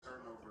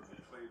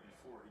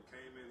He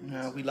came in.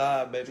 Yeah, we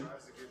live, baby.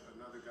 Tries to get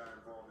another guy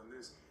involved in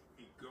this.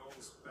 He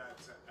goes back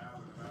to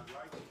Allen, and I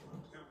like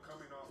him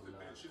coming off the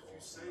bench. If you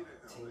say to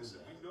him, listen,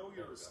 we know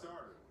you're a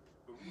starter,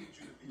 but we need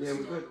you to be a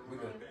starter on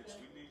our bench.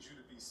 We need you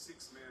to be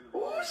sixth man.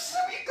 Oh, shit,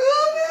 we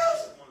good,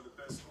 man. One of the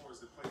best scorers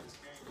that played this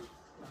game.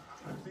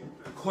 I think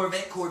that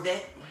Corvette.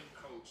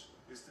 coach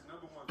is the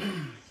number one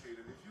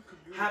communicator. If you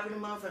communicate, Hop in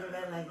the motherfucker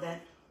that like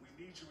that. we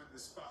need you in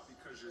this spot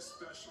because you're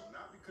special,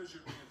 not because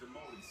you're being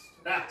demoted.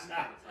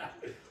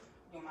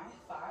 Yo, my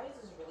thighs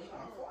is really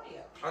on for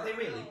you. Are they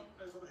really?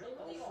 They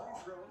really are.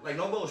 Like,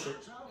 no bullshit.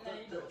 No,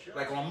 you do.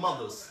 Like on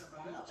mothers.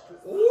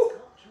 Ooh.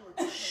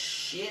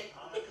 Shit.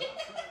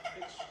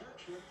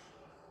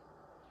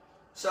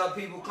 What's up,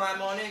 people?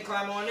 Climb on in,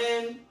 climb on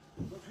in.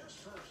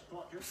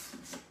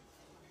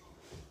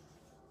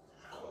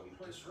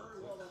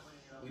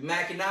 We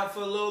macking out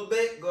for a little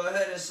bit. Go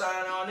ahead and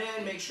sign on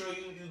in. Make sure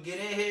you get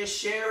in here.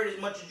 Share it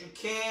as much as you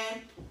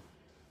can.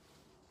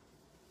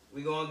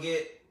 We're going to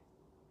get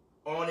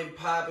on and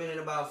popping in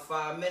about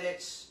 5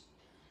 minutes.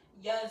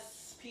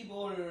 Yes,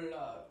 people,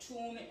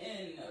 tune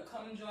in.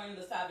 Come join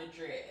the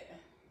savagery.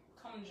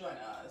 Come join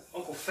us.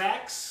 Uncle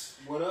Fax,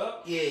 what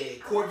up? Yeah,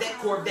 Corvette.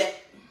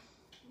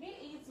 Where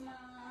is my...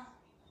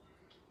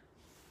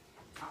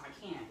 Oh,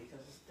 I can't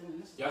because it's doing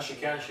this. Y'all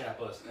should cash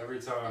app us every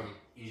time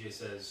EJ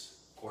says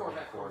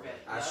Corvette.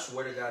 I Yep.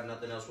 swear to God,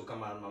 nothing else will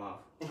come out of my mouth.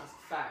 That's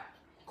a fact.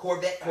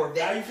 Corvette.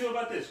 How you feel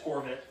about this,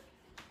 Corvette?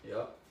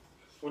 Yep.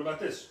 What about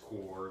this,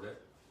 Corvette?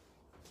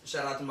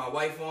 Shout out to my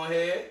wife on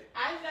here.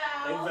 Hi,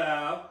 Hey, Val.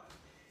 Val.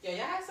 Yeah, y'all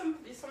had some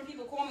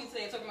people call me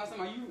today talking about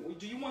something.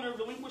 Do you want to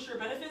relinquish your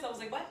benefits? I was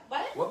like, what?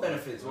 What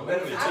benefits? What What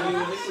benefits benefits? are I you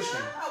don't know.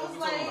 relinquishing?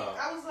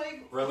 I was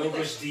like,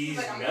 Relinquish these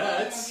like, I'm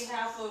nuts. calling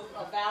on behalf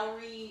of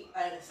Valerie.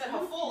 I said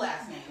her full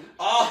last name.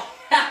 Oh.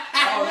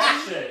 Oh,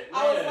 that shit.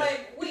 I was Yeah.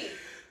 like, wait.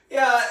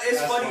 Yeah, it's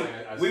That's funny. funny.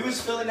 That's We funny.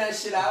 was filling that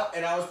shit out,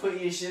 and I was putting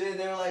your shit in.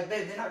 They were like,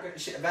 "Babe, they're not gonna."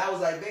 Shit. Val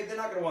was like, "Babe, they're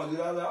not gonna want to do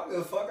that." I was like, "I don't give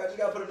a fuck. I just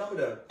gotta put a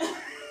number down."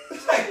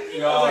 It's like,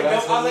 Yo, I was like,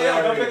 that's "Go pick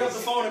up hilarious. the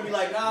phone and be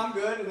like, nah, I'm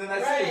good," and then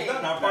that's it. It's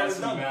done. Our part That's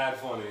is done. mad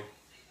funny.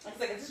 I was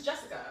like, is this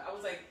Jessica? I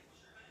was like,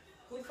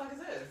 who the fuck is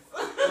this?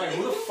 Like,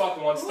 who the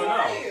fuck wants Who to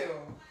are know? you?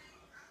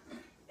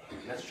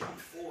 Let's drop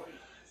 40.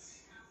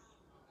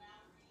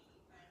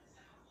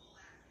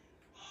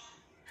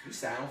 You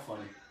sound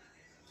funny.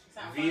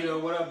 Sound Vita,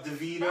 funny? what up, Probably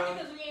DeVita?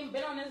 because we ain't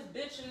been on this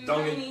bitch in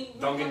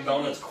Dunkin'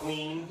 Donuts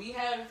Queen. We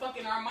had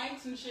fucking our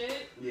mics and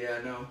shit. Yeah,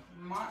 I know.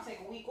 Mom take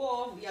a week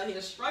off. We out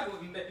here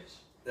struggling,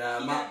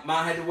 bitch.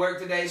 Mom had to work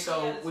today,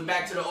 so we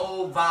back to the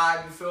old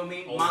vibe. You feel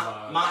me? Old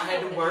Mom vibe.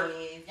 had to work.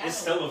 It's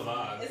still a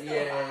vibe.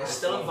 Yeah, it's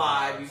still a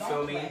vibe. You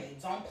feel me?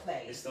 Don't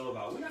play. It's still a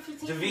vibe. We got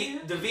 15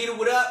 minutes. Davida,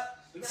 what up?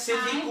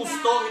 Cindy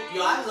Custodio.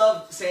 Yo, I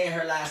love saying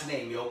her last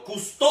name, yo.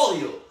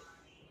 Custodio.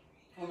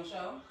 On the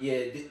show?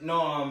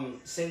 Yeah,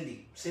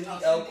 Cindy. Cindy Oh,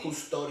 L. Cindy.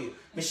 Custodio.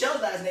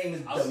 Michelle's last name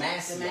is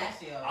Damasio.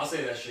 Damasio. I'll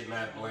say that shit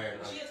mad bland.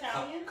 Is she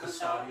Italian?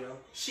 Custodio.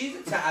 She's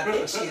Italian. I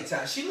think she's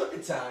Italian. She look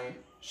Italian.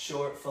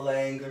 Short, full of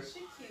anger. She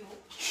cute.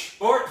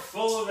 Sport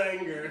full of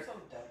anger. You're so dumb.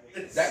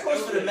 That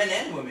goes for the men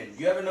and women.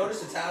 You ever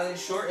notice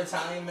short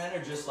Italian men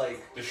are just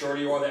like, The shorter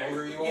you are, the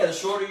angrier you are. yeah, the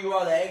shorter you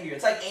are, the angrier.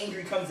 It's like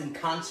angry comes in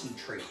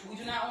concentrate. We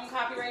do not own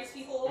copyrights,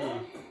 people.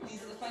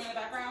 These are the playing in the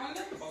background.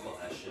 Fuck all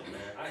that shit,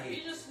 man. I We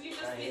hate just I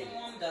hate getting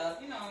warmed up,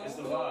 you know. It's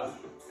the vibe.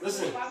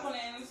 Listen, Five on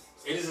ends.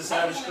 it is a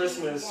Savage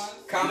Christmas.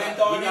 Comment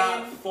We on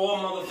got in. 4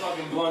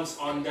 motherfucking blunts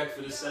on deck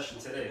for this session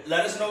today.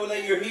 Let us know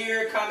that you're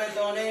here. Comment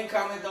on in.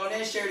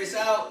 Share this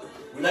out.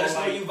 Let us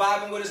know you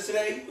vibing with us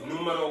today.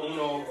 Numero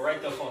uno,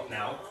 right the fuck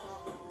now.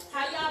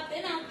 How y'all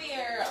been out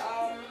there?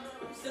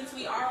 Since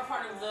we are a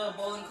part of the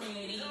bowling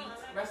community,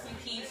 rest in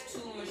peace to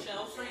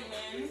Michelle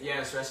Freeman.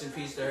 Yes, rest in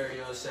peace to her.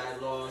 Yo,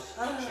 sad loss.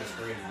 She's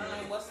crazy,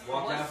 man. What's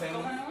Walk down, going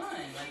family. on?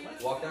 Like,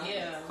 what's, Walk down.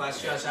 Yeah.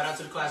 Classic. Shout out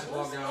to the classic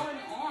What's walk down. going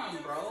on,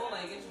 bro?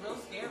 Like, it's real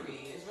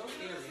scary. It's real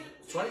scary.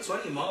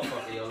 2020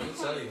 motherfucker, yo. Let me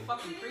tell you.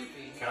 Fucking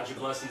creepy. Count your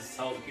blessings.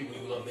 Tell the people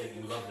you love that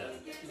you love them.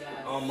 Yes.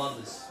 All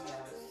mothers. Yes.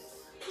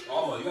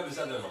 Oh, you haven't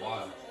said that in a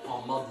while.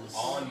 All mothers.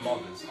 On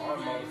mothers. On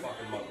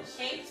motherfucking mothers.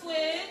 Hey,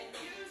 Twit.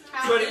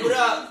 Twitty, what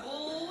up?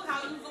 Boo?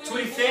 How you doing?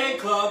 Tweety boo? Fan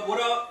Club,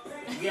 what up?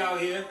 We out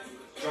here.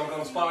 Drunk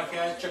Guns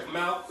Podcast, check them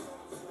out.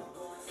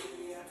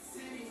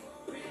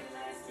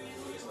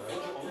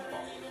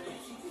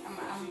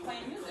 I'm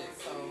playing music,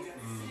 so.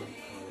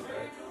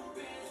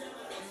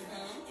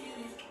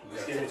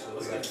 Let's get into it.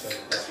 Let's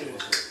get into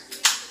it.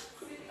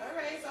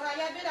 Alright, so how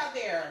y'all been out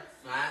there?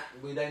 Alright,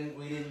 we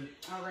didn't.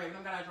 Alright, we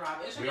don't gotta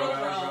drop it. It's We your all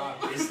girl, gotta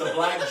bro. drop. It's the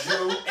Black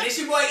Jew. And it's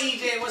your boy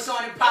EJ. What's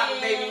on and poppin',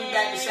 baby? We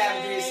back to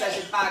Savagery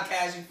Session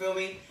Podcast. You feel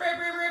me?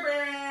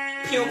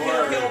 Pew,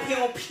 pew, pew,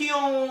 pew,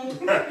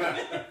 pew.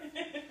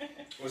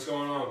 What's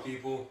going on,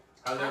 people?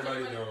 How's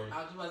everybody doing? I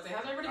was just about to say,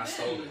 how's everybody I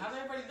stole been? it. How's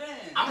everybody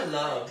been? I'm in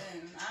love.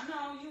 I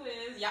know you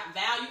is. Yeah,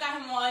 Val, you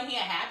got him on here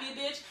happy,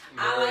 bitch.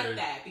 I Word. like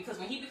that because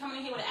when he be coming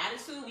in here with an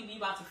attitude, we be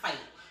about to fight.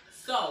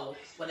 So,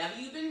 whatever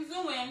you've been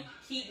doing,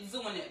 keep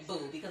doing it,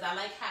 boo. Because I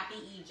like Happy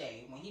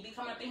EJ. When he be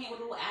coming up in here with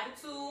a little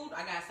attitude,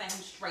 I gotta set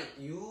him straight.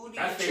 You need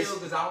That to face- chill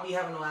because I don't be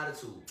having no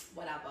attitude.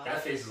 Whatever.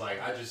 That face is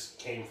like, I just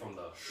came from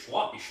the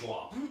schwappy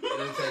schwap. Let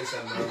me tell you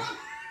something,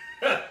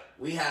 bro.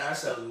 We had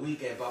ourselves a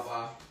weekend,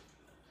 Papa.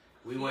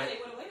 We went. They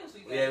went away this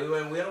weekend. Yeah,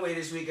 we went away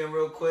this weekend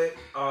real quick.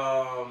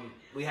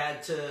 We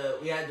had to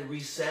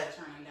reset.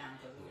 Turn him down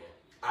 'cause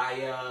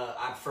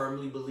I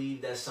firmly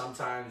believe that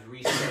sometimes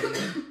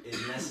resetting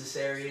is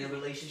necessary in a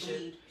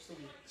relationship. Sweet.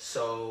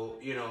 So,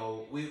 you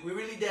know, we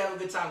really did have a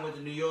good time. Went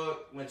to New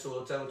York, went to a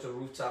hotel, went to a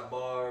rooftop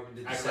bar, we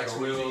did the Act sex like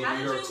a real routine. How New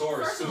did York you-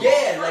 tourist, first of too. all-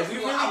 Yeah, like first we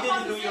of all, really I was did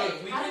about the New to York.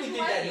 say, We how really did did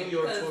you that like New it?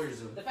 York 'Cause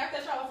tourism. The fact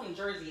that y'all was from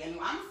Jersey, and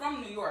I'm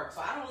from New York,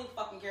 so I don't really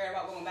fucking care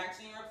about going back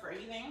to New York for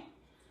anything.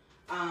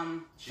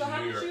 She's So a how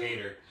New did York you?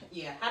 hater.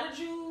 Yeah, how did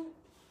you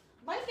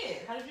like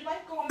it? How did you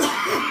like going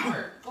back to New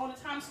York, going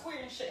to Times Square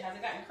and shit? Has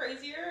it gotten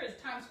crazier?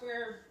 Is Times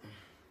Square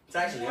It's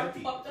actually more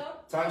empty. fucked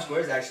up? Times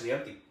Square is actually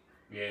empty.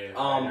 Yeah,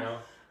 Um, right now.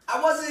 I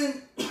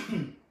wasn't.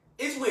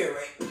 It's weird,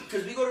 right?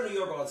 Because we go to New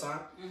York all the time,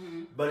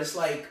 Mm-hmm. but it's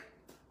like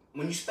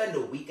when you spend a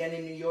weekend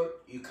in New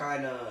York, you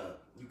kind of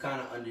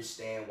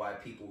understand why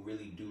people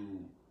really do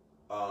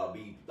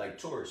be like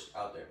tourists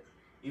out there.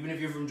 Even if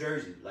you're from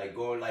Jersey, like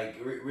going like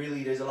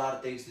really, there's a lot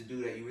of things to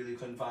do that you really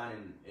couldn't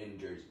find in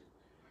Jersey.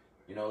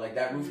 You know, like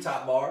that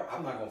rooftop bar.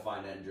 I'm not gonna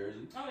find that in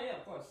Jersey. Oh yeah,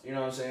 of course. You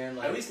know what I'm saying?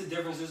 Like, At least the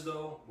difference is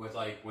though, with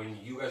like when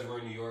you guys were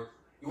in New York,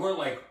 you weren't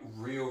like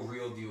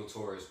real deal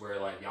tourists where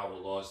like y'all were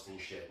lost and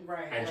shit.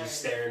 Right. And just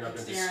staring up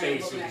into Staring,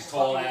 space looking with at these the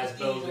tall fucking ass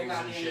cathedral, buildings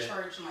gotta and be in shit.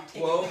 church and, like,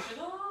 taking Well- pictures.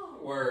 Oh.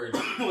 Word.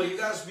 well, you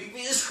gotta speak for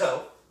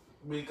yourself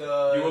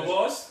because You were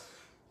lost?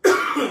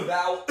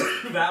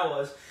 Val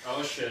was.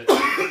 Oh shit.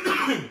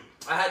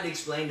 I had to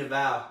explain to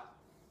Val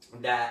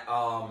that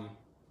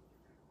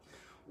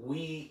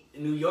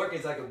New York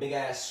is like a big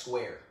ass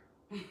square.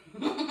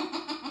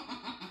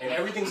 And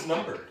everything's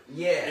numbered.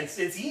 Yeah. It's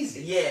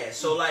easy. Yeah.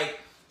 So like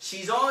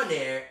she's on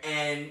there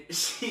and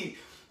she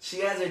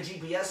has her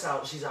GPS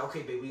out. She's like,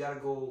 okay, babe, we gotta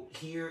go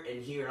here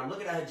and here. And I'm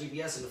looking at her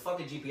GPS and the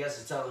fucking GPS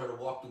is telling her to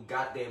walk through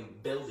goddamn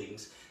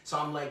buildings. So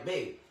I'm like,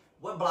 babe,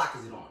 what block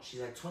is it on? She's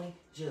like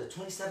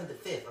 27th to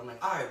 5th. I'm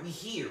like, all right, we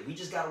here. We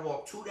just gotta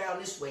walk 2 down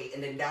this way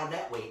and then down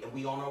that way, and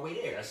we on our way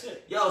there. That's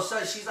it. Yo,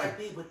 son, she's like,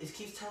 babe, but it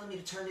keeps telling me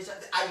to turn this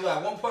up. At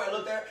one point I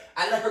looked at her,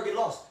 I let her get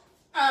lost.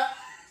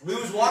 We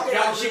was walking.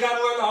 Yeah, she got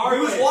to learn the hard way.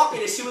 We was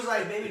walking and she was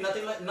like, baby,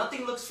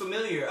 nothing looks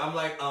familiar. I'm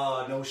like,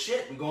 no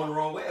shit, we going the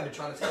wrong way. I've been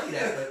trying to tell you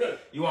that,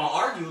 but you want to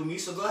argue with me,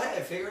 so go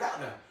ahead, figure it out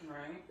now.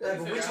 Right. Like,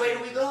 but which way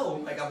do we go?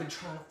 Like, I've been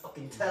trying to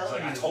fucking tell It's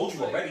like you. I told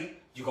you already.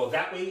 You go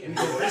that way and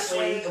We go this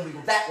way and we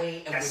go that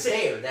way and That's we're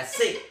it. there. That's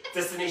it.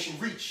 Destination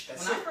reach.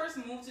 That's When I it. first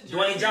moved to Jersey,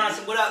 Dwayne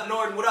Johnson, what up?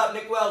 Norton, what up?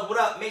 Nick Wells, what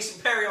up?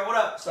 Mason Perry, what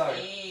up? Sorry.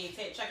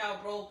 Hey, check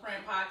out Bro Print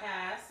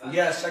Podcast.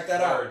 Yes, check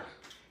that out.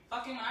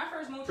 Fucking when I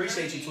first moved to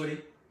Appreciate Jersey, you,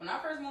 Twitty. When I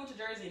first moved to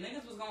Jersey,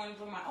 niggas was going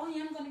from like, oh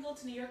yeah, I'm gonna go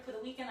to New York for the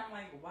weekend. I'm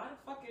like, why the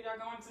fuck are y'all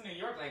going to New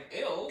York? Like,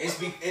 ew. It's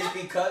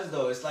because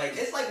though it's like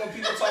when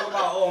people talk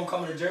about, oh, I'm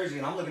coming to Jersey,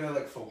 and I'm looking at it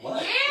like, for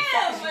what? Yeah, the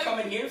fuck is you like,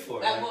 coming here for?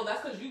 That, Like, well,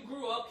 that's because you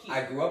grew up here.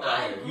 I grew up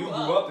out here. You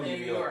grew up in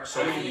New York,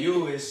 so I for mean,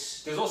 you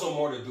is There's also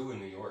more to do in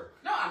New York.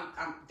 No,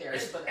 I'm there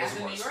is, but It's as a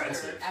more New Yorker,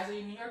 expensive.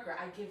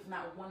 I give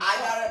not one.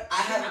 I fuck.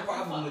 have not a one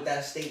problem fuck. with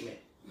that statement.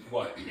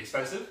 What?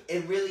 Expensive?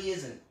 It really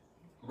isn't.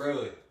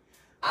 Really?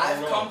 I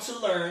I've don't know. come to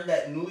learn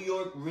that New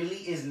York really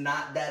is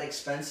not that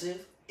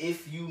expensive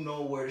if you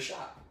know where to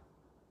shop.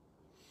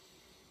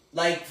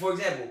 Like, for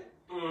example,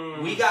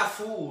 we got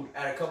food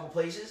at a couple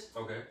places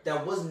Okay.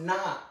 that was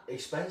not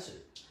expensive.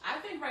 I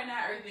think right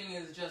now everything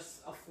is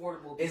just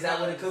affordable. Is that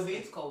what it because could be?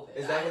 It's COVID.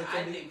 Is that what it could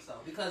I be? think so.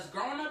 Because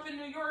growing up in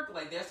New York,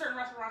 like there's certain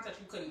restaurants that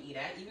you couldn't eat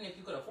at, even if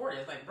you could afford it.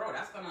 It's like, bro,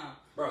 that's gonna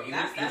Bro, even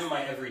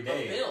my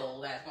everyday. a bill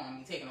that's gonna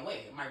be taken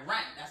away. My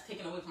rent that's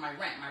taken away from my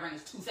rent. My rent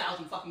is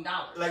 $2,000 fucking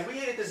dollars. Like, we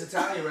ate at this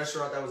Italian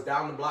restaurant that was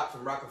down the block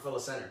from Rockefeller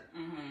Center.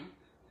 Mm-hmm.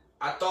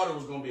 I thought it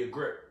was going to be a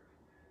grip.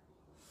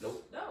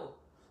 Nope. No.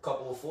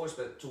 Couple of four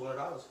spent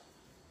 $200.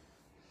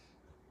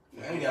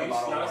 Yeah, And we got a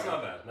bottle of that's wine.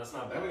 not bad. That's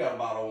not And bad. we got a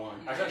bottle of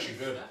wine. That's actually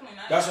good. Definitely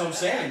not. That's what I'm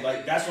saying.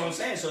 Like, that's what I'm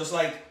saying. So it's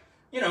like,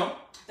 you know,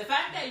 The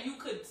fact that you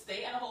could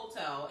stay at a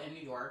hotel in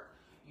New York,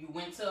 you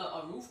went to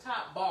a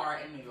rooftop bar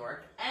in New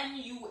York, and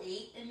you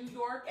ate in New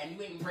York, and you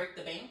didn't break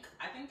the bank,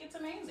 I think it's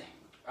amazing.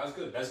 That's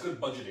good. That's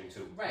good budgeting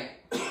too. Right.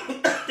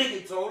 I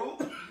think in total.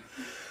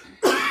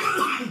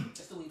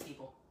 Just the weed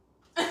people.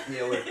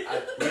 Yeah,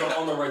 We don't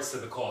own the rights to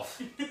the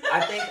cough. I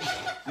think,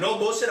 no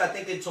bullshit, I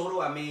think in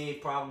total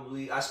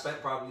I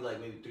spent probably like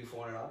maybe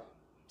 $300-400.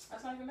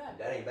 That's not even bad.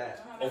 That ain't bad.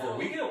 That's not bad Over at a all.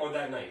 weekend or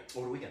that night?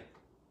 Over the weekend.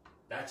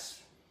 That's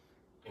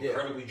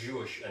incredibly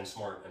Jewish and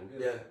smart and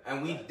good. Yeah,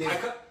 and we did,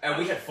 I and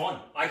we had fun.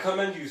 I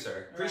commend you,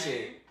 sir.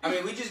 Appreciate it. I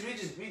mean, we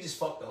just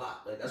fucked a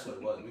lot. Like, that's what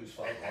it was. We just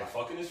fucked a And lot.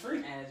 fucking is free.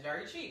 And it's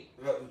very cheap.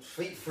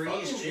 Free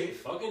Fucking is cheap.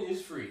 Fucking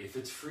is free. If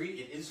it's free,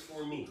 it is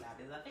for me. That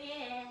is a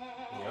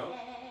fact. You know?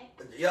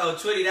 Yo,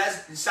 Twitty,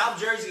 that's South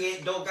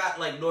Jersey don't got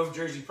like North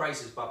Jersey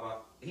prices, Papa.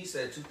 He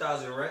said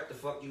 2,000 rent. The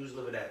fuck you was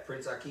living at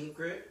Prince Akeem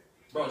crib?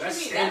 Bro,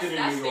 that's standard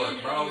in New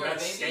York, bro.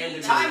 That's standard in New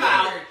York. Time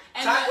out.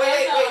 And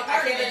Wait.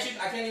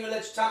 the I can't even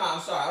let you time out.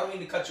 I'm sorry. I don't mean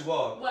to cut you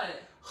off. What?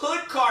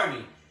 Hood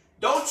Cardi,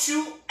 don't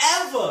you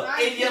ever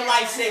in your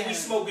life say we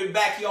smoking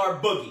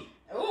backyard boogie.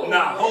 Ooh,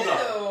 Nah, hold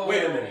up.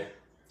 Wait a minute.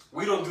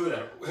 We don't do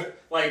that.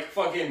 Like,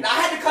 fucking... I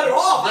had to cut it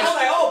off. I was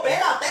like, oh,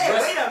 man, out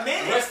there. Wait a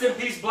minute. Rest in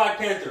peace, Black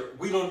Panther.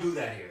 We don't do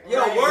that here.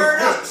 Yo,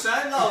 word up,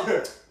 son.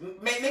 No.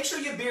 Make sure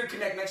your beard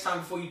connect next time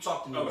before you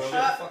talk to me, bro. Get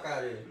the fuck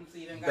out of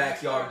here.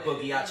 Backyard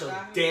boogie out your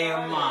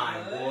damn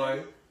mind,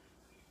 boy.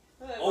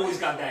 Always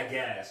got that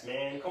gas,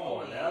 man. Come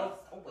on now.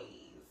 Always.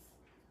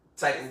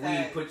 Type of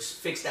weed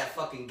fix that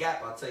fucking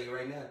gap, I'll tell you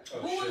right now.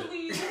 Who was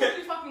we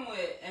fucking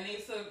with? And they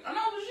took, oh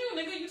no, it was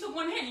you, nigga. You took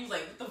one hit and you was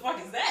like, what the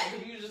fuck is that?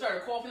 Because you just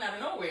started coughing out of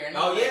nowhere. And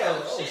oh, like, yeah.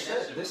 oh,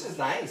 shit. This is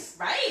nice.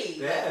 Right.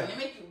 Yeah. When they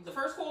make you, the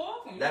first cough.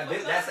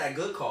 That's that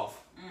good cough.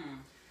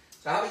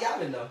 So how y'all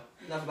been, though?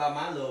 Enough about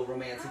my little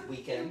romantic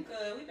weekend.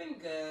 We've been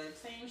good.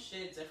 Same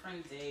shit,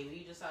 different day.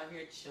 We just out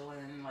here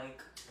chilling.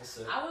 Like, That's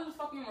it. I was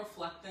fucking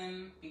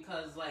reflecting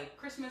because, like,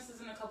 Christmas is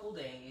in a couple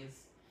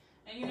days.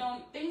 And, you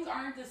know, things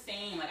aren't the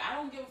same. Like, I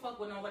don't give a fuck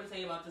what nobody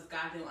say about this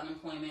goddamn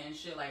unemployment and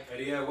shit. Like,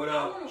 Hey, yeah, what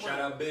up? Shout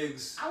out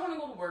Biggs. I want to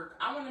go to work.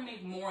 I want to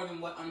make more than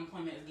what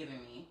unemployment is giving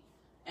me.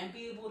 And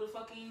be able to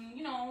fucking,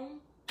 you know,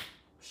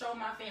 show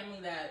my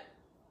family that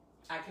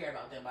I care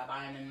about them by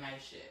buying them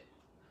nice shit.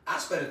 I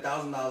spent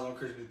 $1,000 on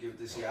Christmas gift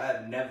this year. I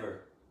have never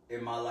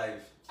in my life.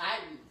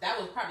 That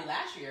was probably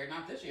last year,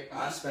 not this year.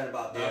 I spent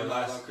about $1,000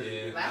 on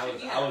Christmas. Last year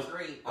we had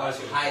great. I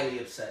was highly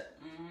upset.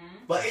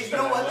 But you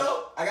know what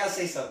though? I gotta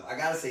say something. I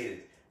gotta say this.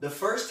 The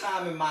first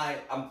time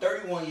I'm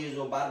 31 years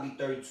old, about to be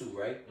 32,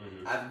 right?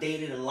 I've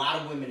dated a lot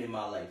of women in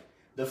my life.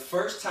 The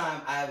first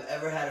time I've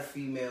ever had a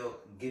female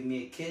give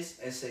me a kiss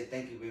and say,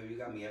 "Thank you, baby. You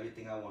got me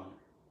everything I wanted."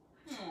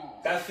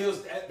 That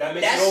feels that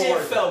makes that it all shit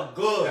worth felt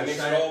good. That makes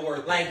it all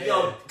worth like, it.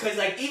 yo, cause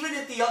like even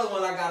if the other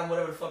ones I got them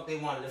whatever the fuck they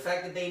wanted, the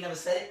fact that they never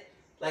said it,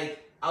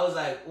 like I was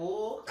like,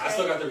 ooh. Okay. I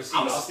still got the receipt.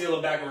 I'll steal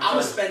it back and return. I'm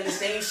gonna spend the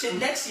same shit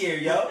next year,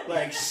 yo.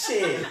 Like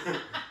shit.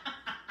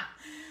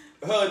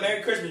 Hood,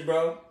 Merry Christmas,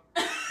 bro.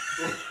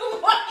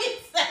 What he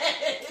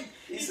said?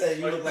 He said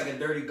you look like a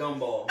dirty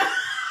gumball.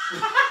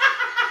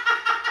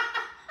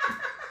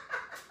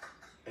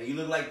 And you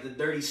look like the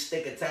dirty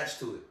stick attached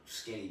to it,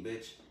 skinny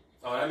bitch.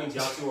 Oh, that means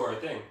y'all two are a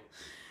thing.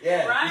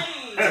 Yeah.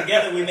 Right.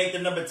 Together we make the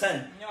number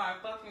 10. Yo, I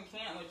fucking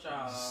can't with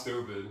y'all.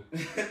 Stupid.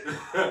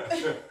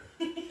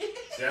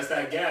 See, that's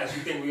that gas.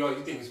 You think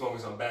we smoking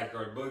some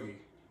backyard boogie?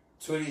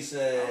 Twitty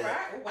said,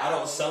 right. Wow. I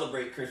don't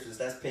celebrate Christmas.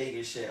 That's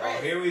pagan shit. Right.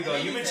 Oh, here we go.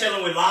 And You've been said,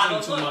 chilling with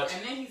Lonnie too look, much.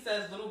 And then he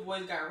says little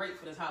boys got raped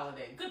for this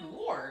holiday. Good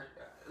lord.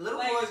 Little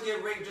boys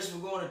get raped just for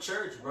going to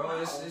church, bro.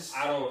 Wow. It's,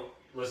 I don't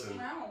listen.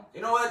 Wow.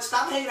 you know what?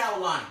 Stop hanging out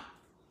with Lonnie.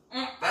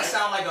 That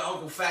sound like an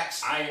Uncle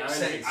Fax. I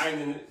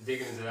ain't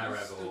digging into that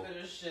rabbit hole.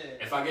 Stupid as shit.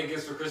 If I get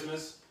gifts for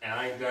Christmas and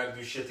I ain't gotta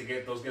do shit to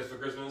get those gifts for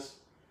Christmas,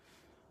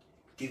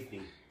 give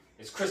me.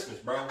 It's Christmas,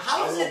 bro.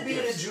 How is it being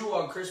a Jew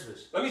on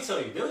Christmas? Let me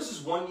tell you, there was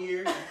this one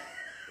year,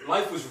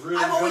 life was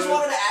really I've always good.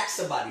 wanted to ask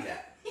somebody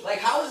that. Like,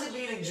 how is it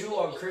being a Jew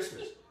on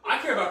Christmas? I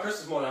care about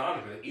Christmas more than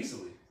Hanukkah,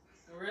 easily.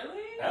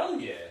 Really? Hell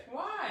yeah.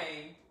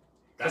 Why?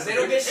 Because they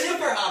don't get shit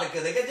for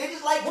Hanukkah. They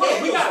just like Well,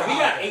 candles we got for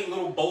Hanukkah. 8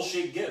 little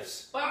bullshit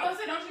gifts. But I was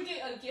say, don't you get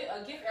a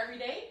gift every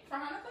day for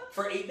Hanukkah?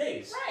 For 8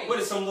 days. Right. But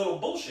it's some little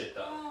bullshit,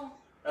 though. Oh.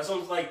 That's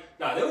what I'm like,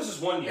 nah, there was this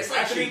one year. It's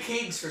like Three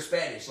Kings for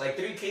Spanish. Like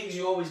Three Kings,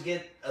 you always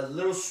get a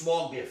little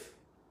small gift.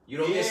 You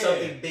don't get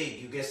something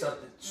big. You get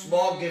something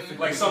small gift. For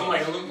like something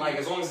like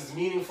as long as it's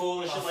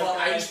meaningful and shit like that.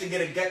 I used to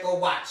get a Gecko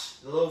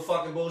watch. The little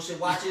fucking bullshit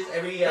watches.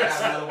 Every year I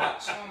got another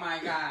watch. Oh my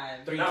god.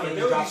 Three Nah, but Kings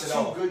there were drops these it 2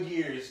 off. good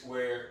years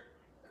where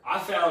I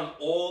found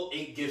all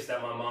 8 gifts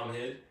that my mom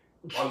hid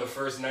on the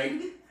first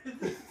night.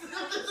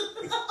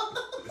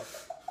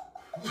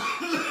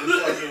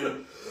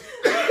 Fucking...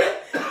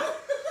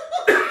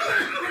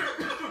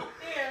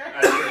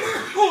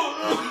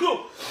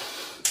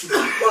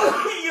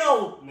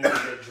 Yo! Nigga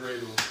get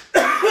dreidel.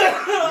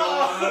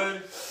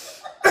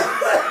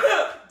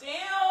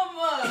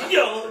 Damn.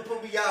 Yo,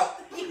 put me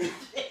out.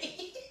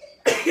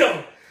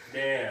 Yo.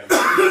 Damn.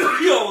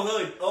 Yo,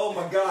 Hood. Oh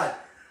my god.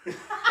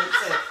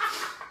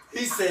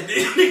 He said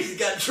niggas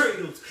got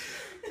dreidels.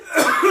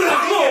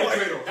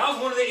 That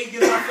was one of the 8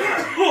 gifts I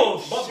found.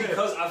 Oh, But shit.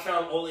 because I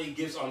found all 8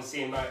 gifts on the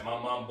same night, my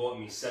mom bought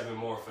me 7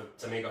 more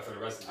to make up for the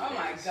rest of the Oh days.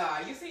 my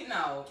god. You see,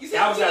 no. You see,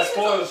 That was we that need to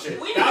spoiled talk-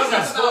 shit. we need That to was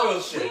that talk about-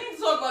 spoiled shit. We need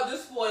to talk about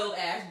this spoiled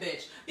ass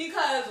bitch.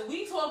 Because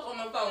we talked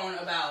on the phone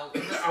about...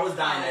 I was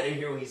dying. I didn't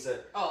hear what he said.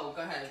 Oh,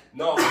 go ahead.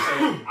 No, I'm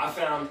saying I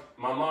found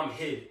my mom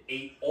hid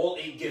all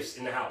 8 gifts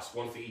in the house,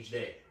 1 for each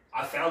day.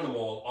 I found them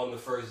all on the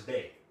first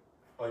day.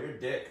 Oh, you're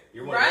dick.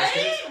 You're one Right? of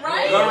those kids?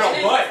 Right? No,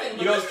 And but listen,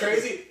 you know what's listen.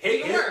 crazy?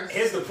 Even worse.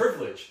 Here's the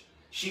privilege.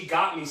 She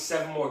got me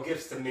 7 more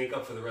gifts to make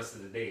up for the rest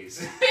of the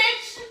days.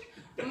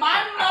 Bitch,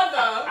 my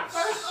mother,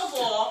 first of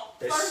all,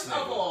 This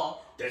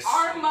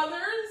our nigga.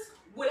 mothers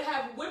would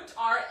have whipped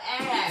our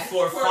ass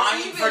For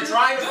trying to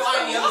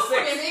find the other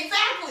 6.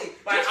 Exactly.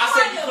 Like, Just I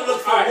said trying you to could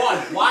look for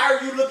Alright. 1. Why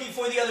are you looking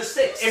for the other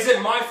 6? Is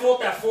it my fault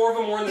that 4 of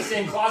them were in the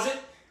same closet?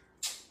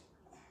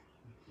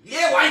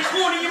 Yeah, why you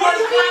going in your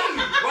mother's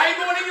closet? Why you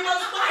going in your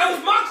mother's That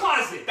was closet? my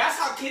closet. That's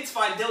how kids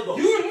find dildos.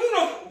 You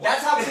know.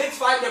 That's how kids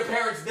find their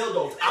parents'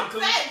 dildos.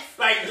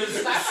 Like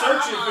just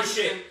searching for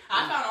shit.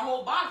 I found a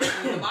whole box.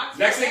 And the box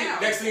Next fell thing,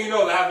 down. next thing you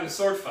know, they're having a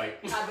sword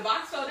fight. The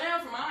box fell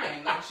down for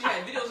mine. Like she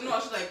had videos and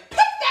all. She's like, pick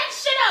that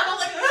shit up. I was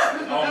like,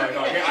 ugh. Oh my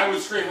god! Yeah, I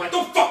would scream like,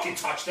 "Don't fucking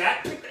touch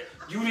that!"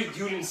 You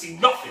didn't see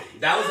nothing.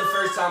 That was the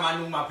first time I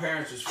knew my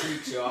parents was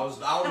freaks, yo.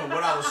 I don't know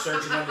what I was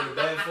searching under the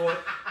bed for.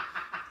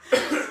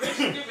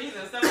 Give me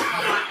the 7 on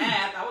my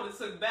ass. I would have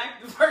took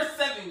back the first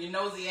 7 your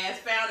nosy ass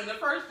found in the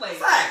first place.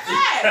 Facts.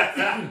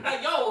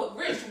 Like, yo,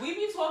 Rich, we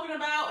be talking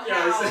about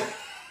Yeah, how.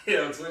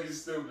 it's really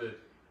stupid.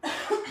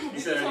 He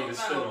said I need a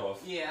spin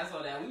off. Yeah, I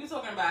saw that. We be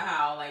talking about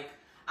how, like,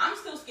 I'm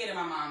still scared of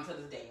my mom to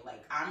this day.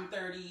 Like, I'm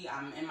 30,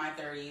 I'm in my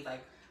 30s.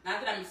 Like,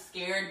 not that I'm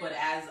scared, but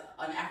as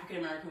an African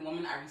American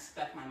woman, I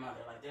respect my mother.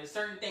 Like, there's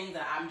certain things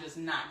that I'm just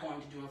not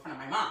going to do in front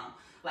of my mom.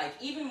 Like,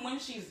 even when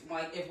she's,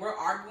 like, if we're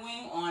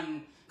arguing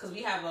on, because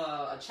we have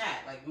a chat,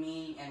 like,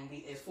 me and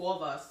it's 4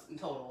 of us in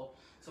total.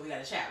 So we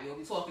got a chat. We'll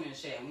be talking and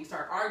shit. And we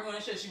start arguing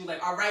and shit. She was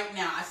like, all right,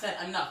 now, I said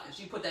enough. And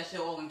she put that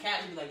shit all in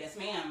caps. She'd be like, yes,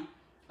 ma'am.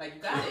 Like,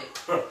 you got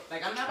it.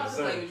 Like, I'm not about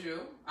to play with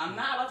you. I'm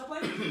not about to play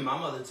with you. My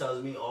mother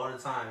tells me all the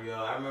time, yo.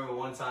 I remember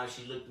one time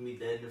she looked me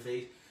dead in the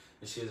face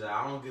and she was like,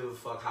 I don't give a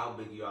fuck how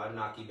big you are. I'll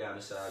knock you down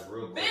the side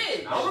real quick.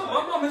 Bitch. I was My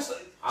like, mom has,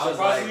 I was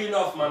surprisingly like-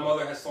 enough, my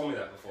mother has told me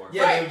that before.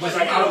 Yeah, Right, but She's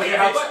like, I don't care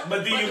how much.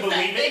 but do you the believe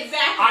fact- it?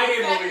 Exactly. I the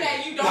didn't fact believe that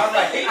it. you I don't was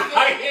like, believe it.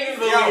 I didn't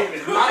Yo, believe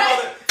it.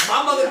 my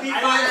mother beat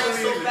I my didn't ass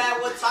so believe it.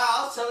 bad one time.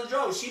 I was telling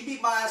Joe, she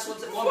beat my ass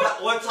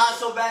one time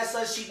so bad,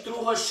 son, she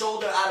threw her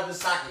shoulder out of the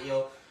socket,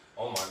 yo.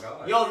 Oh my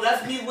god. Yo,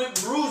 left me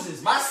with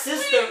bruises. My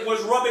sister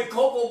was rubbing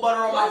cocoa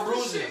butter on my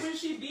What's the shit bruises. when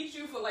she beat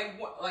you for like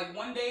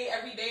one day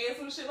every day or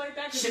some shit like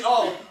that? Shit,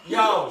 oh,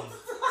 yo.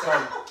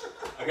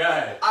 I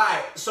got it.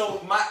 Alright,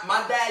 so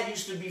my dad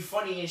used to be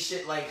funny and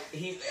shit. Like,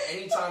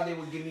 anytime they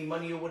would give me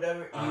money or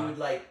whatever, he would,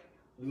 like,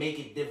 make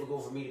it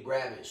difficult for me to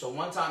grab it. So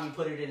one time he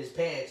put it in his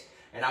pants,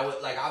 and I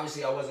would, like,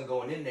 obviously I wasn't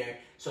going in there.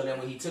 So then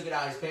when he took it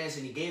out of his pants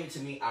and he gave it to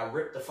me, I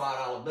ripped the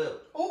 $5 bill.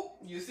 Oh,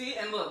 you see?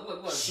 And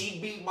look. She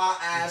beat my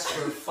ass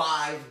for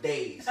 5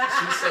 days.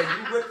 She said,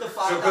 you ripped the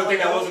 $5 So bill. good thing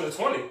that wasn't a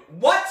 20.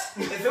 What?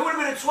 If it would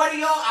have been a 20,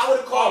 yo, I would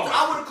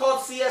have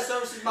called CS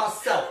Services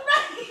myself.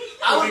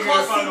 I would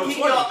have called CP,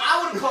 yo,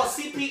 I would have called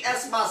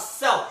CPS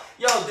myself.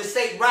 Yo, this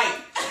ain't right.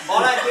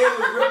 All I did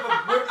was rip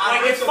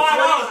Like, it's $5.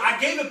 I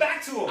gave it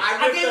back to him.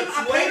 I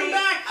paid him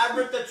back. I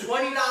ripped a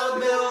 $20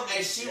 bill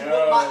and she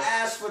whooped my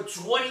ass for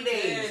 20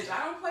 days. Bitch,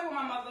 I don't play with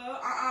my mother.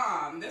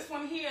 This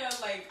one here,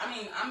 like, I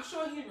mean, I'm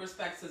sure he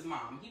respects his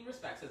mom. He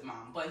respects his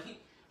mom, but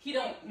he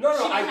don't. She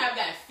don't have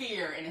that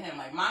fear in him.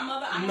 Like my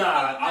mother, I'm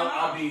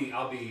I'll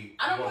be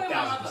I don't play with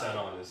my 1000% mother.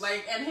 honest.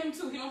 Like, and him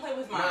too. He don't play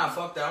with his mom. Nah,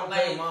 fuck that. I don't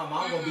play with mom.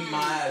 Mom gonna beat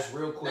my ass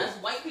real quick. That's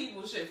white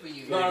people shit for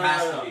you. It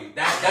has to be.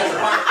 That's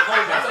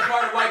a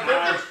part of white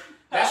privilege.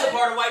 That's a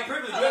part of white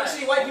privilege. You ever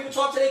see white people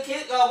talk to their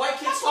kids? White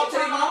kids talk to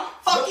their mom?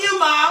 Fuck you,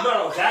 mom.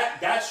 No,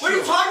 that's What are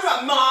true. you talking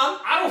about, mom?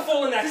 I don't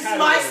fall in that This is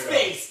category. my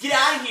space. Get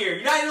out of here.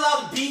 You're not even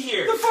allowed to be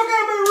here. Get the fuck out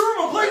of my room.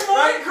 I'm playing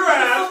Right? Minecraft.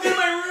 Get the fuck in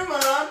my room,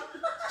 mom.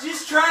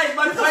 Just try it.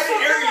 My Get the private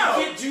fuck area. out.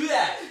 You can't do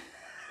that.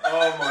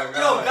 Oh my god.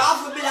 Yo,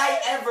 God forbid I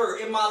ever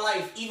in my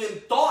life even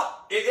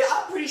thought.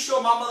 I'm pretty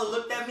sure my mother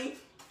looked at me,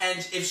 and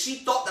if she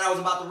thought that I was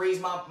about to raise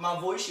my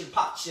voice, she'd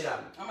pop shit out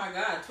of me. Oh my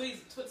God.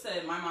 Twit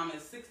said my mom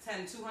is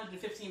 6'10",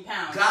 215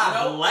 pounds.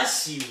 God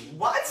bless you.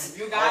 What?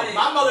 You got it.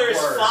 My mother is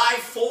Word.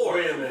 5'4".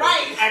 Wait a minute.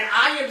 Right. And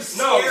I am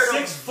scared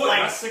 6 of foot, like,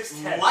 not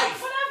 6'10".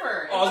 life.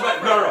 Whatever. Oh, I was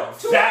like,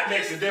 no. That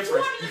makes a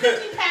difference.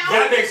 250 pounds.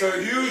 That makes a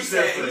huge He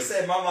difference.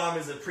 said my mom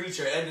is a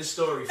preacher. End of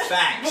story.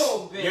 Facts.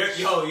 Oh, bitch.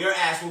 Your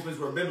ass whoopings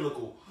were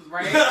biblical.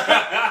 Right?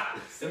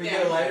 Let me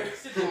get a lighter.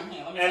 Sit down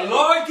here. Let me And tell you.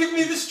 Lord, give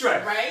me the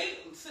strength. Right?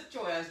 Sit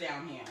your ass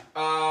down here.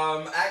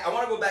 I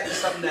want to go back to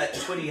something that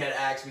Twitty had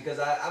asked because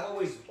I've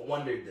always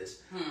wondered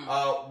this.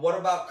 What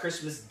about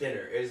Christmas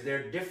dinner? Is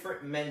there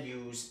different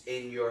menus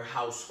in your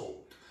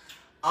household?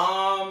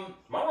 My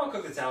mom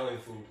cooked Italian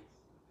food.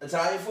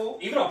 Italian food?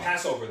 Even on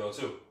Passover, though,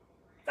 too.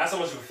 That's how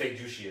much of a fake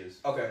Jew she is.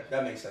 Okay,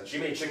 that makes sense. She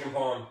made chicken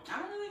parm. I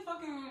don't really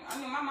I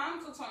mean, my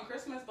mom cooks on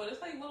Christmas, but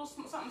it's like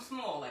something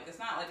small. Like, it's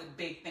not like a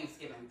big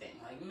Thanksgiving thing.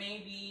 Like,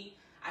 maybe,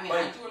 I mean,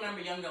 I do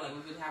remember younger, like,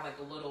 we would have like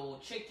a little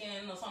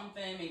chicken or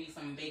something, maybe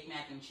some baked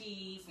mac and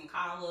cheese, some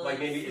collards. Like,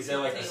 maybe, is there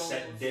like a potatoes.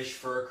 set dish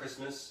for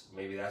Christmas?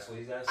 Maybe that's what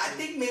he's asking. I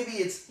think maybe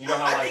it's. You know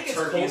how, I like, think it's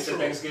turkey is to cultural.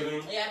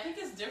 Thanksgiving? Yeah, I think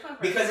it's different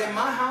for Because in everybody.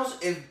 my house,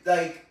 if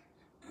like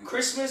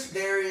Christmas,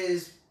 there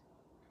is.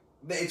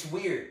 It's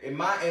weird. In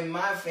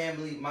my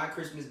family, my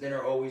Christmas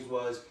dinner always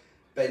was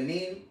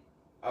penin,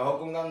 arroz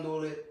con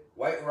gandules,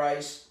 white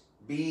rice,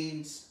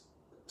 beans,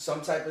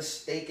 some type of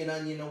steak and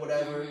onion or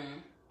whatever,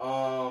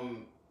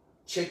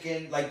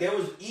 chicken. Like there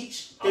was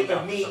each I'm thing down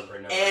of for meat something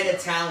right now. and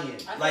Italian, I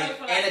feel like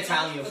for and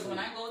Italian because food. when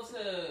I go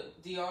to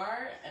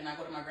DR and I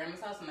go to my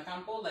grandma's house in the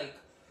campo, like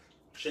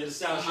Share the on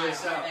south, my share the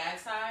south.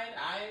 dad's side,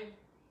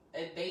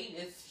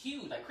 it's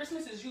huge. Like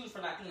Christmas is huge for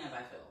Latinas,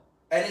 I feel.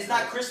 And it's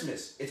not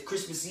Christmas; it's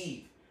Christmas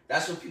Eve.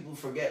 That's what people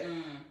forget.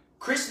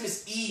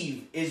 Christmas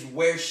Eve is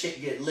where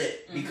shit get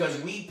lit because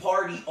we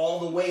party all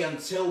the way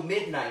until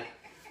midnight.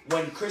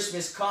 When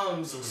Christmas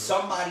comes,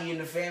 somebody in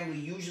the family,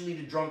 usually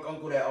the drunk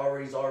uncle that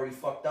already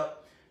fucked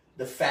up,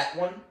 the fat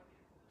one,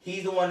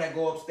 he's the one that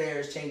go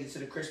upstairs, change it to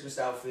the Christmas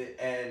outfit,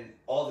 and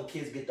all the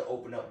kids get to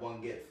open up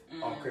one gift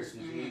on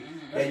Christmas Eve.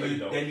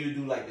 Then you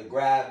do like the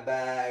grab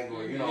bag,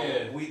 or you know.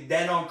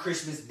 Then on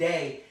Christmas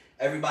Day,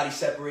 everybody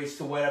separates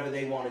to whatever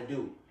they want to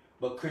do.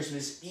 But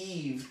Christmas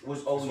Eve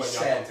was always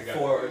set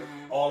for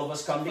all of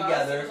us come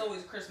together. It was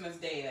always Christmas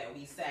Day that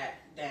we sat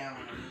down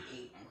and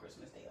we ate on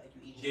Christmas Day. Like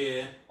you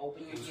eat,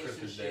 open your gifts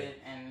and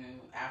shit, and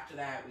after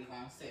that we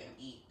gonna sit and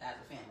eat as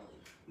a family.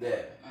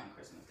 Yeah, on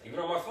Christmas Day. Even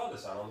on my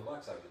father's side, on the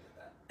black side, we did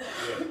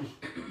that.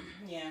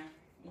 Yeah,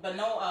 but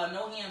no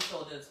ham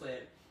soldiers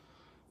with.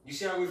 You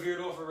see how we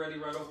veered off already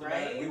right off the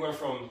bat? We went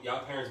from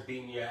y'all parents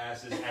beating your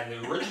asses, and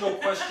the original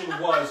question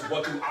was,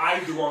 what do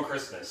I do on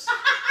Christmas?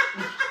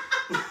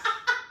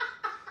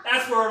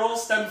 That's where it all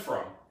stemmed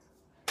from.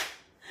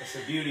 That's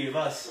the beauty of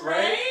us.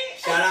 Right?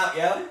 Shout out,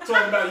 yo.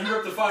 Talking about you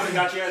ripped the 5 and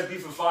got your ass beat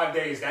for 5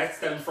 days. That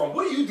stemmed from,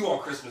 what do you do on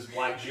Christmas,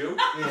 Black Jew?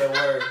 Yeah,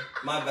 word.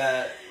 My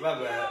bad. We do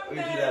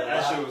that a lot.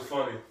 That shit was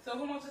funny. So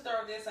who wants to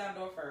start with this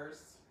outdoor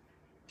first?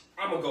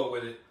 I'm gonna go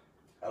with it.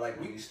 I like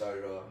when you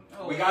started off.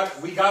 Oh, we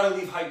gotta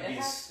leave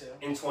Hypebeast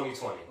in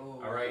 2020.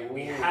 All right,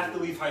 we have to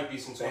leave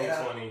Hypebeast in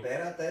 2020.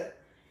 Bad out there.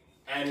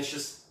 And it's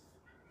just,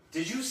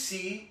 did you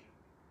see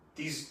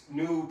these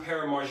new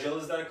pair of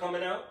Margielas that are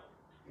coming out?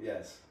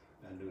 Yes,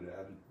 I do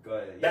that. Go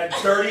ahead. Yeah.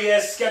 That dirty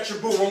ass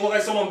Skechers boot won't look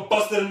like someone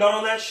busted a nut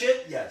on that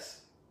shit.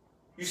 Yes.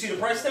 You see the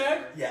price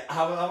tag? Yeah.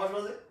 How much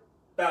was it?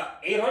 About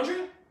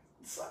 800.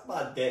 Suck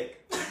my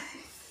dick,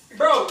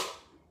 bro.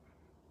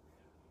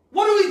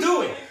 What are we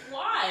doing?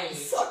 Why?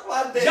 Suck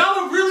my dick. Y'all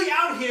are really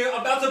out here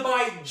about to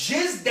buy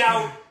jizzed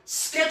out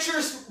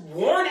Skechers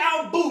worn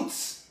out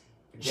boots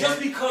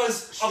just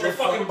because of the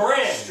fucking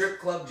brand. Strip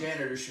club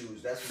janitor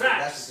shoes. That's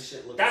what the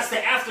shit looks like. That's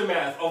the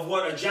aftermath of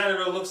what a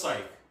janitor looks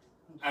like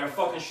at a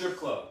fucking strip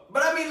club.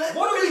 But I mean,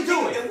 what are we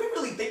doing? If we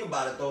really think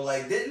about it though,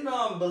 like, didn't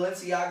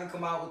Balenciaga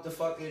come out with the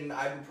fucking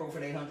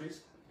ibuprofen 800s?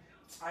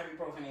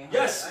 Ibuprofen 800s.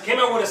 Yes, came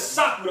out with a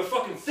sock with a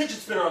fucking fidget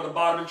spinner on the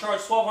bottom and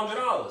charged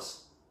 $1,200.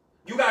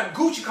 You got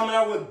Gucci coming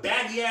out with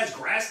baggy ass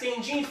grass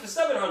stained jeans for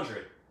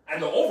 $700,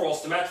 and the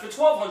overalls to match for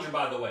 $1,200,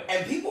 by the way.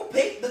 And people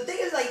pay. The thing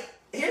is, like,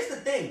 here's the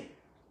thing: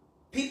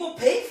 people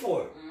pay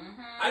for it.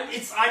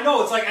 I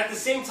know. It's like at the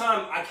same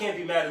time, I can't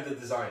be mad at the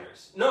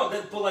designers. No,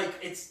 but like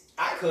it's.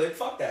 I could.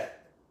 Fuck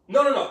that.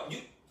 No.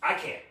 I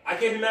can't. I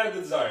can't be mad at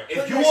the designer.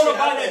 If you want to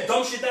buy that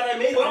dumb shit that I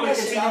made, I'm gonna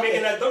continue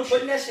making that dumb shit.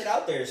 Putting that shit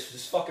out there is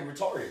just fucking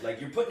retarded. Like,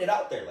 you're putting it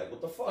out there. Like,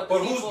 what the fuck? But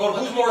who's more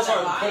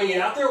retarded, putting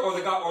it out there, or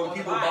the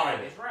people buying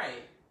it?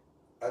 Right.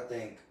 I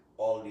think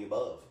all of the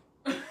above.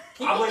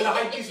 I blame the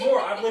hypebeast more.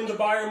 I blame the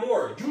buyer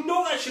more. You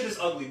know that shit is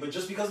ugly, but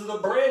just because of the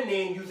brand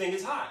name, you think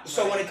it's hot.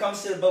 So when it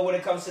comes to the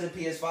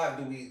PS5,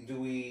 do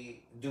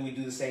we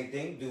do the same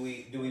thing? Do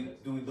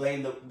we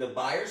blame the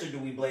buyers, or do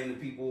we blame the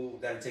people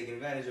that are taking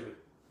advantage of it?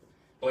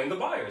 Blame the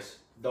buyers.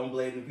 Don't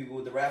blame the people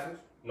with the raffles.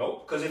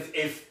 Nope. Because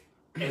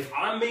if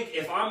I'm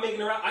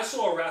making a raffle, I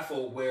saw a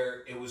raffle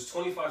where it was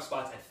 25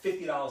 spots at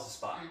 $50 a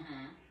spot,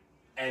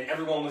 and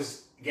everyone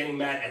was getting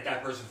mad at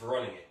that person for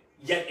running it.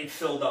 Yet it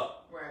filled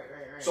up. Right.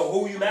 So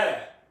who are you mad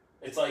at?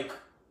 It's like.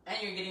 And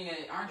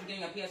aren't you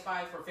getting a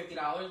PS5 for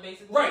 $50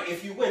 basically? Right.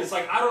 If you win, it's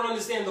like I don't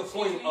understand the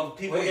point of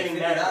people getting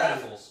mad at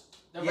raffles.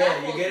 You're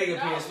getting a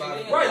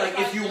PS5. Right, like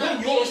if you win,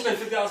 you only spend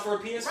 $50 for a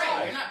PS5.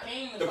 Right, you're not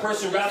paying the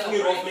person raffling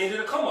it off made it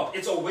a come up.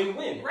 It's a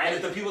win-win. Right. And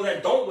if the people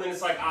that don't win,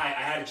 it's like I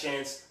had a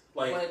chance.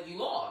 Like, but you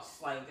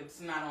lost. Like,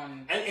 it's not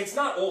on. And it's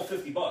not all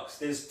 $50.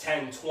 There's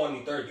 10,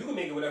 20, 30. You can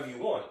make it whatever you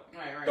want.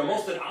 Right. The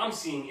most that I'm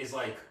seeing is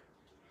like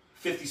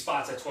 50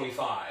 spots at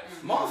 25.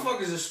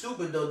 Motherfuckers are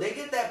stupid though. They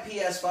get that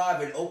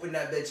PS5 and open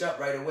that bitch up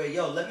right away.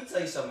 Yo, let me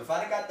tell you something. If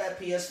I'd have got that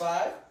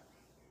PS5,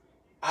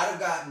 I'd have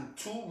gotten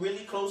 2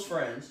 really close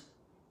friends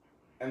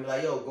and be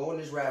like, yo, go in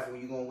this raffle.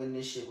 You're going to win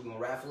this shit. We're going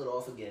to raffle it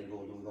off again.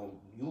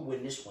 You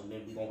win this one.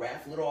 Then we're going to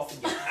raffle it off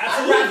again.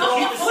 Absolutely.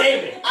 Keep it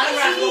saving. I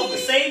raffle off the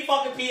same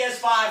fucking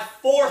PS5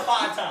 4 or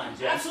 5 times.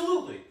 Yeah.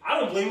 Absolutely. I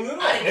don't blame you at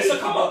all. It's a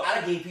come up. I'd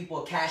have gave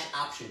people a cash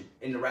option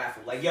in the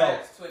raffle. Like,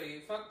 yo,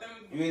 Twitty, fuck them.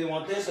 You either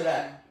want this or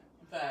that.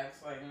 Facts.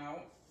 Like, no.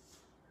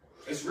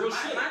 It's real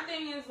shit. My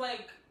thing is,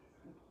 like.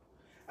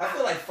 I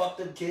feel like fuck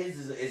them kids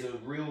is a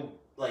real,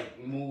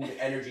 like, mood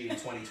energy in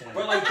 2020.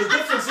 But like the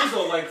difference is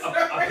though, like a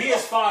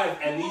PS5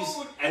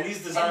 and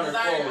these designer clothes,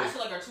 I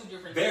feel like are 2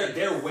 different they're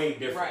things. way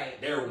different. Right.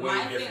 They're way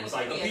different. It's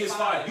like a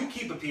PS5, you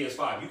keep a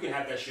PS5, you can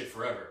have that shit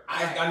forever.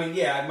 I mean,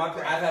 yeah,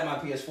 I've had my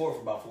PS4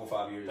 for about 4 or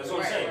 5 years. That's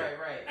what I'm saying.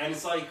 Right. And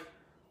it's like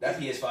that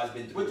PS5's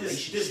been through with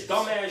this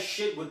dumbass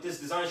shit, with this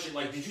design shit.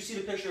 Like, did you see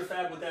the picture of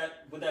Fab with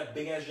that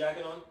big ass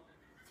jacket on?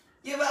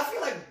 Yeah, but I feel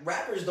like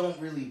rappers don't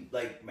really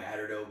like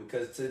matter though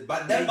because to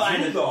but They them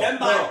buying do, though. them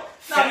buying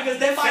No, because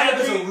them buying Fab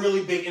is a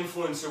really big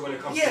influencer when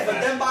it comes to yeah, but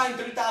fashion. them buying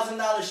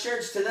 $3,000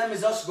 shirts to them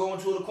is us going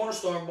to the corner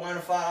store and buying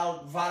a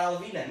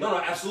 $5 V-neck. No,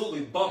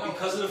 absolutely. But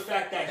because of the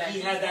fact that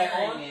he had that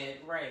on,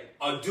 right.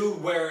 a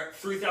dude where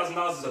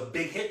 $3,000 is a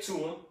big hit to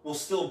him will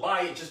still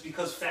buy it just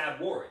because Fab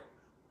wore it.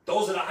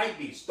 Those are the hype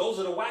beasts. Those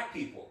are the whack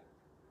people.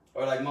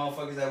 Or like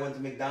motherfuckers that went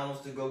to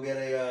McDonald's to go get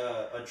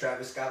a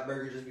Travis Scott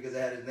burger just because it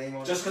had his name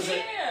on it. Just because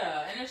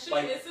and it should,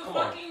 like, it's a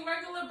fucking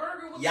regular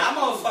burger with y'all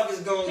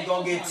motherfuckers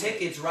gonna get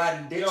tickets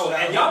riding dicks. Yo,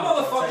 and y'all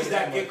motherfuckers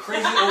that get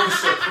crazy over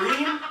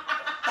Supreme.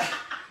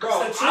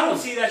 Bro, I don't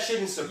see that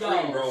shit in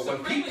Supreme, bro.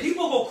 When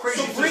people go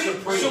crazy for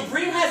Supreme.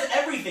 Supreme has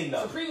everything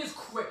though. Supreme is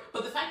crazy,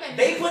 but the fact that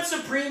they put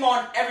Supreme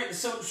on every.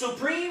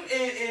 Supreme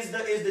is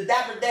the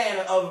Dapper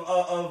Dan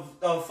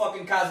of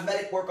fucking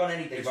cosmetic work on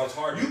anything, bro. It's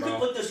retarded, you bro. can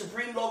put the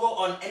Supreme logo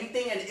on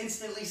anything and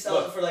instantly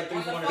sell it for like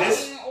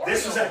 $300.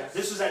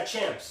 This was at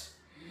Champs,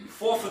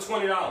 4 for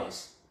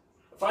 $20.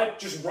 If I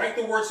just write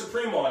the word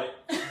Supreme on it,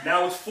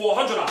 now it's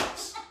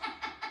 $400.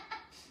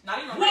 Not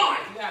even Why? right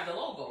if you have the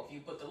logo, if you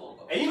put the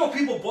logo. And you know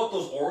people bought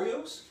those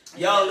Oreos?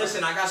 Yo,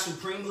 listen, I got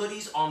Supreme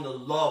hoodies on the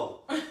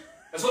low.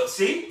 That's what,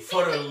 see?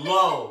 For the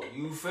low.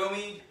 You feel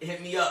me?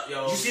 Hit me up,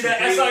 yo. You see that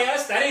Supreme.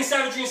 SIS? That ain't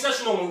Savagery in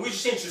Session no more. We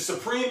just changed it.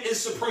 Supreme is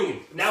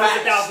Supreme. Now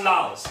Facts. it's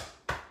 $1,000.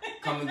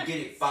 Come and get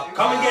it. Come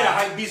and get it,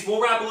 hype beast.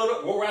 We'll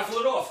raffle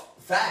it off.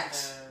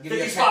 Facts.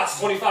 50 spots,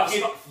 25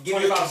 spots.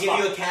 Give you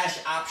a cash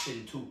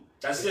option too.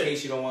 That's in it.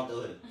 case you don't want the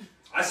hoodie.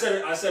 I said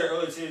it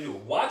earlier today.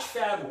 Watch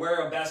Fab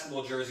wear a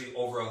basketball jersey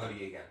over a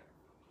hoodie again.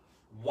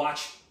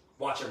 Watch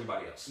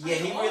everybody else. Yeah,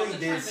 he really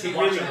did.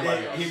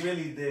 He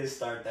really did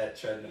start that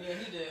trend. Yeah,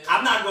 he did.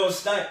 I'm not gonna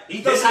stunt.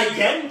 He does it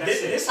again.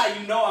 This how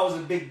you know I was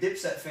a big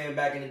Dipset fan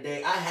back in the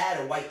day. I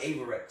had a white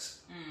Averex.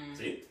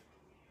 See,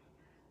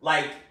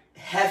 like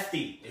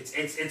hefty.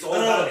 It's all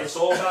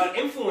about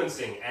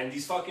influencing and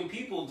these fucking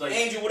people. Like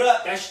Angel, what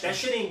up? That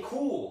shit ain't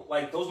cool.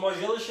 Like those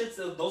Margiela shits,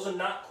 those are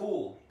not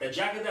cool. That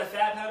jacket that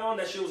Fab had on,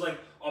 that shit was like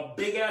a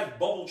big ass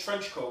bubble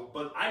trench coat,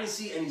 but I didn't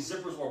see any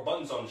zippers or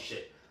buttons on the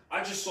shit.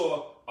 I just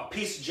saw a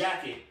piece of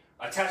jacket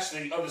attached to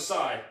the other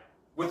side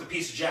with a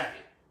piece of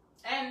jacket.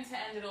 And to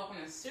end it off on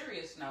a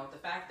serious note, the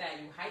fact that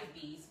you hype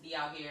beasts be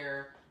out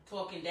here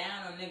talking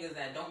down on niggas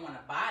that don't want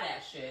to buy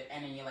that shit,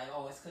 and then you're like,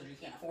 oh, it's because you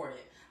can't afford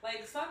it.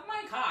 Like, suck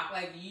my cock.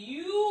 Like,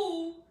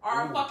 you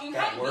are a fucking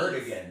hype beast. That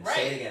word again. Right?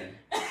 Say it again.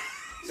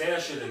 Say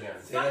that shit again.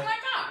 Suck my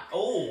cock.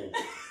 Oh.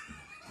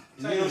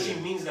 You know she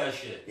means that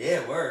shit.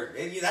 Yeah, word.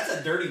 That's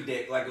a dirty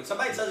dick. Like when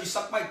somebody tells you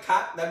suck my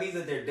cock, that means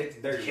that their dick's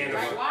dirty. Can't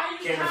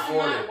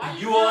afford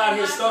it. You all out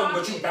here stunned,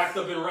 but you backed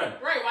up in rent.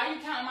 Right? Why you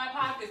counting my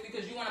pockets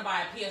because you want to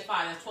buy a PS5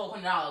 that's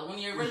 $1,200 when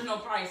your original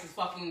price is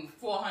fucking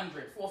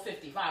 $400,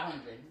 $450, $500?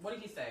 What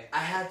did he say? I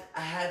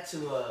had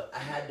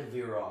to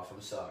veer off.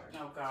 I'm sorry.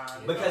 Oh God.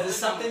 Because it's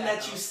something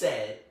that you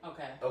said.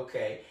 Okay.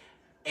 Okay.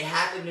 It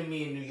happened to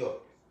me in New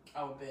York.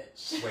 Oh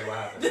bitch. Wait, what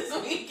happened?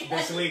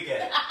 This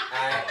weekend.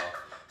 Alright.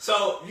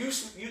 So you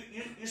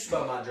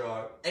smell my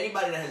jar.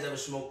 Anybody that has ever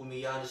smoked with me,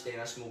 you understand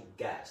I smoke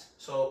gas.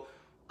 So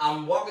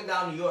I'm walking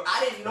down New York.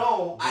 I didn't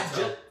know.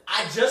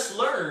 I just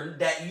learned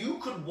that you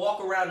could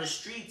walk around the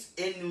streets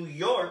in New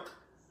York,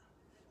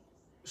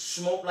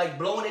 smoke like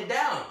blowing it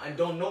down, and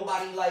don't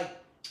nobody like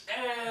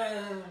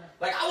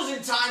I was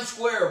in Times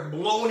Square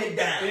blowing it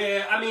down.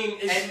 Yeah, I mean,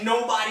 and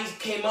nobody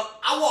came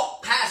up. I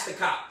walked past the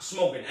cop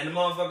smoking, and the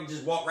motherfucker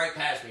just walked right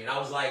past me, and I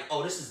was like,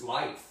 oh, this is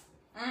life.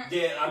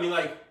 Yeah, I mean,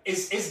 like,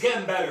 it's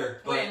getting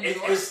better, but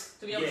it's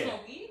to be able to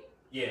smoke weed?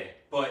 Yeah,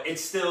 but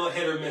it's still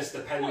hit or miss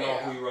depending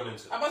on who you run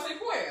into. I'm about to say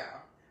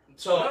where?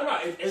 So no,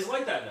 it's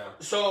like that now.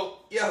 So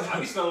yeah, I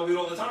be smelling weed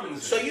all the time in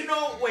this. So you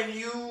know when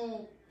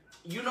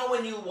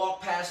you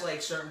walk past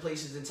like certain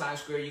places in Times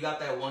Square, you got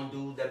that one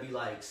dude that be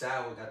like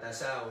sour, got that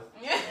sour.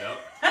 Yeah. Yep.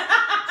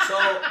 So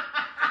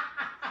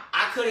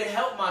I couldn't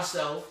help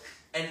myself,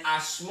 and I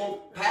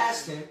smoked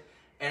past him,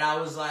 and I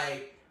was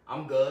like,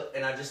 I'm good,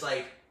 and I just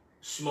like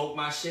smoked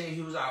my shit. And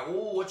he was like,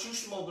 "Oh, what you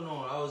smoking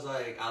on?" I was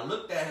like, I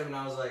looked at him and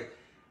I was like,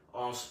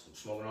 "Oh, I'm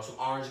smoking on some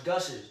orange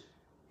gushers."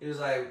 He was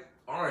like,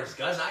 "Orange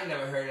gush? I ain't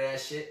never heard of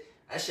that shit.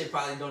 That shit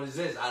probably don't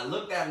exist." I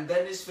looked at him,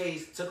 dead in his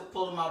face, took a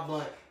pull of my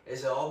blunt, and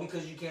said, "All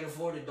because you can't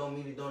afford it don't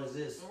mean it don't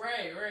exist."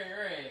 Right.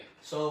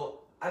 So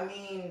I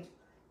mean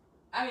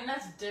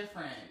that's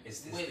different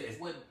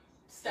with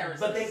stereotypes.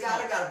 But they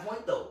got a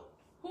point though.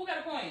 Who got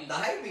a point? The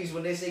hype beast,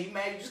 when they say you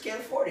mad, you just can't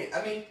afford it.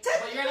 I mean,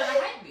 but you're not a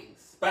hype beast.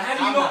 But how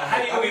do you know?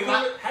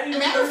 How do you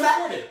know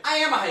afford it? I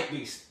am a hype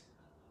beast.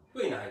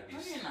 You ain't a hype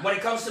beast. When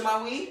it comes to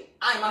my weed,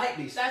 I'm a hype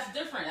beast. That's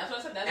different. That's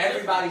what I said. That's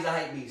Everybody's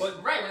different. a hype beast.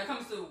 But right, when it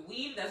comes to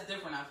weed, that's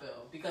different. I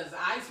feel because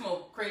I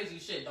smoke crazy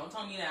shit. Don't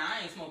tell me that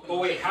I ain't smoking. But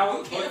wait, shit.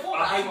 how? But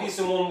a hype beast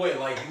in one way,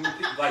 like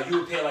you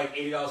would pay like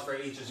 $80 for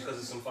each just because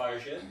of some fire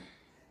shit.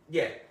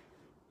 Yeah.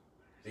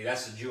 See,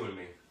 that's the Jew in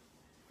me.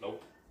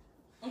 Nope.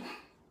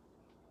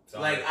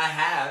 Like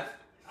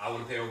I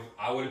wouldn't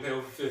pay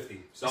over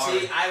 50.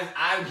 Sorry. See,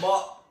 I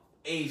bought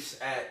Ace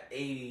at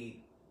 80.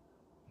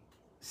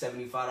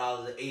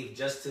 $75 an eighth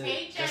just to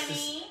Hey,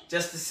 Jenny.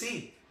 just to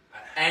see.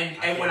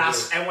 And when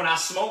I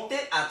smoked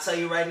it, I'll tell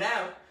you right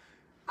now,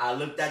 I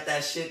looked at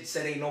that shit and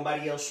said ain't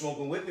nobody else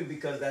smoking with me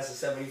because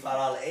that's a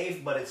 $75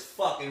 eighth, but it's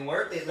fucking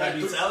worth it. Let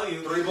me tell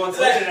you. 3 months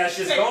later, that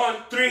shit's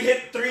gone. Three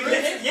hits.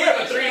 Yeah,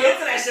 but 3 hits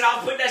of that shit,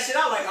 I'll put that shit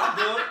out like I'm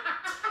doing.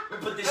 We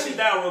put this shit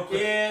down real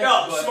quick. Yeah,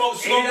 yo,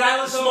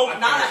 smoke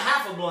not a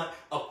half a blunt,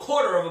 a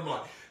quarter of a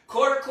blunt.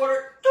 Quarter,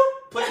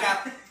 doop, put it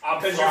out.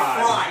 Because you're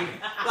fried.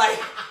 Like,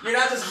 you're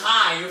not just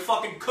high, you're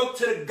fucking cooked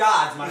to the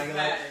gods, my nigga.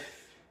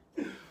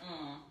 Like,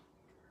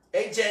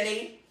 hey,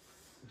 Jenny.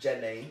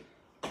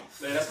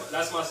 Man,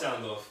 that's my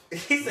sound off.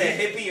 He said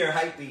hippie or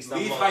hype beast.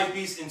 Leave hype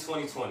beast in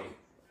 2020.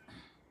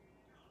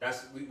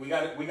 That's we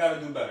gotta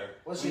do better.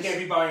 We can't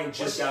be buying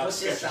just out.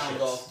 What's your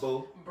sound off,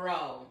 boo?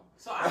 Bro.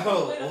 So I don't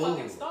know where to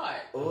fucking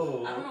start.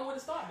 Ooh. I don't know where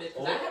to start, bitch.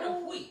 Because I had a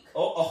week.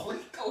 Oh, a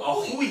week?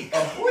 A week.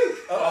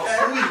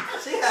 Okay.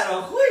 She had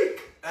a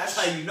week. That's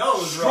how you know it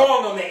was strong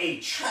wrong. On the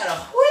H. Had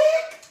a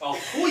week? A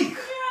week.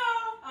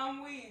 Yeah,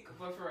 I'm weak,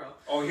 but for real.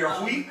 Oh, you're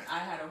a week? I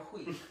had a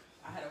week.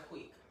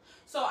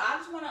 So I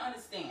just want to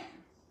understand,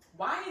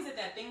 why is it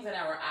that things that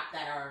are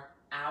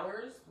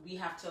ours, we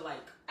have to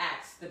like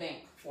ask the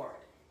bank for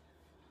it?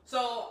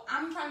 So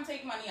I'm trying to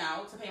take money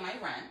out to pay my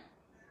rent.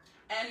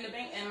 And the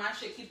bank and my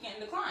shit keeps getting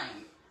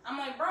declined. I'm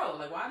like, bro,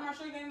 like, why is my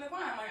shit getting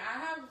declined? I'm like, I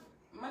have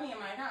money in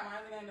my account. Why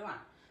is it getting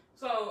declined?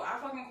 So I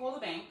fucking call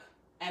the bank,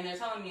 and they're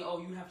telling me,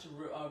 oh, you have to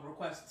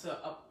request to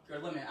up your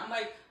limit. I'm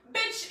like,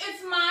 bitch,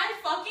 it's my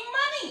fucking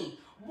money.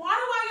 Why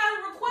do I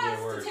gotta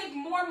request to take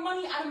more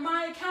money out of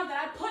my account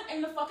that I put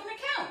in the fucking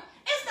account?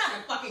 It's not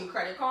a fucking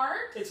credit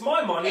card. It's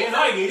my money, and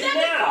I need it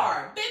now.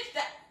 Card. Bitch,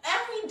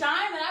 every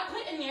dime that I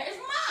put in there is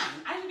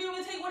mine. I should be able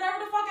to take whatever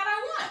the fuck out I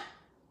want.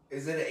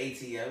 Is it an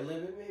ATM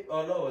limit, babe?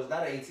 Oh, no, it's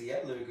not an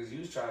ATM limit because you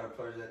was trying to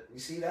purge that. You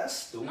see, that's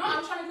stupid. No,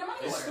 I'm trying to get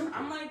money order.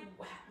 I'm like,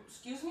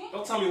 excuse me?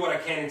 Don't tell me what I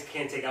can and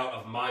can't take out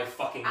of my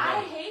fucking money.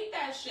 I hate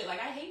that shit.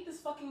 Like, I hate this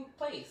fucking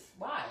place.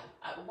 Why?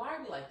 Why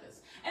are we like this?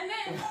 And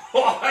then...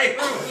 Why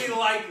are we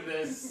like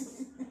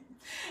this?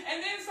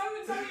 And then some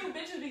of you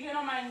bitches be getting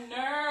on my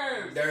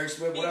nerves. Derek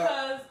Smith, what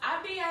because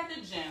I be at the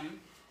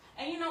gym,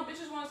 and you know,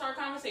 bitches want to start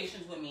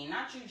conversations with me.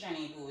 Not you,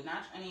 Jenny, boo.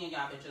 Not any of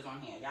y'all bitches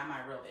on here. Y'all my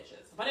real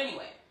bitches. But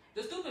anyway...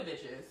 The stupid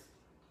bitches.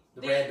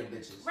 The random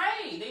bitches.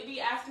 Right. They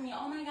be asking me,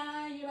 oh my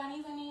god, your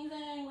body's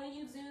amazing. What do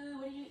you do?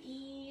 What do you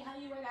eat? How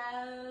do you work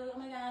out? Oh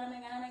my god, oh my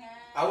god, oh my god.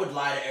 I would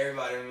lie to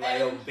everybody and be like,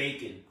 yo,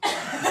 bacon.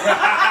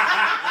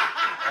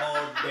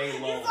 All day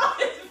long.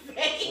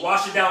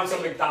 Wash it down with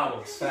some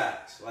McDonald's.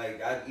 Facts.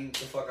 Like, I'd eat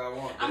the fuck I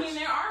want. Bitch. I mean,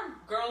 there are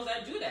girls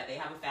that do that. They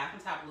have a fat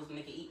metabolism.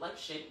 They can eat like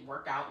shit,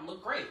 work out, and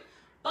look great.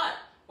 But...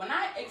 when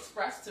I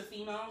express to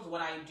females what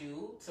I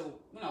do, to,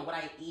 you know, what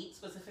I eat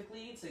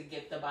specifically to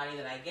get the body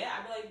that I get,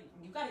 I be like,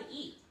 you gotta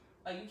eat.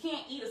 Like, you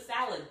can't eat a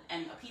salad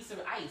and a piece of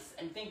ice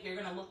and think you're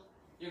gonna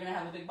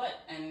have a big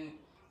butt and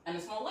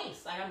a small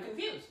waist. Like, I'm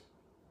confused.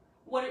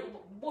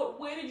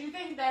 Where did you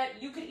think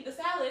that you could eat a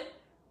salad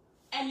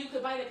and you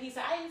could bite a piece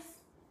of ice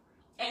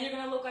and you're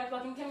gonna look like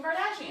fucking Kim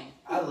Kardashian?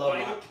 I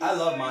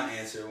love my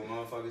answer when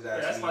motherfuckers ask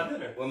me. That's my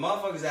dinner. When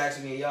motherfuckers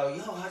ask me, yo,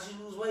 how'd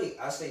you lose weight?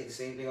 I say the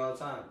same thing all the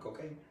time.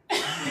 Cocaine.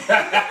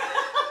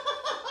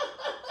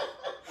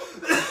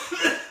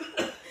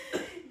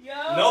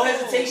 Yo. No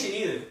hesitation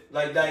either.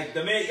 Like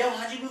the minute, yo,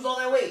 how'd you lose all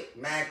that weight?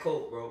 Mad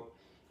coke, bro.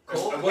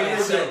 Coke and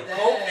What's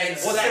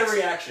sex. their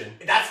reaction?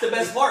 That's the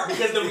best part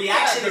because the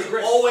reaction is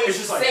always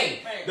the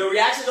same. Right. The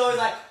reaction is always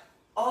like,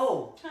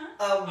 oh,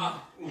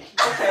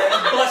 okay,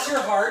 bless your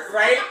heart,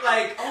 right?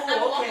 Like, I'm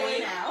oh, walking away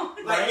okay. now.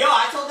 Like, yo,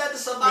 I told that to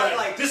somebody. Yeah,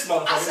 like, this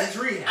motherfucker needs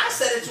rehab. I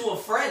said it to a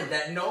friend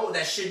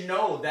that should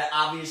know that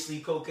obviously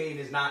cocaine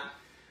is not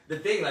the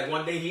thing. Like,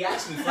 one day he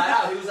asked me flat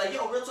out. He was like,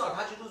 yo, real talk,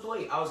 how'd you lose the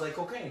weight? I was like,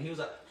 cocaine. He was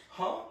like,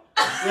 huh?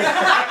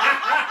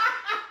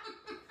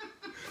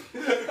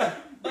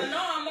 But no,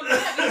 I'm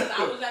upset because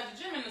I was at the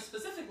gym and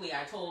specifically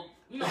I told,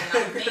 you know,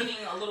 when I was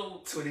making a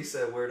little... Twitty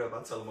said, word up,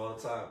 I tell him all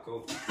the time,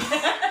 coke.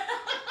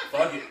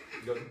 Fuck it.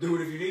 Go do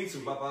it if you need to.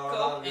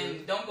 Coke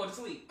and don't go to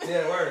sleep.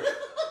 Yeah, word.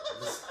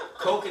 Just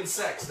coke and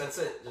sex, that's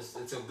it. Just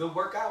it's a good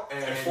workout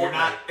and And you're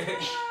not... Oh, I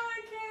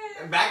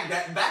can't.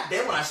 Back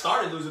then when I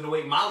started losing the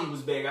weight, Molly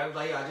was big. I was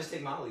like, yeah, I just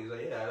take Molly. He was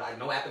like, yeah, I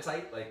no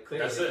appetite, like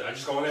clearly. That's it. I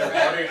just go in there and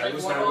party. I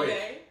lose my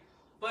weight.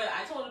 But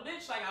I told a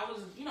bitch, like, I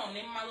was, you know,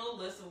 naming my little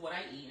list of what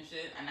I eat and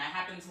shit, and I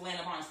happened to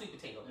land upon sweet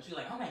potatoes. And she was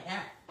like, oh my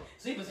god,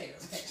 sweet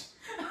potatoes, bitch.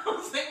 I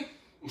was like,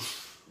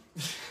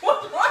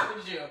 what's wrong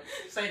with you?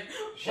 She's like,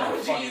 why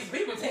would you eat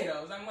sweet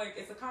potatoes? I'm like,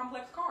 it's a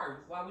complex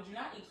carb. Why would you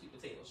not eat sweet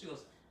potatoes? She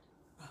goes,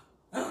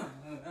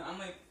 I'm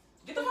like,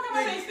 get the fuck out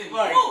of my face then.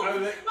 Like,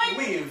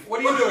 leave. What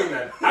are you doing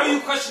then? How are you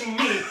questioning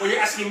me when you're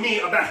asking me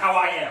about how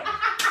I am?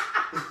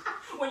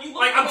 When you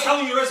look like, I'm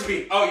telling you a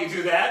recipe. Oh, you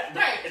do that?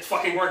 Right. It's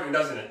fucking working,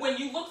 doesn't it? When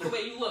you look the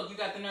way you look, you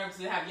got the nerve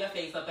to have your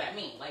face up at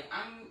me. Like,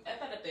 I'm at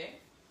that up there.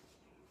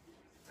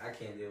 I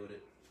can't deal with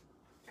it.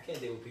 I can't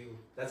deal with people.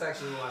 That's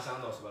actually what my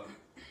sound off's about.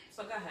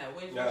 So go ahead.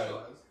 Where's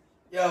yours?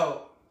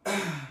 Yo,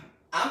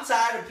 I'm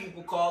tired of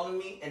people calling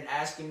me and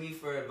asking me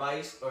for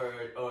advice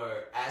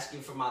or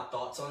asking for my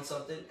thoughts on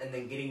something and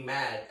then getting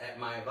mad at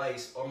my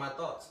advice or my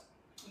thoughts.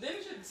 Didn't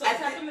you? So it's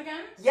happened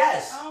again?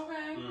 Yes. Oh,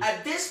 okay.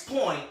 At this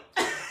point,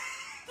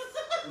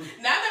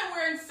 now that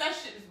we're in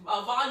session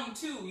volume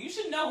 2, you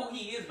should know who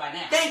he is by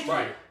now. thank you.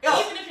 Right. Yo,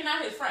 Even if you're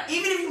not his friend.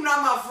 even if you're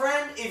not my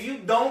friend, if you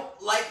don't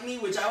like me,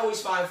 which I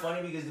always find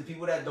funny because the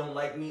people that don't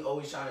like me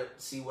always trying to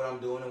see what I'm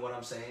doing and what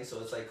I'm saying. So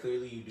it's like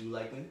clearly you do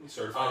like me.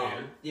 Certified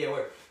hater. Yeah,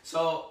 word.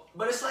 So,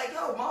 but it's like,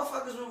 yo,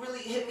 motherfuckers will really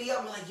hit me up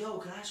and like, yo,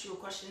 can I ask you a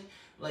question?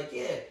 I'm like,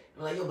 yeah.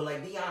 I'm like, yo, but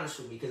like, be honest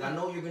with me because I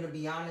know you're gonna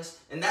be honest,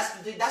 and that's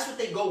what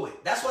they go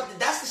with. That's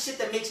the shit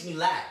that makes me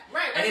laugh.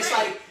 Right. And it's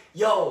like,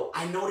 yo,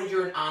 I know that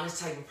you're an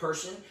honest type of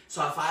person,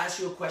 so if I ask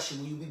you a question,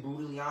 will you be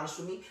brutally honest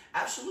with me?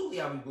 Absolutely,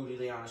 I'll be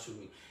brutally honest with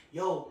me.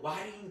 Yo, why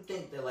do you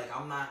think that like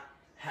I'm not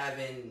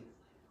having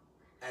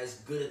as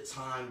good a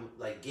time with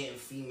like getting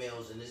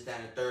females and this, that,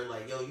 and the third?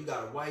 Like, yo, you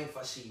got a wife,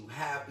 I see you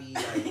happy.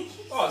 Like,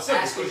 Oh, it's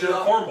simple because you're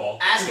a cornball.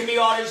 asking me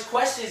all these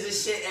questions and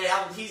shit,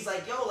 and he's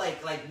like, yo,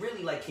 like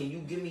really, like, can you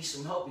give me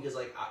some help? Because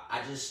like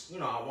I just, I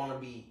want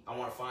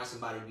to find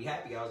somebody to be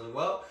happy. I was like,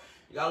 well,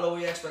 you gotta lower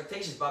your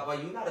expectations, Papa.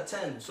 You're not a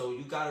 10, so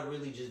you gotta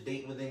really just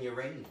date within your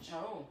range.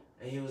 Oh.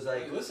 And he was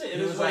like, Listen, it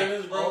he is was what like, it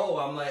is, bro. oh,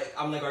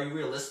 I'm like, are you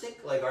realistic?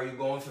 Like, are you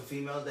going for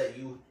females that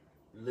you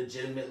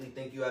legitimately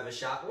think you have a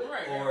shot with,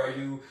 Right, or right. are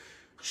you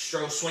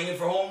swinging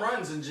for home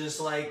runs and just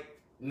like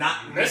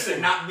not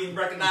being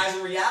recognized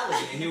in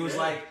reality? And he was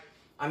like,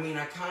 I mean,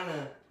 I kind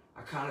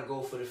of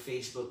go for the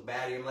Facebook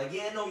baddie. I'm like,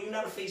 yeah, no, you're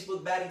not a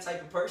Facebook baddie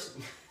type of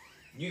person.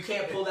 You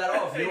can't pull that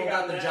off. You don't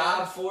got the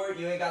job for it.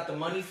 You ain't got the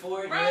money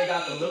for it. You ain't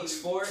got the looks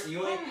for it.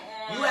 You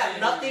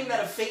have nothing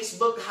that a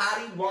Facebook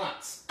hottie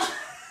wants.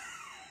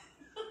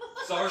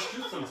 It's our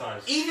truth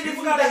sometimes. Even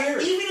People if gotta hear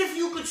it. even if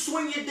you could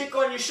swing your dick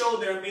on your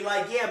shoulder and be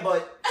like, yeah,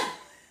 but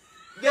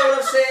you know what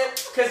I'm saying?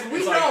 Because we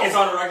It's know. like it's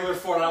on a regular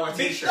 $4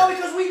 t-shirt. No,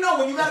 because we know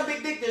when you got a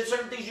big dick, there's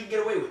certain things you can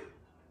get away with.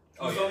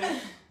 Oh, You feel yeah.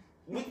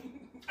 me?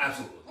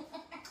 Absolutely.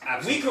 We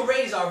Absolutely. could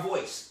raise our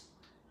voice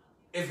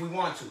if we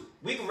want to.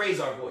 We can raise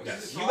our voice.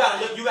 Yes.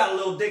 You got a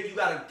little dick. You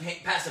gotta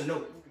pass a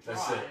note.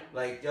 That's it.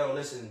 Like, yo,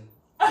 listen.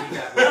 We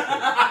got real quick.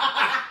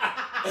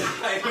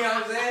 Like, you know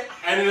what I'm saying?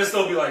 And then it'll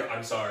still be like,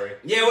 I'm sorry.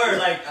 Yeah, we're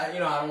like, I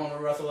don't want to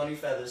ruffle any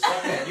feathers.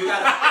 Fuck that. You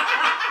got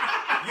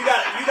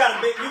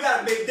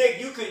a big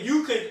dick.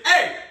 You could,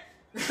 hey,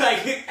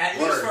 like at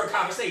least Word. for a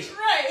conversation.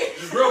 Right.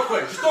 Just real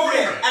quick. Just throw it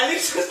in there. At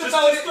least just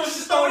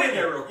Just throw it in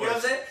there there real quick. You know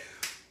what I'm saying?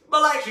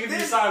 But like, She can be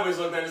this, sideways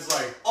look, then it's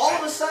like, all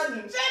of a sudden,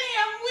 Jenny,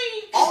 I'm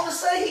weak. all of a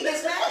sudden he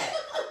gets mad.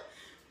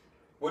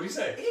 what'd he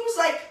say? He was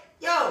like,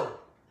 yo,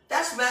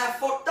 that's mad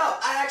fucked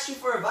up. I asked you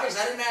for advice.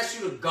 I didn't ask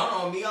you to gun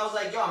on me. I was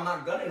like, yo, I'm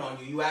not gunning on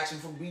you. You asked me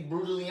for be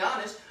brutally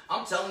honest.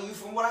 I'm telling you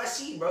from what I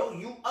see, bro.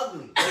 You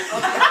ugly.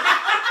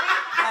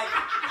 Like,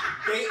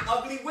 they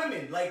ugly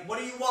women. Like, what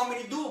do you want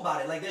me to do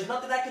about it? Like, there's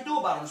nothing I can do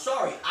about it. I'm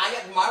sorry.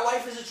 My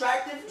wife is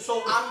attractive,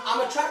 so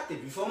I'm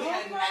attractive. You feel me?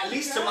 Oh And my at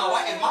least to my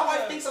wife. If my wife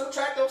God. thinks I'm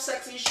attractive, I'm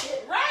sexy as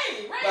shit.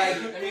 Right. Like,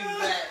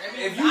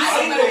 if you I'm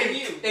single, better than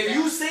you. if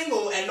you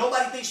single and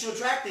nobody thinks you're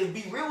attractive,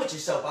 be real with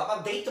yourself.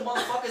 I date the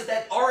motherfuckers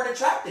that aren't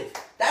attractive.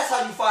 That's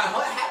how you find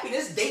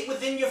happiness. Date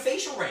within your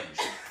facial range.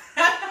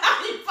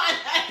 How you find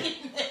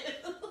happiness?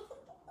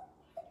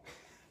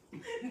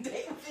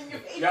 Date within your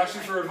face. You asked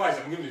me for advice.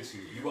 I'm giving it to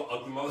you. You an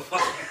ugly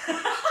motherfucker.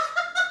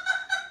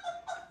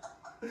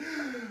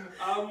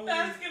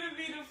 That's gonna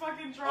be the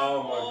fucking drop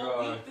Oh my all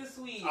God. week this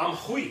week. I'm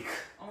weak.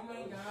 Oh my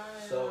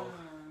god. So-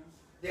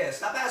 Yeah,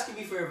 stop asking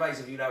me for advice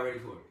if you're not ready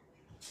for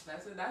it.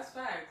 that's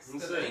facts.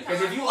 That's 'Cause it. anytime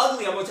Because if you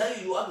ugly, I'm gonna tell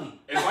you ugly.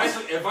 Advice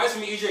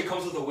from EJ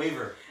comes with a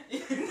waiver. You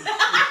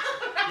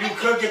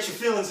could get your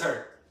feelings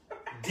hurt.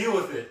 Deal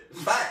with it.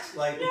 Facts.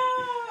 Like,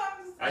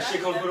 That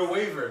shit comes with a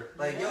waiver.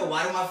 yo,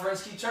 why do my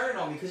friends keep turning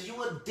on me? Because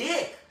you a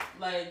dick.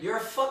 Like, You're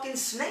a fucking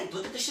snake.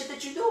 Look at the shit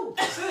that you do.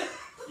 That's it.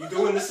 You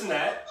doing this and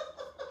that.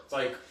 It's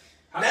like,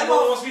 how That come no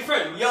one wants to be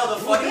friends? Yo,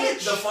 the You a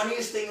bitch.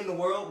 funniest thing in the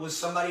world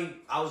was I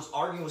was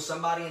arguing with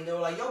somebody and they were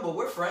like, yo, but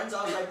we're friends.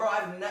 I was like, bro, I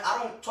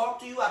don't talk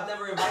to you. I've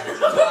never invited you to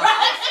my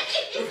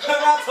house. Remember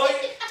I told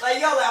you? Like,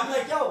 yo, I'm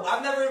like, yo,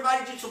 I've never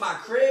invited you to my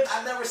crib.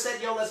 I've never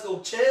said, yo, let's go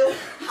chill.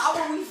 How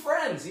are we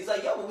friends? He's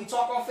like, yo, but we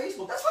talk on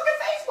Facebook. That's fucking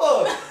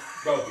Facebook.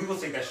 Bro, people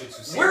take that shit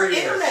too serious. We're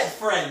internet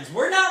friends.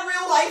 We're not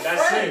real life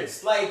That's friends.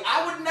 it. Like,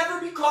 I would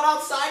never be caught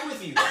outside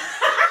with you.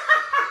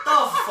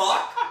 The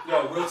fuck?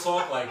 Yo, real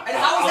talk, like, And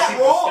how is I'll that keep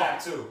wrong? the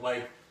stat too.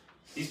 Like,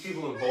 these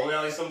people in bowling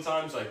alleys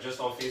sometimes, like, just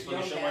on Facebook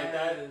and shit like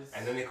that,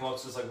 and then they come up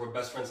to us like, we're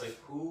best friends. Like,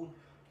 who?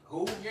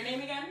 your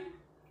name again?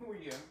 Who are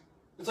you?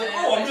 It's like,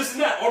 oh, I'm just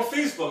that on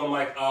Facebook. I'm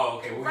like, oh,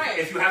 okay. Well, Right.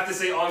 if you have to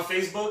say on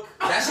Facebook,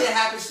 That shit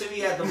happens to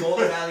me at the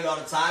bowling alley all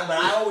the time, but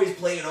I always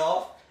play it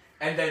off.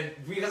 And then,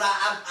 because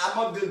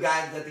I'm a good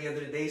guy at the end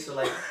of the day, so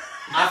like,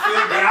 I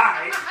feel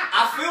bad.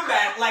 I feel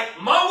bad.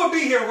 Like, Mom would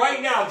be here right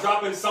now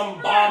dropping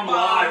some bomb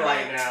lie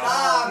right now.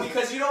 nah,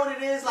 because you know what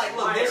it is? Like,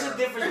 look, there's a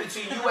difference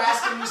between you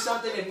asking me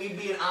something and me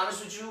being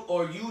honest with you,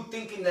 or you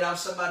thinking that I'm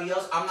somebody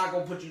else. I'm not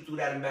going to put you through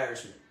that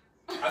embarrassment.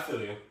 I feel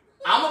you.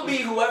 I'm going to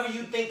be whoever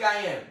you think I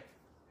am.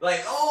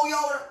 Like, oh,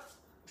 yo,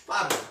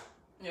 pop it.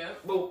 Yeah.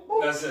 Boop,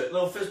 boop. That's it.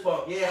 Little fist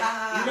bump. Yeah, ha,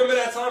 ha, You ha. remember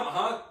that time?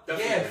 Huh?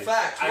 Definitely. Yeah,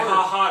 facts. I Word.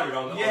 ha-ha'd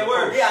on the Yeah, on the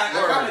word. post. Yeah,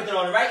 I Word. commented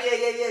on it, right?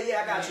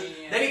 Yeah, I got you.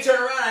 Yeah. Then he turned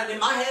around, and in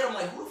my head, I'm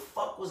like, who the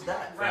fuck was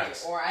that? Right.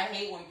 Facts. Or I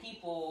hate when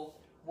people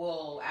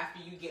will, after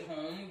you get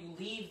home, you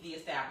leave the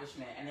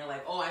establishment and they're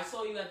like, oh, I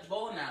saw you at the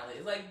bowling alley.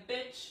 It's like,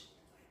 bitch,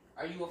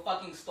 are you a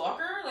fucking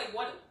stalker? Like,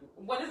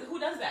 who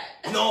does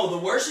that? No, the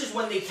worst is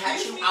when they catch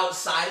Excuse you me?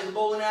 outside of the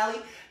bowling alley,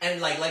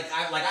 and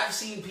I've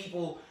seen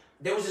people.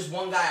 There was this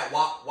one guy at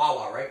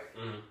Wawa, right?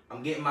 Mm-hmm.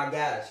 I'm getting my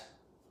gas.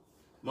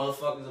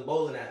 Motherfuckers are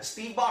bowling alley.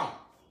 Steve Bond.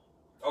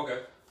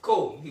 Okay.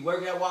 Cool. He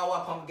working at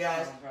Wawa, pumping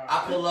gas. Oh, God.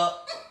 I pull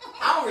up.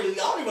 I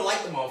don't even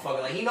like the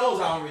motherfucker. Like, he knows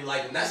I don't really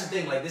like him. That's the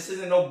thing. Like, this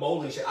isn't no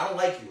bowling shit. I don't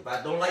like you. If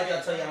I don't like you,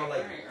 I'll tell you I don't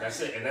like you. That's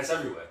it, and that's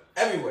everywhere.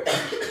 Everywhere.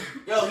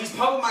 Yo, he's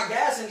pumping my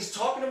gas and he's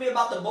talking to me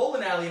about the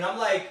bowling alley, and I'm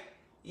like,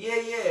 yeah.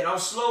 And I'm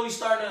slowly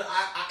starting to,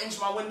 I inch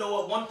my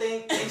window up one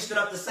thing, inched it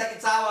up the second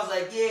time. I was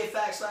like, yeah,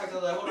 facts. I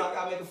was like, hold on, I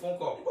gotta make a phone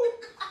call.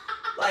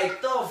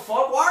 Like, the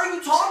fuck? Why are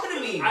you talking to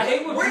me? I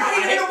hate when We're people, not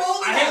even in a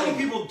bowling I hate alley. when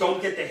people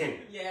don't get the hint.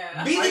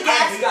 Yeah. Be the I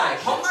gas hate guy.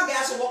 that Pump shit. my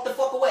gas and walk the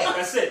fuck away.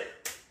 That's it.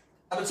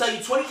 I'm gonna tell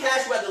you 20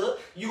 cash regular.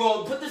 You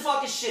gonna put the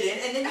fucking shit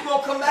in, and then you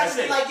gonna come back That's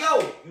and be it. like, yo,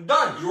 you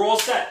done. You're all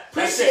set.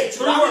 That's Appreciate it.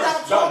 you. 3 Now we words.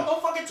 gotta Done. talk.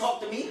 Don't fucking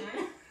talk to me.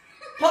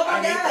 Pump my I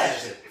hate that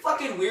gas. shit.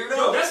 Fucking weirdo.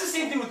 Yo, that's the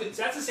same thing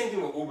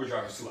with Uber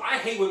drivers too. I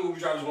hate when Uber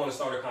drivers want to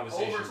start a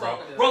conversation, bro.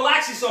 Over-talkative.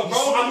 Relax yourself, bro.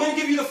 You see? I'm gonna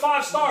give you the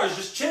 5 stars.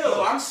 Just chill.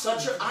 Yo, I'm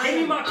such a I Give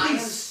me am, my I am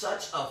piece.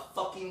 such a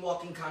fucking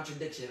walking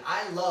contradiction.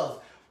 I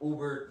love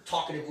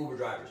talkative Uber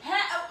drivers.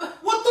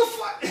 What the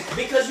fuck?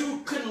 Because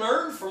you can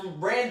learn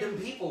from random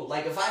people.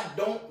 Like, if I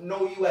don't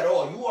know you at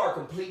all, you are a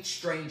complete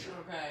stranger.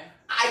 Okay.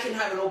 I can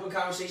have an open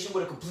conversation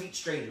with a complete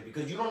stranger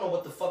because you don't know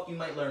what the fuck you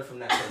might learn from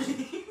that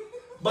person.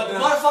 But the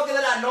motherfucker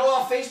that I know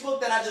on Facebook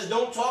that I just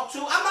don't talk to,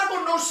 I'm not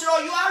gonna know shit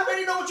on you. I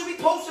already know what you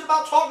be posting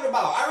about, talking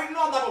about. I already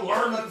know I'm not gonna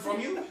learn nothing from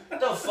you.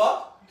 The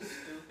fuck?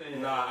 Stupid.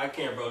 Nah, I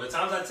can't, bro. The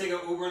times I take an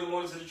Uber in the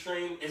morning to the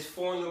train, it's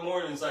 4 in the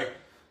morning. It's like,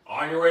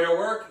 on your way to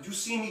work, you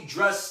see me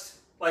dressed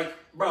like,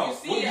 bro, You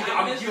see what, it, you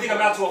I'm think miserable.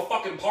 I'm out to a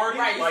fucking party?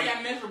 Right, you like, see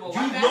I'm miserable. you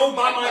Why that's know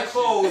by my question?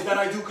 clothes that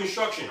I do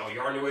construction. Oh,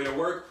 you're on your way to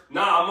work?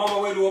 Nah, I'm on my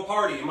way to a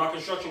party in my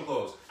construction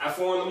clothes at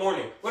 4 in the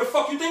morning. Where the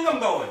fuck you think I'm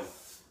going?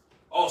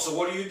 Oh, so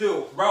what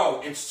do?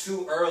 Bro, it's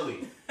too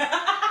early.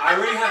 I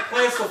already have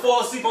plans to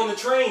fall asleep on the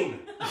train.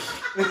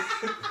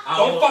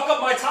 Don't fuck up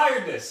my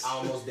tiredness. I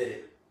almost did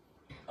it.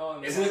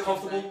 Oh, Isn't it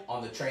comfortable?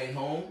 On the train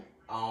home,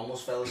 I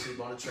almost fell asleep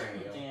on the train,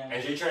 yo. Damn.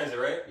 NJ Transit,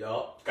 right?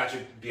 Yup. Got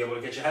you be able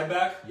to get your head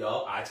back?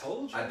 Yup. I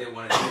told you. I did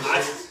one of these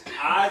shits.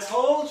 I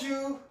told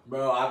you.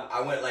 Bro,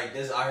 I went like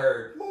this. I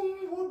heard,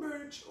 boom,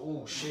 bitch.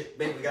 Oh, shit.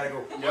 Baby, we gotta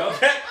go. Yo,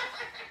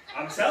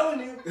 I'm telling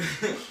you.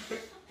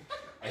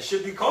 I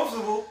should be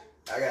comfortable.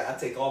 I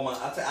take all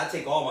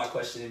my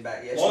questioning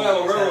back. Yeah, Long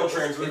Island Railroad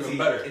trains were even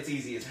better. It's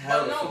easy as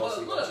hell. But to no, fall but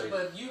asleep on look, train.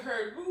 but you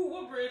heard woo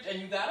Woodbridge and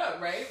you got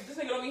up, right? This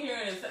nigga don't be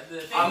hearing the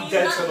thing. I'm he's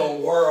dead not- to the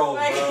world,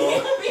 Like, bro. he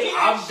don't be hearing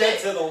I'm dead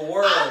shit. to the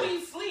world. I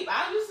be asleep.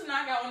 I used to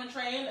knock out on the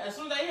train as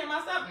soon as I hear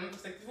my stop.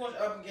 64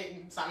 up and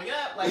get time to get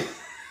up. Like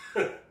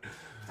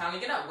time to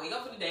get up, wake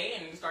up for the day,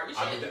 and start your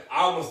shit.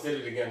 I almost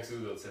did it again too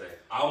though today.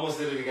 I almost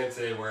did it again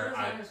today where Let's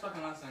learn his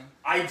fucking lesson.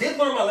 I did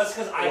learn my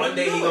lesson because I One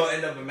day didn't he do gonna it.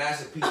 end up in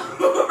massive pieces.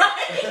 Right?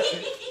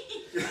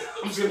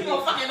 I'm just gonna He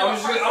gonna fucking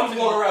I'm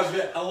going around just be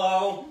like,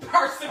 hello.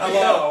 Person.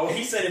 Hello.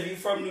 He said if you're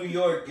from New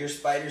York, your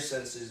spider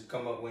senses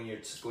come up when you're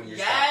Yes.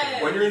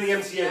 stopping. When you're in the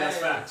MTA, that's Yes.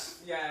 facts.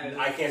 Yes.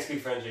 I can't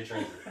speak for NJ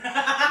Transit.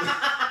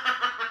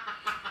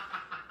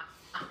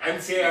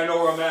 MTA, I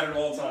know where I'm at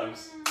all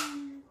times.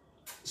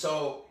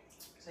 So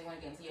So you want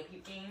to get into your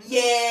peep game?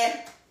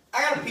 yeah,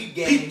 I got a peep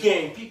game. Peep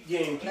game, peep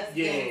game, peep Let's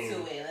game. get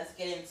into it. Let's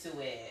get into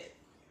it.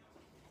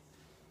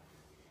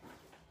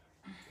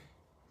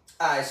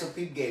 Alright, so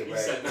peep game, He right?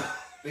 said no.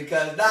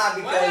 Because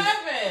What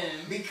happened?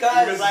 You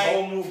because missed like the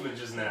whole movement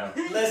just now.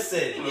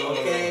 listen,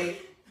 okay.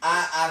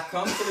 I've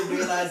come to the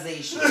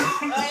realization.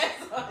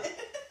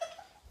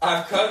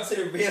 I've come to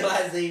the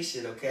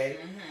realization, okay.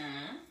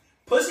 Mm-hmm.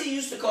 Pussy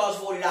used to cost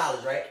 $40,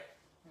 right?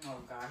 Oh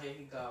God, here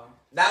we go.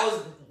 That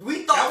was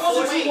we thought That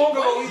wasn't 40 too long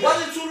ago either.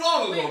 Wasn't too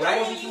long ago, Wait, right? that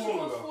wasn't used too to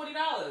long cost ago.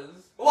 $40.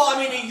 Well,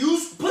 I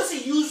mean, pussy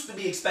used to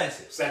be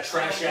expensive. It's that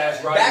trash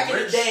ass Roddy Back in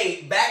Rich.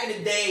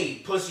 the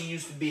day, pussy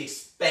used to be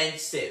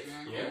expensive.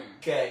 Mm-hmm. Yeah.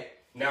 Okay.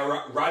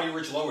 Now Roddy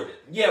Rich lowered it.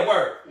 Yeah,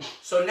 word.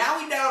 So now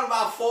we down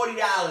about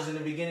 $40 in the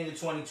beginning of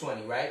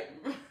 2020, right?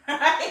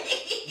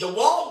 The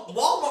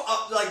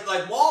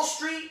Wall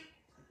Street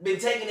been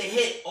taking a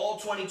hit all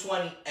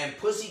 2020, and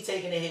pussy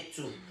taking a hit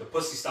too. The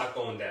pussy stock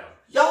going down.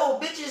 Yo,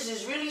 bitches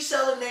is really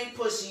selling their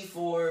pussy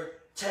for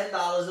 $10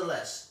 or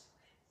less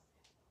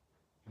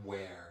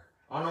Where?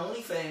 on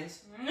OnlyFans.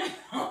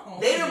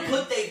 They done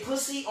put their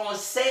pussy on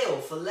sale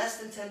for less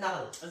than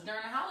 $10. It's during the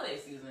holiday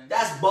season.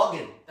 That's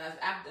bugging. That's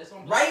after. It's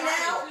on Black Right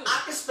Friday, now, too.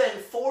 I can spend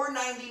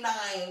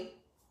 $4.99.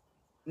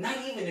 Not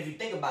even if you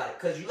think about it,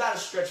 because you gotta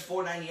stretch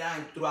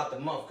 $4.99 throughout the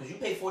month. Because you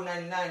pay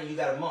 $4.99 and you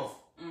got a month.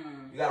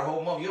 Mm. You got a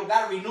whole month. You don't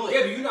gotta renew it.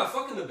 Yeah, but you're not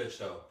fucking the bitch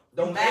though.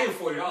 Don't You paying matter.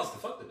 $40 to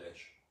fuck the bitch.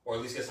 or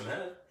at least get some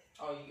head.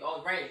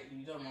 Oh, right.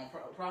 You don't want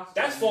prostitution.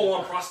 That's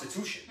full-on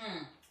prostitution.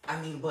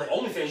 I mean, but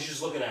OnlyFans, you're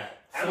just looking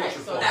at amateur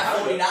so porn. that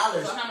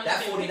 $40, So how much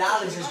that you $40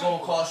 think is you gonna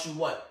want? cost you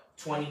what?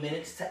 20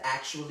 minutes to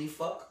actually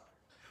fuck.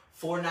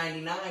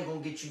 $4.99 gonna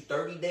get you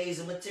 30 days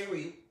of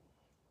material.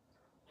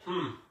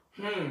 Hmm.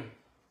 Hmm.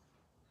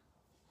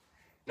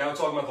 Now we're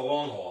talking about the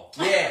long haul.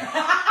 Yeah.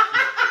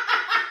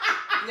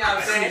 You know what I'm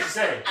I see what saying? you're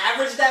saying.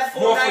 Average that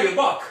More for your $4.99.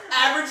 buck.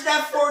 Average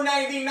that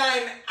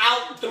 $4.99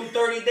 out through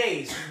 30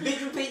 days.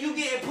 Bitch, you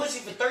getting pussy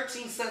for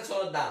 13 cents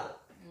on a dollar.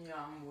 Yeah,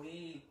 I'm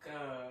weak.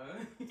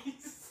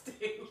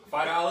 Stay with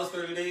 $5,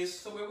 30 days.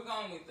 So where we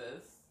going with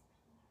this?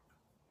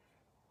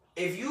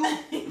 If you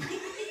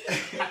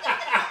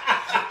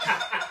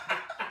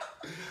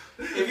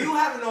if you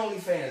have an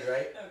OnlyFans,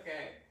 right,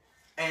 Okay.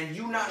 and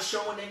you not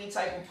showing any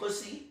type of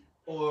pussy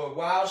or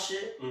wild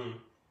shit,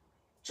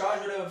 charge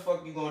whatever the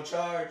fuck you gonna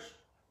charge.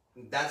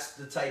 That's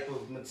the type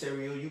of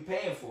material you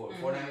paying for.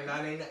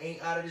 $4.99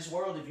 ain't out of this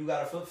world if you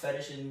got a foot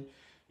fetish and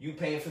you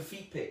paying for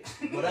feet pics.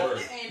 Whatever.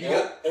 And You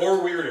got-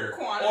 Or weirder.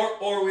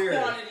 or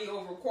weird. Quantity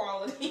over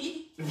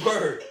quality.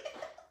 Word.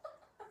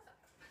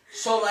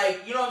 So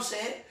like, you know what I'm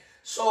saying?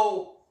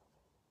 So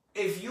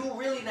if you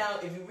really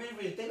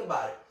think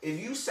about it,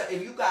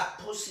 if you got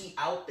pussy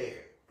out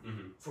there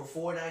for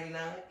 $4.99,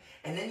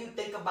 and then you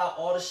think about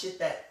all the shit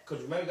that,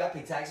 because remember you got to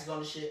pay taxes on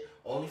the shit,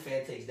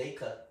 OnlyFans takes they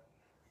cut.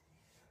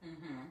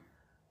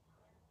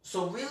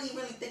 So really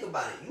think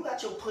about it. You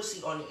got your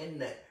pussy on the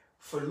internet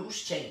for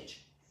loose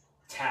change.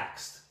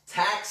 Taxed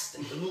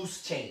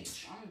loose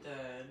change. I'm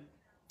dead.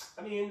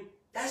 I mean,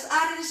 that's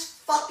out of this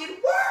fucking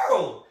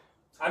world.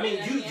 I mean,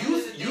 At you the end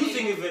of the you day-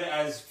 think of it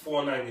as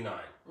 $4.99,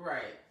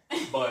 Right.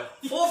 but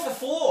 4 for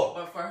 4.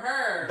 But for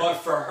her.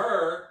 for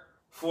her,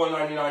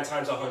 $4.99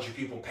 times 100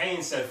 people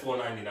paying said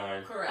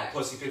 $4.99. Correct. A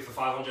pussy pic for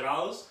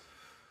 $500.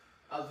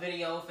 A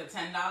video for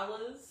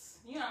 $10.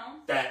 You know.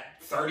 That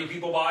 30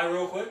 people buy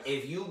real quick.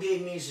 If you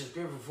gave me a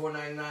subscription for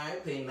 $4.99,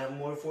 paying nothing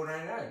more than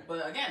 $4.99.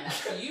 But again, that's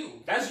for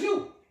you. That's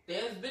you.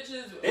 There's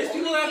bitches. There's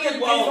people out there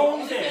OnlyFans- paying for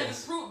OnlyFans OnlyFans.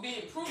 is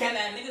proving Can-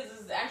 that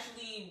niggas is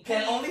actually.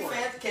 Can paying for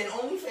it.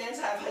 OnlyFans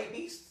have hype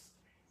beasts?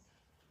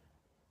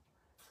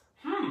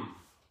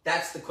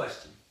 That's the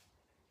question.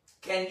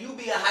 Can you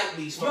be a hype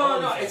beast for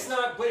No, OnlyFans? it's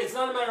not. But it's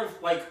not a matter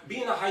of like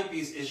being a hype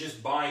beast is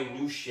just buying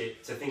new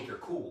shit to think you're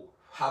cool.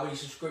 How many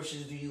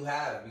subscriptions do you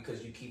have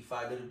because you keep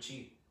Five Little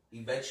cheap?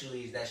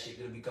 Eventually, is that shit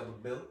gonna become a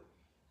bill?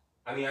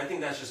 I mean, I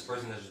think that's just a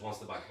person that just wants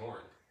to buy porn.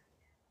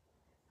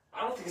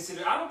 I don't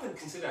consider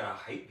that a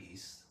hype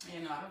beast.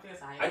 You know, I don't think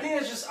it's a hype. I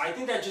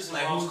think that just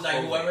Like, involves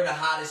clothing. whoever the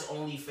hottest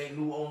new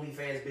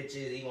OnlyFans bitch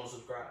is, he gonna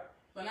subscribe.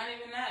 But not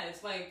even that.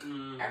 It's like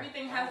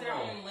everything has their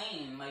own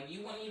lane. Like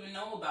you wouldn't even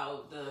know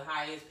about the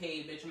highest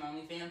paid bitch on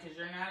OnlyFans because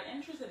you're not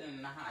interested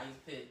in the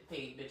highest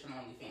paid bitch on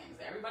OnlyFans.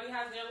 Everybody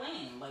has their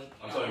lane. Like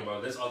I'm talking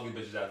about there's ugly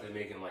bitches out there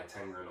making like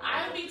 10 grand a month.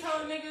 I'd be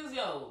telling niggas,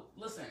 yo,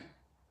 listen,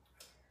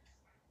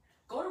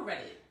 go to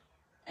Reddit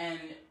and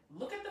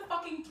look at the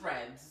fucking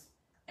threads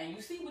and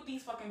you see what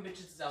these fucking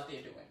bitches is out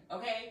there doing.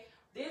 Okay,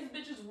 there's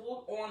bitches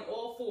on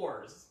all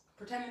fours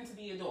pretending to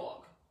be a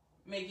dog,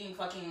 making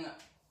fucking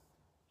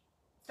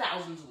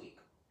thousands a week.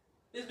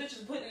 This bitch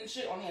is putting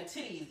shit on their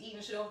titties,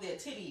 eating shit off their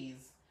titties,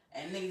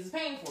 and niggas is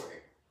paying for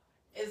it.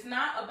 It's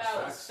not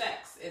about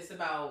sex. It's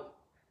about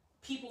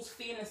people's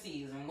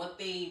fantasies and what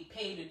they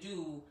pay to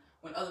do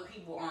when other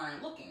people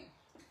aren't looking.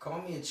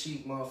 Call me a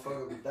cheap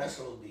motherfucker, but that's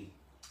OD.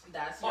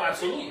 That's Oh, your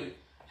absolutely. opinion.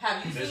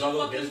 Have you There's seen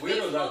fucking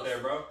weirdos Facebooks? out there,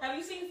 bro. Have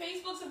you seen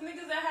Facebooks of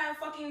niggas that have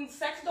fucking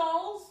sex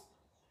dolls?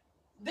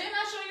 Didn't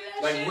I show you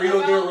that Like shit? real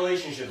about deal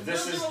relationships.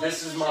 This real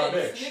is my bitch.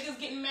 relationships? Niggas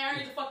getting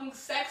married to fucking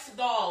sex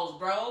dolls,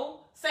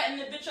 bro. Setting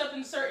the bitch up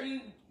in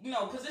certain,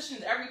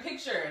 positions, every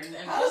picture. And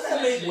How does that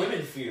posting make shit.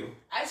 women feel?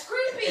 It's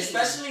creepy.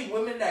 Especially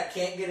women that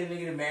can't get a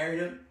nigga to marry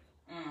them.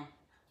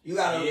 You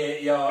gotta Yeah,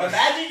 yo.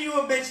 imagine you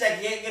a bitch that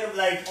can't get them.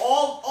 Like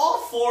all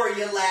 4 of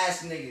your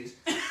last niggas.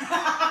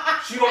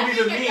 She gonna be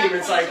the meme.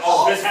 It's like,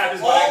 All- oh, this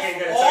happens, but I can't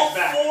get a text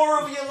back. All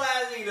 4 of your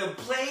last niggas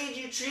played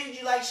you, treated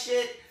you like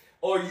shit,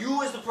 or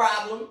you is the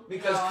problem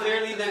because No,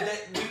 clearly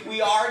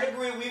we are in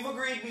agree. We've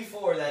agreed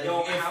before that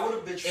Yo, if how would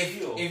a bitch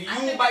feel? if I you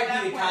think might at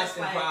that be the point it's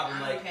constant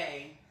problem, like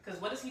okay, because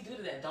what does he do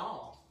to that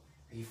doll?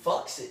 he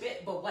fucks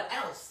it. But what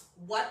else?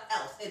 What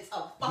else? It's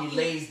a fucking.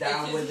 lays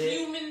down it's with his it.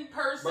 human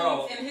person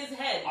Bro, in his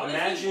head. What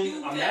does he do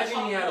to that Imagine he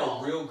fucking had a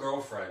doll? real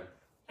girlfriend,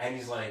 and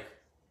he's like,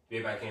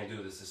 babe, I can't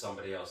do this to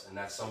somebody else, and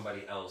that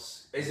somebody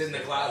else Is in the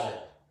their closet.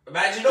 doll.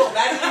 Imagine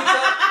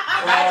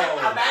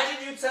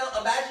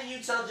you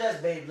tell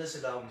Jess, babe,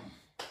 listen,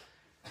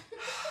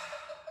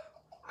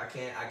 I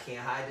can't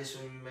hide this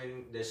from you,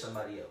 man. There's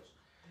somebody else.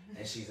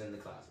 And she's in the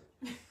closet.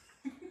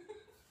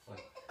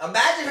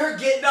 Imagine her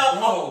getting up,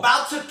 Whoa.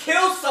 about to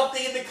kill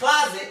something in the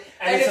closet,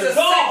 and And it's it's a a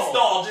doll. sex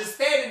doll just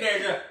standing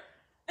there.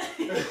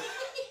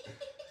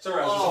 Sorry,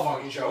 that's just a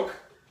fucking joke.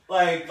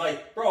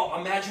 Like, bro,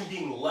 imagine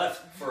being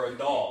left for a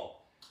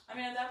doll. I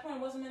mean, at that point,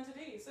 it wasn't meant to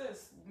be.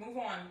 Sis, move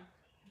on.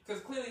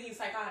 Because clearly he's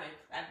psychotic.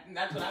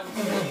 That's what I would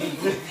be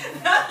thinking.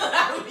 That's what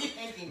I would be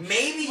thinking.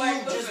 Maybe Like,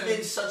 you've just listen.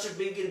 been such a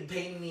big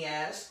pain in the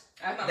ass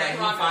That's not that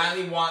my he prerogative.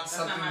 finally wants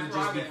That's not something my to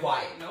just be prerogative.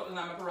 quiet. No, it's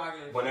not my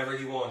prerogative. Whenever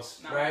he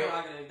wants. Not Right?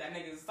 my prerogative. That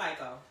nigga's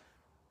psycho.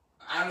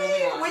 I I'm mean,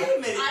 moving on. wait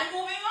a minute. I'm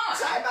moving on.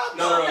 Time out.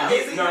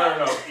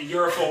 No.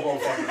 You're a full-blown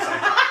fucking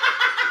psycho.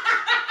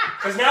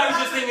 Because now he's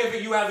just thinking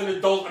that you have an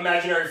adult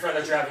imaginary friend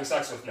that you're having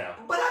sex with now.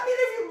 But I mean,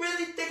 if you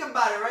really think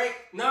about it, right?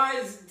 No,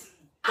 it's...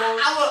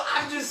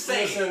 I'm just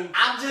saying. Listen,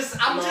 I'm just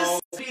no.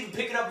 you can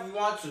pick it up if you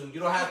want to.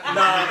 You don't have to.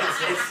 Nah,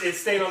 it's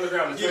staying on the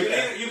ground. It's You right can,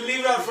 there. leave, you can leave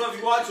it up front if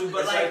you want to, but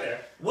It's like, right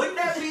there. wouldn't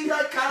that be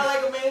like kind of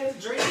like a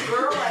man's dream,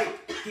 girl?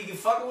 Like he can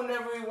fuck it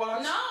whenever he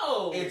wants.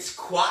 No. It's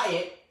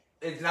quiet.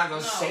 It's not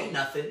gonna No. say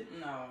nothing.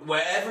 No.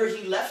 Wherever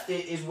he left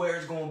it is where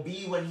it's gonna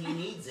be when he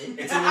needs it.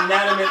 It's an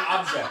inanimate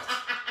object.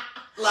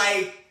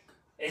 Like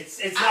It's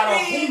not a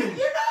human.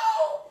 You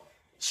know,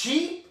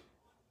 cheap,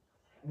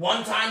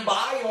 one time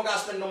buy. You don't gotta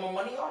spend no more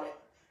money on it.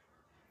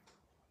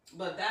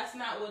 But that's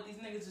not what these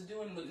niggas are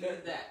doing with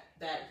niggas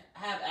that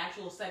have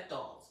actual sex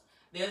dolls.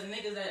 There's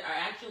niggas that are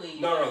actually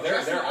No, there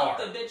dressing up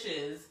are. the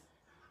bitches,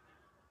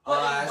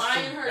 That's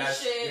buying too- her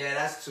that's- shit. Yeah,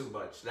 that's too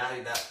much.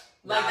 Like,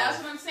 that's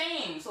what I'm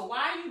saying. So why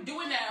are you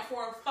doing that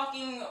for a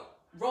fucking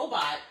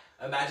robot?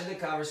 Imagine the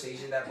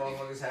conversation that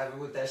motherfuckers having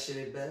with that shit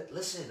in bed.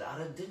 Listen,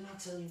 didn't I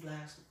tell you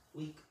last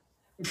week?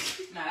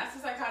 Nah, that's a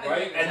psychotic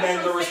Right? nigga. And That's then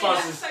what the I'm response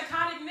saying. is- That's a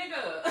psychotic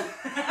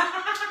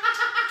nigga.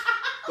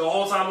 The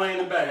whole time laying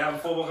in bed, having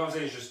full-blown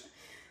conversation, just...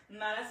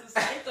 Nah, that's a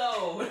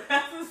psycho.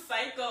 That's a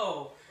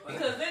psycho.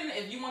 Because then,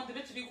 if you want the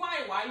bitch to be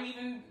quiet, why are you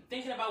even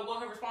thinking about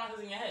what her response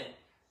is in your head?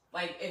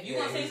 Like, if you Yeah,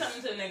 want to say he's-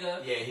 something to the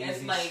nigga, Yeah,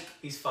 it's like,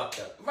 he's fucked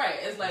up. right,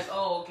 it's like,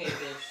 oh, okay,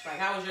 bitch. Like,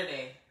 how was your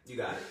day? You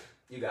got it.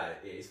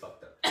 Yeah, he's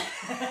fucked up.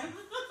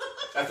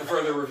 After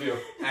further review.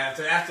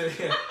 After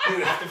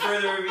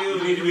further review,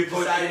 You need to be put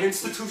in decided- an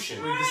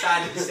institution. we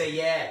decided to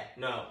say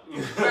no.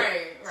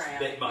 Right.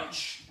 Bit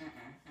much.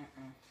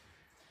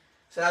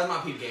 So that was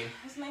my peep game.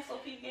 It's a nice little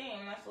peep game.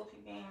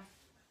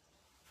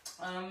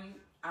 I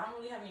don't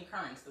really have any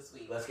currents this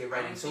week. Let's get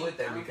right into think- it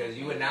then, I don't because think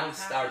you anything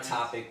announced our happened.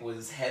 topic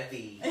was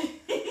heavy.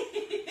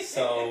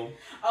 So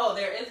Oh,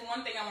 there is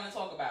one thing I want to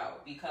talk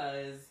about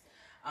because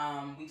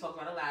we talked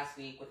about it last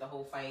week with the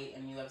whole fight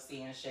in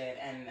UFC and shit,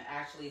 and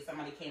actually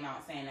somebody came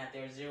out saying that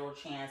there's zero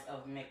chance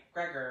of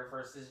McGregor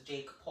versus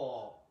Jake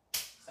Paul.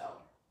 So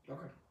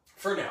okay.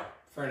 For now.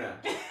 For now.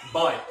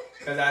 But...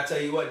 Because I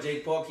tell you what,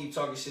 Jake Paul keep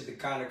talking shit to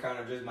Conor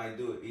just might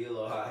do it. He a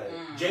little hothead.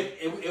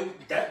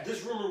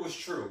 This rumor was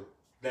true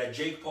that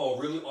Jake Paul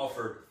really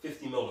offered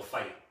 $50 million to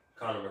fight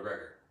Conor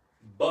McGregor,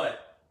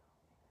 but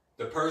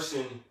the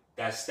person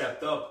that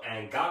stepped up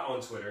and got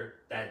on Twitter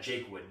that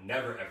Jake would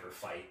never ever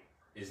fight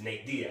is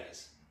Nate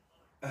Diaz.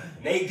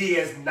 Nate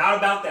Diaz not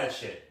about that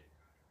shit.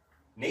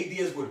 Nate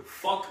Diaz would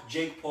fuck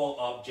Jake Paul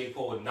up. Jake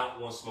Paul would not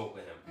want smoke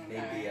with him.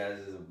 Nate Diaz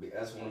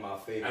that's one of my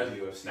favorite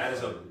UFC. That is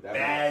a fighters.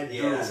 bad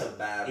dude. Yeah, that's a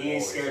bad He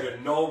ain't boy. scared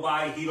of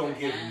nobody. He don't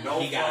give no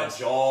He got fucks. a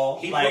jaw.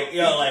 He like put-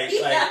 yo, like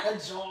he like got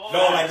a jaw. no,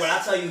 like when I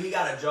tell you he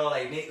got a jaw,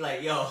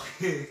 like yo.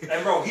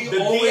 And bro, he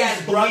The always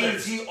Diaz brothers.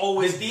 believes he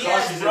always The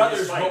crushes Diaz in brothers,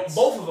 his fights.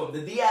 both of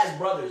them, the Diaz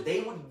brothers,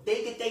 they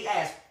get their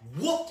ass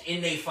whooped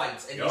in their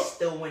fights, and Yup. they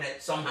still win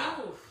it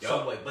somehow, Oof.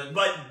 some way. But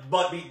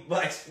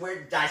I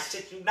swear, I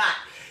shit you not,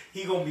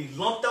 he gonna be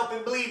lumped up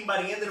and bleeding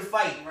by the end of the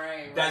fight.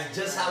 Right. That's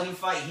just how he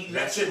fight. He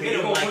That lets shit, you man, hit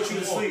he him gonna like, put you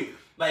to come on. sleep.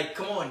 Like,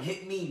 come on,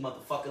 hit me,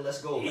 motherfucker.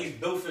 Let's go. He's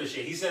built for this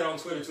shit. He said on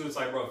Twitter too, it's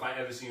like, bro, if I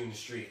ever see you in the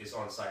street, it's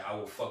on site. I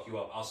will fuck you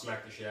up. I'll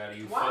smack the shit out of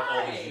you. Fuck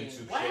all this Why?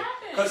 YouTube What shit.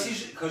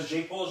 happened? Because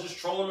Jake Paul's just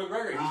trolling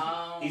McGregor.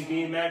 Oh. He's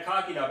being mad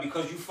cocky now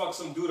because you fucked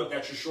some dude up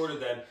that you're shorter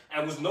than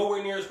and was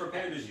nowhere near as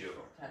prepared as you.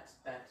 That's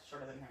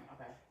shorter than him.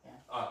 Okay. Yeah.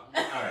 All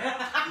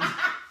right.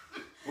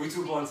 We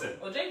 2 months in.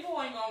 Well, Jake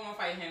Paul ain't gonna want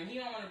to fight him. He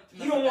don't want to.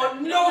 He don't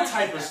want no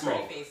type of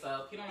smoke. Face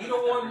up. He You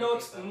don't want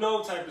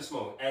no type of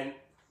smoke. And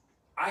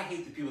I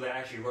hate the people that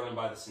actually running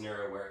by the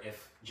scenario where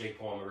if Jake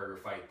Paul and McGregor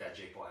fight, that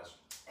Jake Paul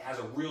has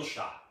a real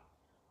shot.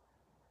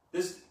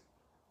 This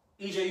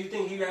EJ, you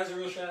think he has a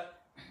real shot?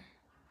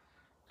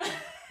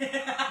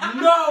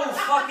 No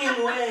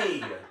fucking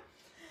way.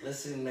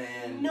 Listen,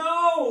 man.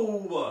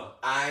 No.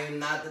 I'm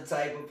not the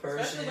type of person.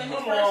 Especially when his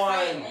Come first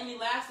fight on. only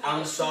lasted. I'm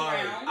like 2 sorry.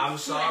 rounds, I'm 2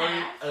 sorry. and a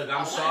half, Look, or I'm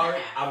 1 sorry. and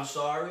a half. I'm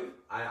sorry.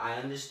 I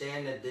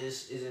understand that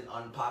this is an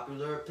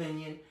unpopular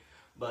opinion,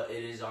 but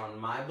it is on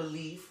my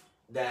belief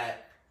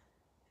that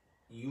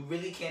you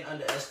really can't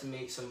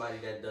underestimate somebody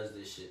that does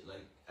this shit.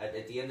 Like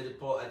at the end of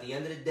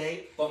the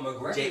day, But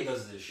McGregor Jake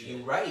does this shit. you're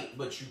right,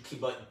 but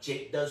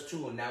Jake does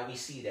too, and now we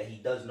see that he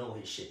does know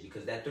his shit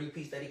because that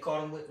 3-piece that he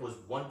caught him with was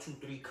 1, 2,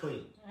 3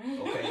 clean.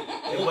 Okay,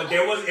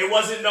 it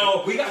wasn't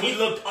no. He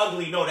looked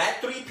ugly. No,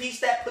 that 3-piece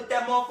that put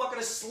that motherfucker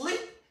to sleep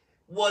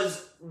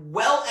was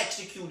well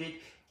executed.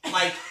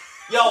 Like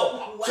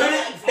yo,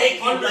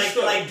 thank you.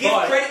 Understood, Like give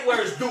but- credit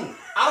where it's due.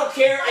 I don't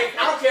care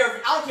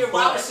if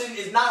Robinson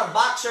is not a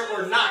boxer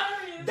or not.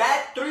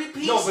 That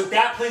 3-piece. No, but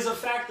that plays a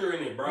factor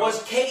in it, bro.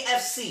 was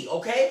KFC,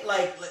 okay?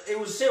 Like it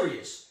was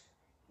serious.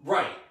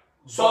 right.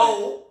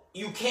 So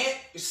you can't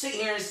sit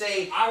here and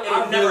say I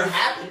it'll never really-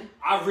 happen.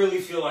 I really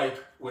feel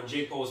like when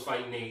Jake Paul was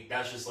fighting Nate,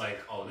 that's just like,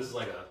 oh, this is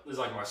like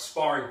my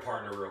sparring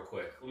partner real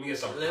quick. Let me get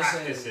some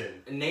practice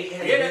in. Nate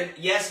has Yeah. been,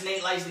 yes,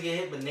 Nate likes to get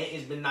hit, but Nate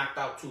has been knocked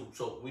out too.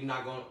 So we're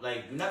not going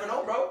like you never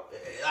know, bro.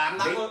 I'm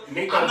not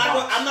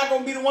going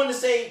to be the one to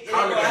say it ain't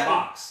Conor gonna can happen.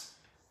 box.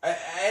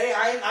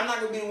 I'm not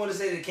going to be the one to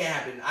say that it can't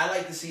happen. I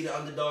like to see the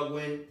underdog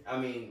win. I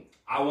mean,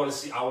 I want to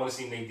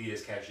see Nate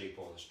Diaz catch Jake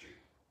Paul in the street.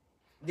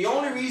 the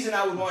only reason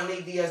I would want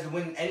Nate Diaz to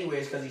win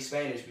anyway is because he's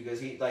Spanish. Because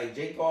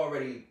Jake Paul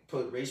already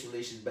put race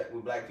relations back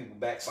with black people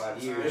back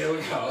 5 years. Here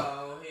we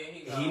go.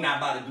 He not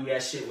about to do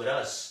that shit with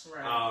us.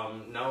 Right.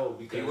 No,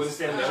 because He wouldn't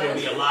stand a there would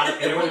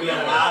be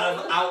chance. a lot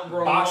of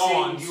outgrown Boxing,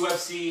 lawns.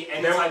 UFC,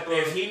 any There- type of.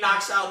 if he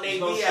knocks out Nate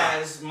no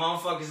Diaz,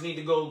 motherfuckers need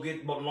to go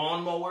get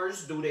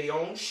lawnmowers, do their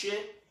own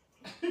shit,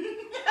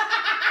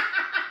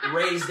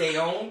 raise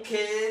their own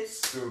kids.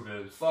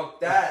 Stupid. Fuck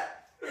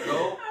that.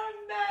 Nope.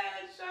 I'm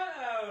dead.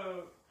 Shut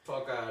up.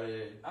 Fuck out of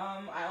here.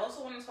 I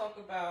also want to talk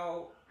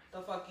about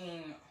the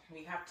fucking.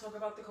 We have to talk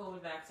about the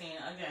COVID vaccine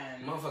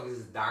again, Motherfuckers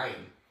is dying.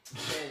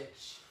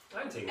 bitch.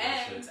 I ain't taking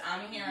that And shit.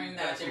 I'm hearing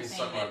that Vaccine they're suck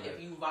saying my that dick.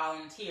 if you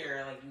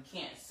volunteer, like you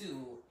can't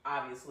sue,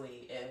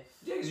 obviously, if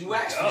Yeah, because you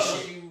asked Duh. for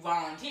if shit. you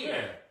volunteer.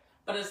 Yeah.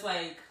 But it's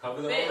like,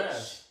 Cover their own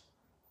ass.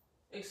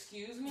 bitch.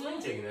 Excuse me. I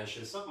ain't taking that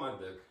shit. Suck my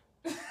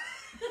dick.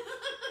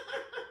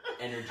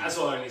 Energy. That's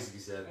all that needs to be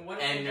said.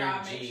 What if your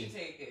job makes Energy. you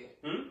take it?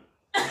 Hmm?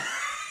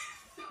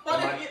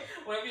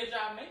 What if your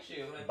job makes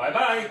you? Like,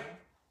 Bye-bye.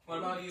 What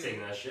about you? Taking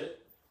that shit.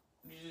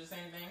 You do the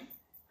same thing?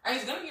 I mean,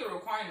 it's gonna be a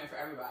requirement for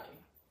everybody.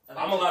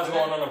 I'm allowed to go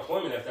on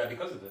unemployment after that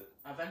because of it.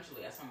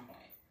 Eventually, at some point.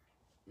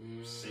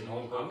 Sitting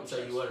home, I'm gonna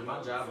tell you what,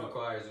 my job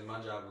requires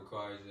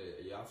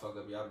that y'all fuck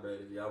up y'all bread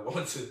if y'all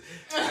want to. Listen,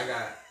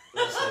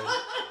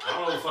 I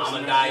don't know if I'm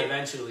gonna die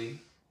eventually.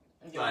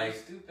 Yo, Like,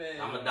 stupid.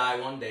 I'm gonna die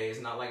one day. It's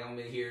not like I'm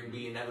in here and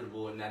be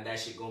inevitable and that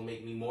shit gonna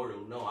make me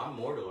mortal. No, I'm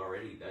mortal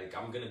already. Like,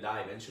 I'm gonna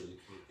die eventually.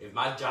 If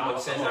my job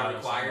says I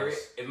require it,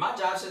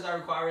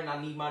 and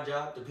I need my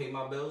job to pay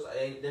my bills,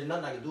 there's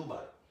nothing I can do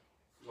about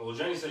it. Well,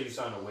 Jenny said you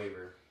signed a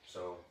waiver,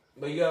 so.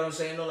 But you know what I'm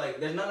saying though? Like,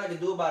 there's nothing I can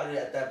do about it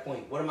at that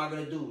point. What am I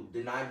gonna do?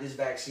 Deny this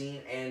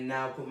vaccine and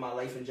now put my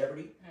life in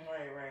jeopardy?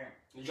 Right.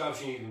 Your job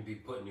shouldn't even be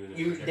putting you in a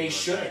They predicament like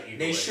shouldn't. that either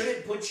They way.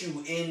 shouldn't put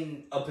you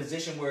in a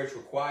position where it's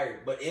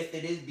required. But if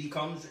it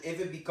becomes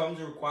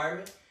a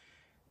requirement,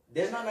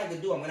 there's nothing I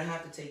can do. I'm gonna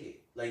have to take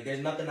it. Like, there's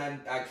nothing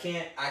I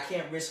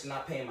can't risk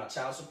not paying my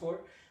child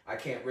support. I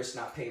can't risk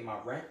not paying my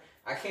rent.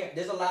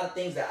 There's a lot of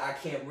things that I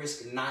can't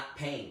risk not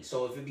paying.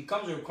 So if it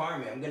becomes a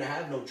requirement, I'm gonna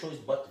have no choice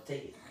but to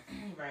take it.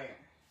 Right.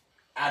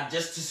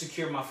 Just to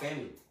secure my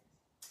family,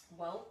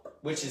 Well.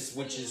 which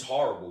is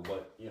horrible,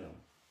 but you know.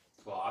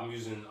 Well,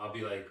 I'll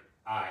be like,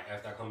 alright,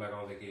 after I come back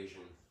on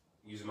vacation,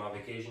 using my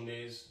vacation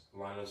days,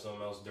 line up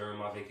something else during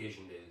my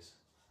vacation days.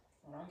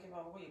 Well, don't give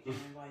all away. You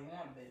can buy you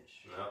want,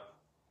 bitch. No,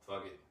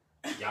 fuck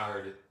it. Y'all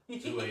heard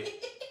it. Too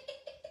late.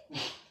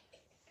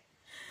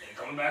 Ain't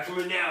coming back from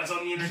it now. It's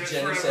on the internet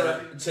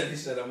forever. Jenny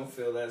said, I'm gonna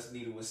feel that's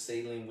needed with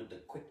sailing with the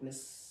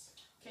quickness.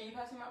 Can you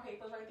pass me my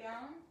papers right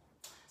down?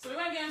 So we're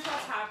gonna get into our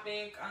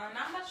topic.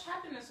 Not much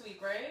happened this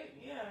week, right?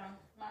 Yeah,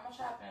 not much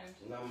happened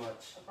Not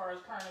much. as far as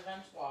current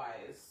events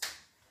wise.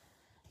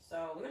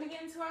 So we're gonna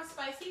get into our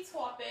spicy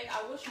topic.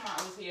 I wish Mark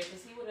was here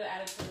because he would have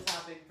added to the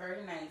topic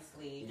very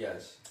nicely.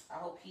 Yes. I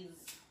hope he's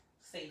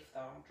safe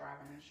though,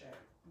 driving and shit.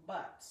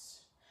 But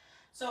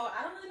so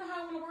I don't really know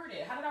how I want to word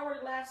it. How did I word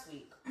it last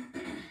week?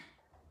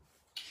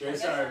 Share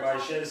this out,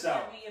 everybody. Share this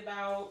out. Be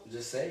about.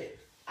 Just say it.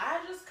 I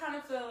just kind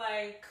of feel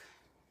like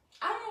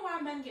I don't know why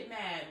men get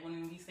mad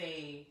when we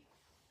say,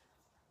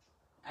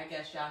 I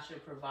guess y'all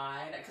should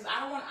provide. Because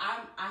I don't want,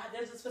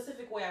 there's a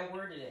specific way I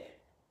worded it.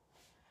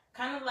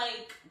 Kind of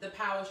like the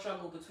power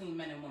struggle between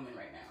men and women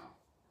right now.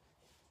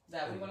 Is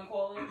that what you want to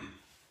call it?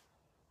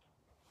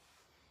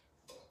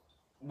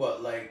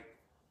 What, like,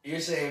 you're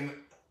saying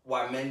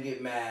why men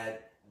get mad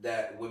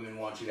that women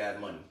want you to have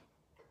money?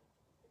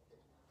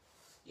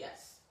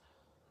 Yes.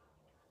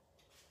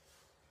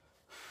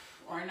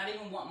 Or not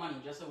even want money,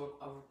 just a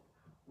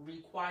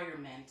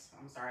requirement.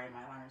 I'm sorry,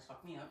 my liners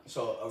fucked me up.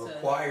 So a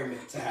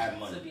requirement to have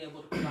money. To be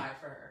able to provide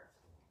for her.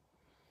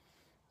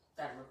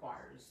 That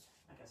requires,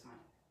 I guess, money.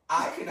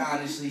 I can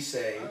honestly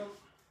say,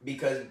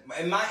 because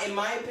in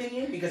my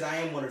opinion, because I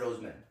am one of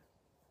those men,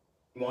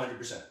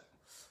 100%.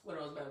 What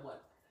else about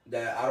what?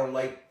 That I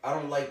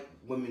don't like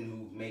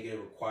women who make it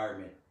a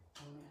requirement,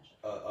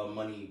 a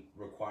money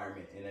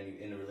requirement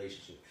in a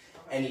relationship.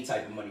 Okay. Any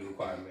type of money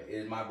requirement. It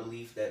is my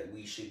belief that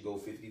we should go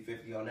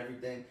 50-50 on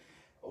everything,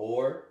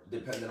 or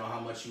depending on how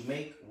much you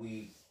make,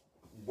 we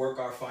work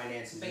our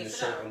finances in a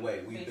certain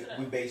way.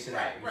 We base it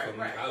out. You feel me?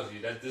 Right. That was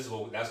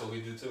you. That's what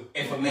we do too.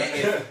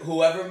 If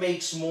whoever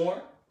makes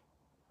more,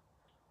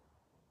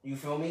 you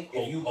feel me?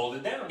 Hold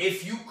it down.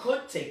 If you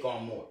could take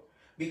on more,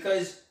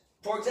 because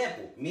for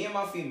example, me and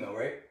my female,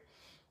 right?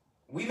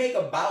 We make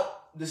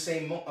about the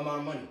same amount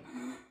of money.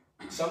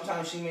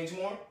 Sometimes she makes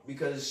more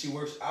because she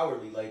works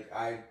hourly. Like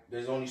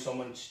there's only so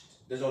much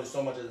as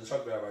a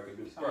truck driver I could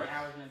do. So many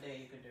hours in a day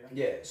you could do.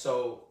 Yeah,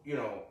 so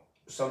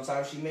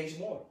Sometimes she makes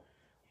more.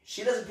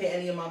 She doesn't pay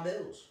any of my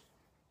bills.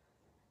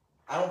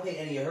 I don't pay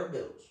any of her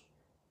bills.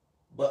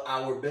 But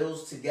our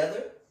bills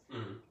together,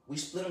 we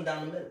split them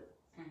down the middle.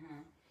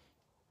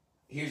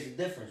 Here's the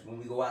difference. When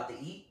we go out to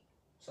eat,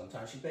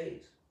 sometimes she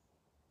pays.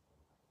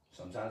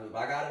 Sometimes if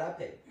I got it, I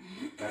pay.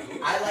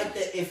 I like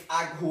that if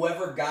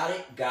whoever got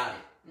it.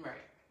 Right.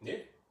 Yeah,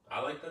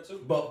 I like that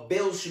too. But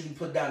bills should be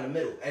put down the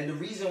middle. And the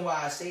reason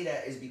why I say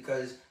that is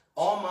because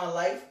all my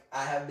life,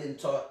 I have been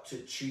taught to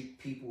treat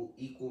people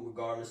equal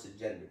regardless of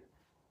gender.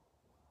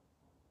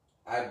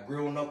 I've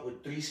grown up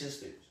with two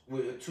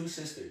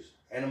sisters,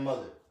 and a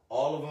mother.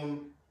 All of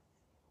them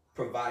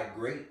provide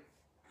great,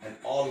 and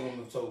all of them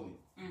have told me,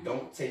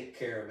 don't take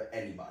care of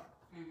anybody.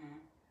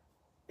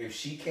 If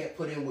she can't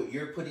put in what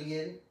you're putting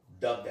in,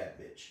 dub that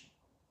bitch.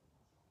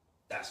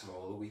 That's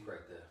moral of the week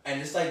right there.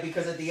 And it's like,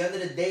 because at the end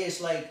of the day, it's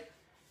like,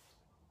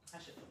 I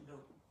should do.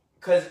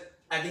 because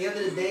at the end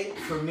of the day,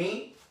 for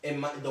me,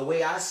 the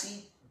way I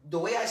see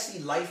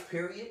life,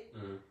 period,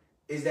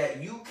 is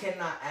that you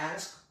cannot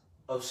ask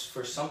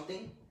for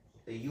something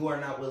that you are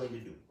not willing to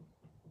do.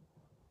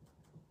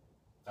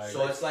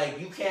 So it's like,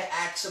 you can't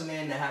ask a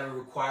man to have a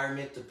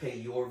requirement to pay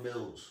your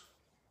bills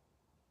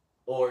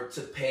or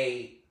to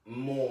pay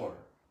more.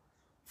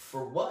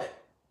 For what?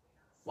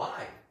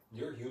 Why?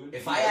 You're human.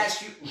 If I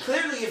ask you,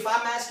 clearly, if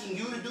I'm asking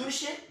you to do the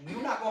shit,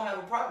 you're not gonna have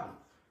a problem.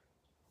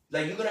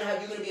 Like, you're gonna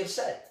be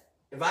upset.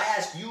 If I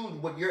ask you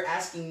what you're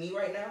asking me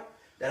right now,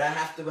 that I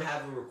have to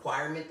have a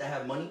requirement to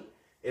have money.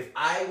 If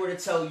I were to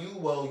tell you,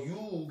 well,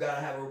 you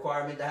gotta have a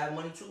requirement to have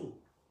money too.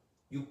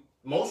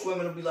 Most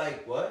women will be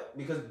like, what?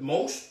 Because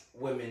most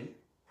women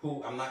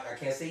who, I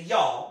can't say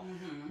y'all,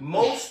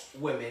 most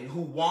women who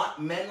want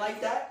men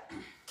like that,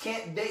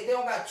 they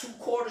don't got 2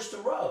 quarters to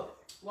rub.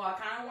 Well, I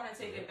kind of want to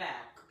take it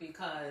back,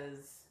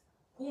 because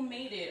who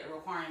made it a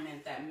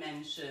requirement that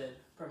men should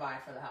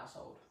provide for the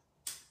household?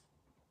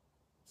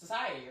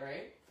 Society,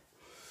 right?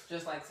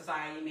 Just like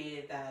society made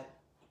it that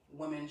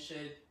women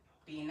should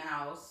be in the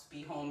house,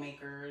 be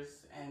homemakers,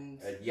 and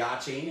y'all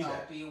changed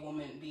that.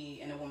 Be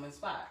in a woman's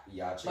spot.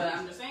 Y'all changed But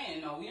I'm just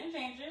saying, no, we didn't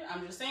change it.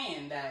 I'm just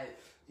saying that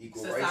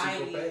equal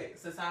rights, equal pay.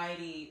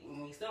 Society,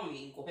 we still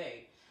need equal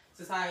pay.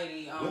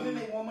 Society. Women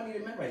make more money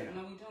than men right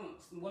now. No, we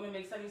don't. Women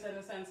make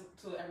 77 cents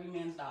to every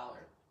man's dollar.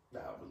 Nah,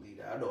 I believe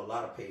that. I know a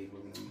lot of paid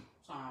women.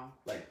 So,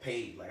 like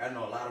paid. Like, I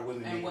know a lot of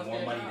women make more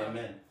money than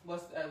men.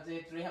 Do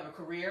they have a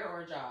career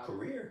or a job?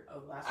 Career.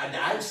 Oh,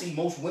 I see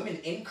most women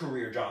in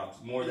career jobs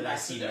more than I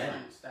see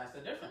men. That's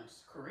the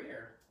difference.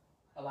 Career.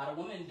 A lot of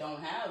women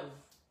don't have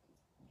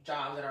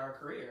jobs that are a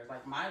career.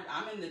 Like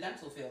I'm in the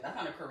dental field. That's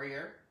not a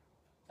career.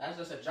 That's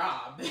just a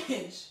job,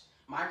 bitch.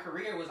 My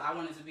career was I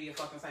wanted to be a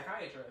fucking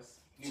psychiatrist.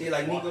 See,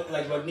 like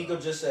what Nico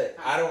just said,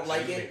 I don't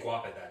like it. Make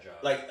guap at that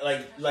job.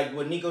 Like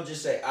what Nico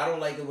just said, I don't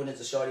like it when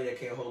it's a shorty that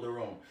can't hold her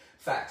own.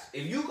 Facts.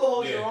 If you can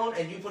hold your own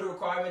and you put a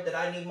requirement that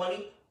I need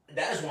money,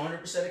 that is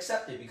 100%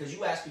 accepted, because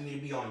you asking me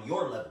to be on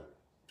your level.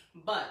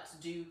 But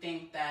do you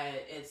think that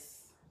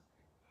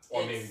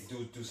or maybe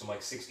do some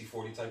like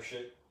 60-40 type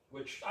shit,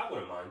 which I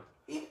wouldn't mind.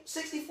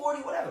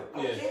 60-40, whatever.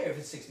 I don't care if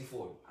it's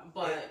 60-40.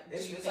 But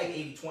it's like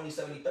 80-20,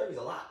 70-30 is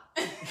a lot.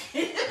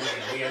 We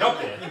get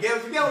up there. You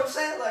get what I'm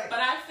saying? Like, but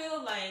I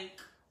feel like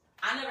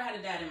I never had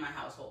a dad in my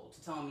household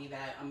to tell me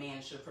that a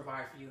man should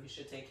provide for you, he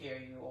should take care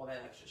of you, all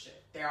that extra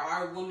shit. There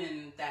are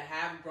women that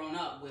have grown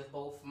up with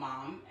both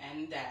mom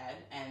and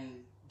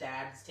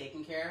dad's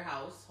taking care of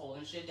house,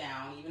 holding shit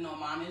down. Even though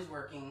mom is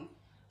working,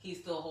 he's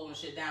still holding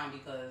shit down,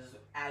 because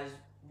as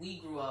we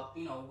grew up,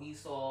 we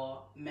saw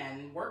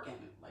men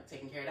working, like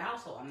taking care of the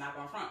household. I'm not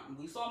going to front.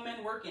 We saw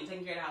men working,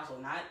 taking care of the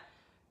household, not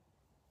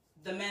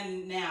the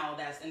men now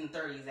that's in the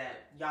 30s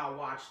that y'all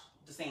watch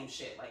the same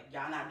shit. Like,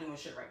 y'all not doing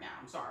shit right now.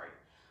 I'm sorry.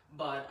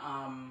 But,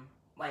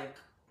 like,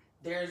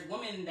 there's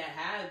women that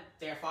had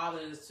their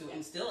fathers to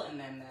instill in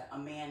them that a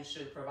man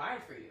should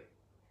provide for you.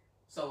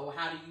 So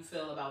how do you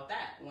feel about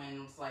that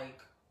when it's like,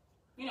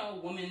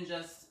 women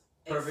just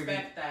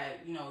expect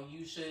that,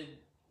 you should,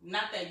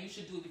 not that you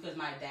should do it because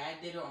my dad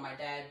did it or my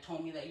dad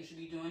told me that you should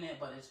be doing it,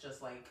 but it's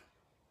just like,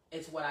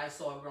 it's what I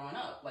saw growing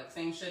up. Like,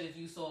 same shit if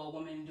you saw a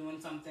woman doing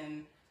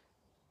something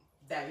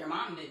that your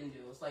mom didn't do.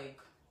 It's like,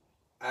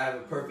 I have a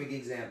perfect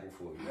example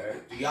for you,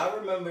 right? Do y'all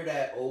remember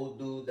that old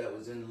dude that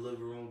was in the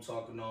living room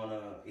talking on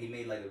he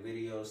made like a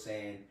video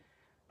saying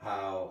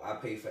how I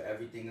pay for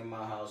everything in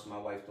my house, my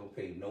wife don't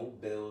pay no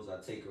bills,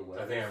 I take her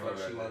whatever the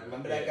fuck she wants.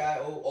 Remember that guy,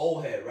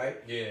 old head, right?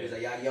 Yeah. He's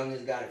like, y'all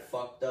youngins got it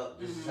fucked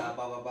up, this is how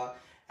blah blah blah.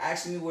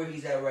 Ask me where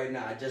he's at right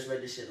now. I just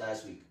read this shit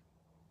last week.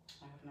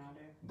 I have no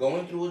idea.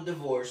 Going through a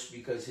divorce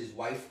because his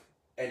wife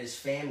and his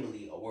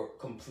family were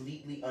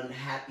completely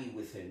unhappy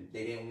with him.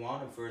 They didn't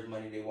want him for his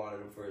money, they wanted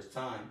him for his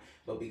time.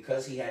 But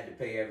because he had to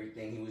pay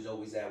everything, he was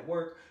always at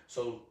work.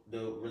 So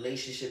the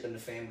relationship and the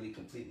family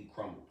completely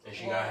crumbled. And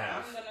she got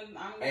half.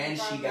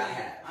 She got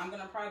half. I'm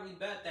going to probably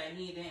bet that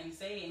he didn't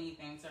say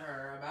anything to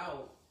her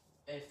about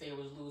if they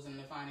was losing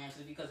the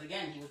finances. Because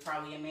again, he was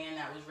probably a man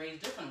that was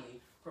raised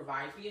differently.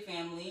 Provide for your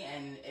family,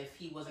 and if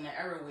he was in an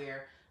era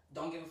where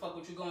don't give a fuck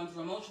what you're going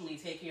through emotionally.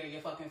 Take care of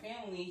your fucking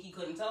family. He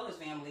couldn't tell his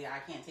family, I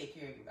can't take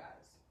care of you guys.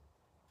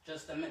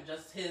 Just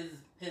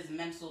his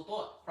mental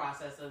thought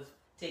process of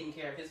taking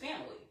care of his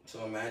family.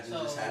 So imagine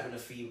just having a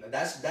female.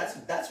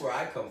 That's where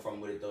I come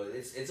from with it though.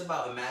 It's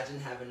about imagine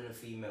having a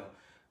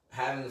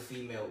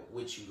female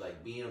with you, like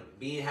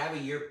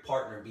having your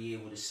partner be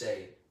able to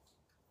say,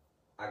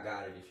 I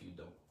got it if you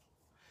don't.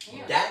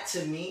 Yeah. That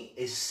to me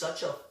is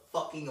such a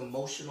fucking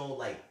emotional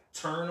like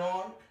turn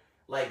on.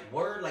 Like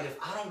word, like if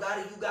I don't got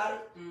it, you got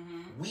it.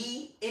 Mm-hmm.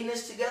 We in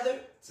this together.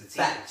 It's a team.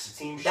 Facts. It's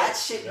a team that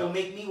shit will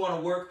make me want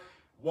to work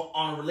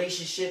on a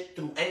relationship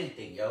through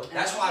anything, yo.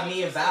 That's why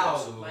me and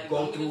Val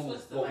go through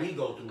what we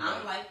go through.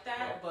 I'm like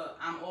that, but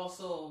I'm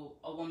also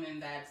a woman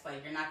that's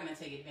like, you're not gonna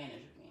take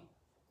advantage of me.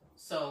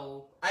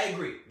 So I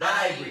agree.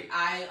 I agree.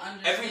 I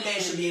understand. Every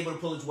man should be able to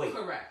pull his weight.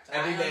 Correct.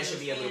 Every man should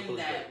be able to pull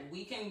his weight.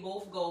 We can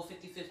both go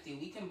 50-50.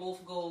 We can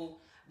both go.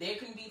 There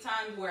can be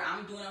times where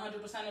I'm doing 100%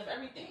 of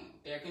everything.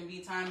 There can be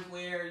times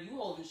where you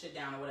holding shit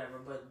down or whatever,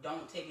 but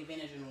don't take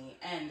advantage of me.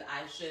 And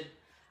I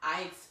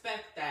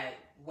expect that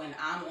when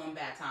I'm on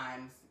bad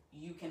times,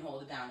 you can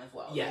hold it down as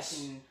well.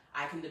 Yes.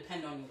 I can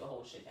depend on you to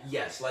hold shit down.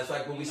 Yes, that's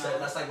like what we said.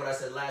 That's like what I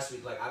said last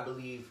week. Like I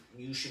believe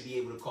you should be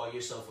able to call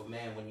yourself a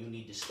man when you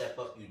need to step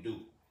up. You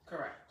do.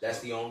 Correct. That's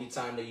the only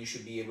time that you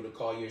should be able to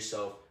call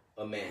yourself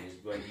a man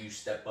is when you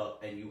step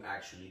up and you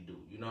actually do.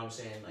 You know what I'm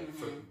saying? Like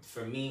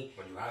for me,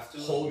 when you have to,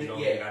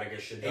 you gotta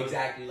get shit done.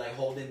 Exactly, like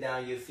holding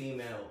down your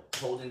female,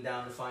 holding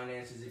down the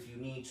finances if you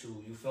need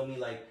to. You feel me?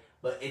 Like,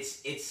 but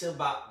it's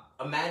about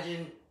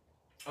imagine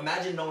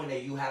knowing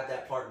that you have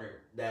that partner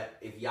that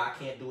if y'all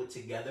can't do it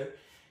together,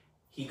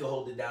 he could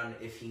hold it down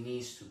if he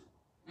needs to,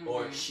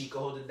 or she could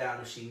hold it down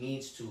if she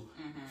needs to,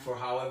 for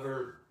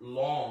however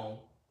long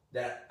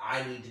that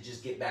I need to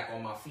just get back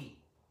on my feet.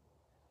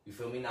 You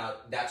feel me? Now,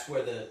 that's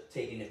where the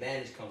taking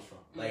advantage comes from.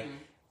 Like,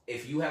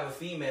 if you have a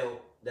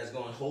female that's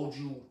going to hold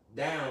you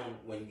down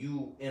when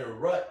you in a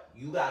rut,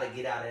 you got to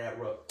get out of that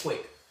rut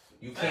quick.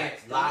 You can't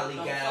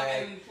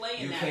lollygag.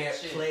 You can't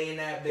play in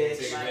that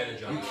bitch.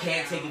 You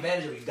can't take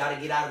advantage of it. You got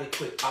to get out of it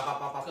quick. Pop, pop,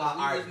 pop, pop, pop.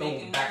 All right,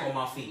 boom, back on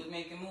my feet. We're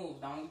making moves.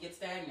 Don't get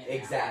stagnant.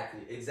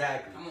 Exactly.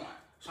 Come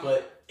on.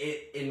 But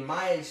in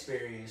my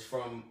experience,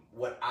 from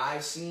what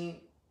I've seen,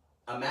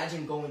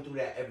 imagine going through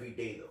that every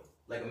day, though.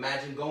 Like,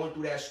 imagine going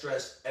through that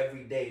stress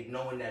every day,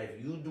 knowing that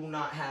if you do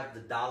not have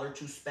the dollar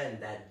to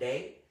spend that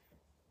day,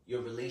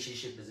 your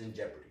relationship is in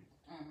jeopardy.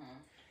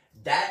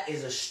 That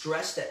is a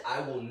stress that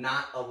I will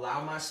not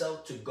allow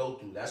myself to go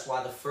through. That's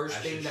why the first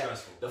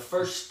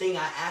thing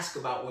I asked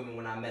about women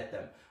when I met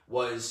them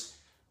was,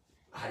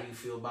 how do you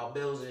feel about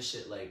bills and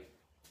shit? Like,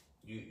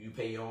 you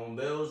pay your own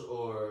bills,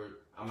 or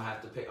I'm gonna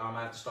have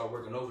to start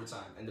working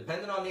overtime. And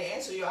depending on the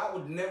answer, I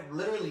would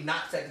literally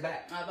not text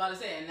back. I was about to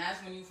say, and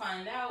that's when you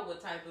find out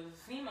what type of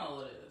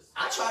female it is.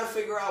 I try to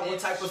figure out what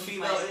type of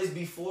female it is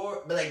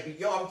before, but like,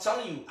 I'm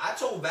telling you, I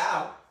told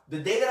Val the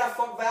day that I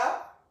fucked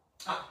Val,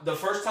 the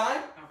first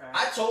time,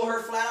 I told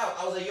her flat out,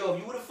 I was like, yo,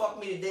 if you would have fucked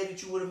me the day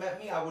that you would have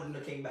met me, I wouldn't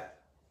have came back.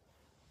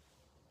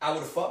 I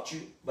would have fucked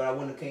you, but I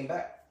wouldn't have came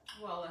back.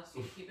 Well, let's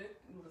keep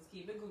it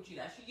Gucci.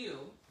 That's you.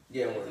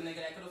 Yeah, there's a nigga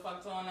that could have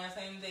fucked her on that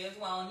same day as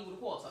well, and he would have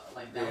called her.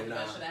 Like, that was the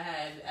best shit I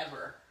had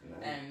ever.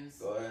 Nah. And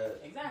go ahead.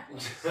 Exactly.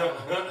 So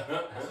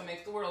that's what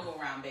makes the world go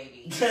round,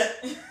 baby.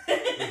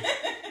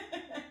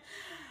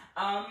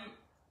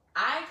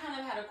 I kind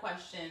of had a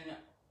question,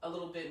 a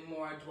little bit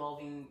more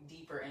delving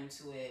deeper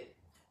into it.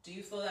 Do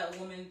you feel that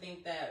women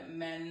think that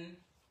men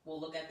will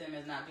look at them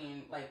as not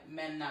being, like,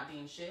 men not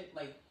being shit?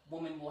 Like,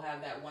 women will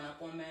have that one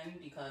up on men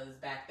because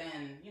back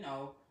then,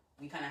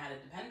 we kind of had to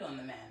depend on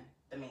the man.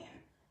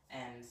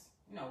 And,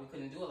 we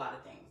couldn't do a lot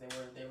of things.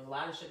 There was a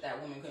lot of shit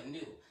that women couldn't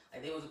do.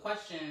 Like, there was a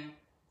question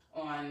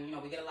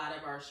on, we get a lot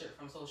of our shit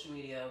from social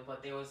media,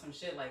 but there was some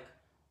shit like,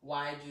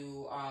 why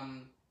do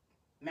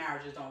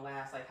marriages don't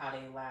last like how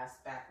they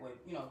last back with,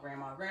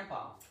 grandma and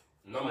grandpa?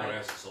 No more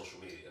answer social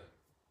media.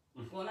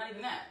 Well, not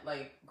even that.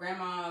 Like,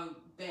 grandma,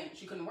 then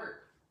she couldn't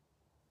work.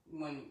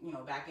 When,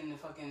 back in the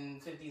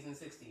fucking 50s and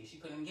 60s, she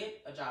couldn't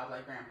get a job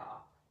like grandpa.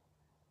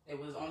 It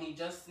was only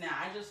just now.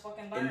 I just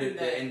fucking learned that.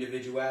 The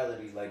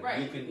individuality. Like, right,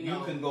 you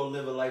can go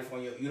live a life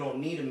on you don't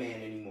need a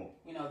man anymore.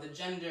 The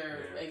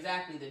gender,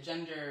 exactly, the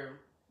gender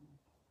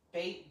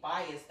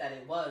bias that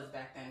it was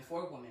back then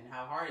for women,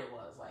 how hard it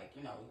was. Like,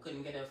 you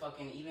couldn't get a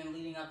fucking, even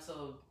leading up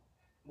to,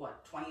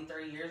 20,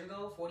 30 years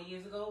ago, 40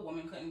 years ago,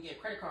 women couldn't get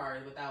credit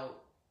cards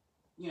without,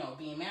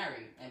 being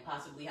married and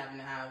possibly having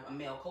to have a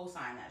male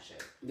co-sign that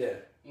shit. Yeah.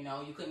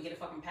 You couldn't get a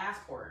fucking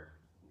passport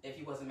if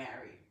you wasn't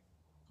married.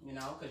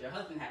 Because your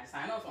husband had to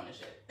sign off on the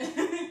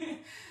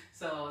shit.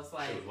 So it's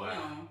like,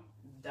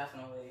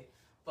 definitely.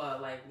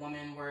 But like,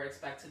 women were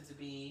expected to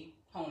be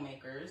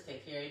homemakers,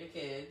 take care of the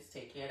kids,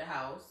 take care of the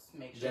house,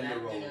 make sure that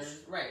dinner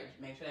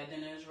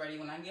is ready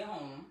when I get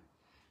home.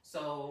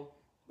 So.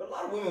 But a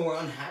lot of women were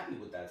unhappy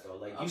with that though.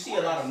 Like, you see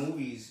a lot of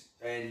movies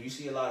and you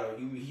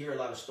hear a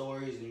lot of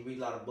stories and you read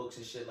a lot of books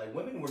and shit. Like,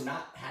 women were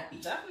not happy.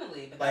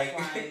 Definitely. But that's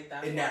why,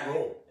 in that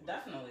role.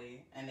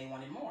 Definitely. And they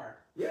wanted more.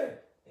 Yeah.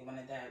 They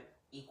wanted that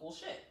equal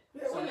shit.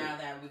 Yeah, so right. now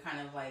that we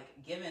kind of like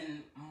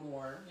given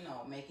more, you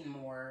know, making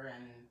more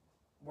and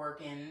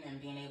working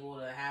and being able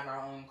to have our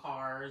own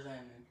cars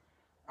and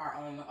our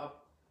own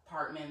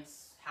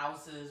apartments,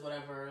 houses,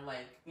 whatever,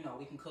 like, you know,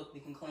 we can cook, we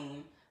can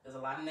clean. There's a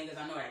lot of niggas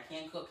I know that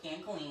can't cook,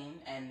 can't clean,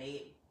 and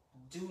they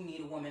do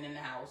need a woman in the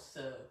house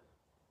to,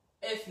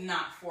 if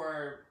not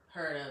for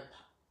her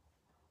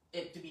to,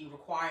 it to be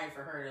required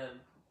for her to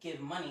give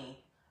money,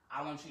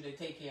 I want you to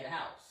take care of the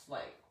house.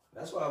 Like,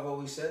 That's why I've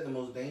always said the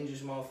most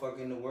dangerous motherfucker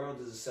in the world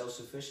is a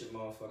self-sufficient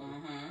motherfucker.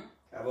 mm-hmm.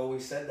 I've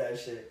always said that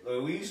shit.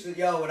 Like, we used to,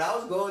 when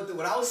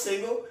I was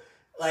single,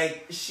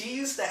 like, she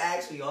used to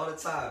ask me all the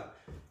time,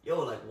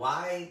 like,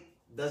 why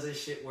doesn't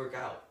shit work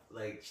out?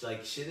 Like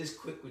shit is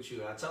quick with you.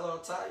 And I tell her all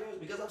the time, it's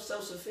because I'm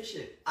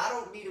self-sufficient. I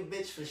don't need a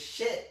bitch for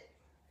shit.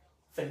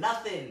 For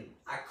nothing.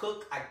 I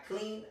cook, I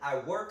clean, I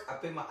work, I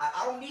pay my...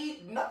 I don't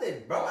need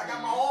nothing, bro. I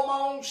got all my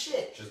own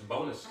shit. Just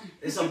bonus.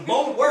 It's a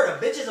bonus. Word, a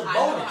bitch is a bonus.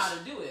 I know how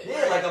to do it.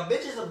 Yeah, like a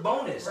bitch is a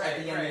bonus Right,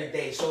 at the end of the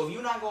day. So if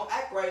you're not gonna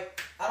act right,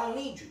 I don't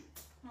need you.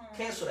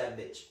 Cancel that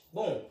bitch.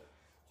 Boom.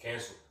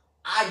 Cancel.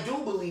 I do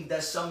believe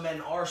that some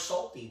men are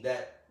salty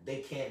that they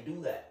can't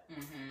do that.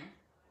 Mm-hmm.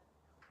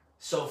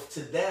 So to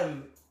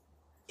them,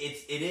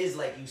 it is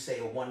like you say,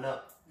 a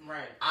one-up.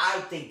 Right. I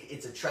think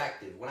it's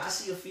attractive. When I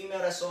see a female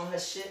that's on her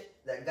shit,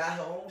 that got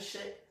her own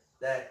shit,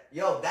 that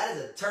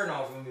is a turn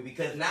off for me,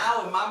 because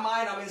now in my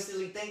mind I'm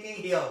instantly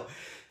thinking,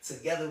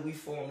 together we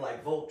form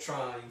like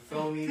Voltron, you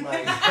feel me?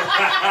 Like,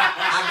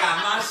 I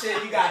got my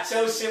shit, you got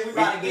your shit, we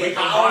about to get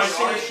our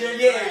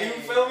shit. Yeah, you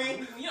feel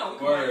me? You know, we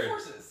combine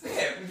forces.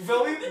 Yeah, you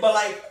feel me?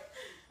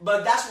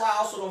 But that's why I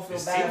also don't feel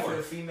It's bad teamwork. for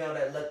the female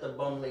that let the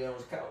bum lay on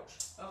his couch.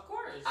 Of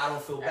course. I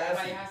don't feel bad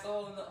for Everybody you. has to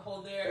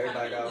hold their Everybody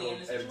gotta accountability in the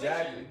hold- situation.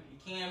 exactly.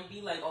 You can't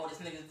be like, oh, this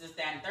nigga's this,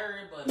 that, and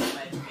third, but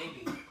like,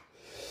 baby.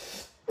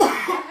 What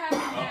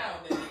happened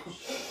now,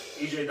 bitch?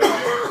 EJ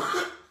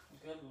Dog.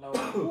 Good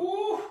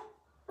lord.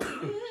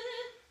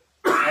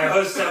 And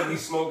her said we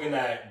smoking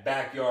that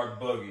backyard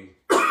boogie.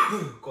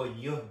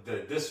 Coño. The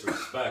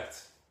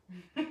disrespect.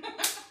 The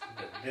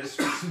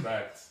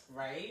disrespect.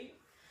 Right?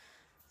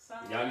 So,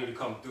 Y'all need to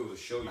come through to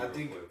show you I real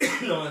think,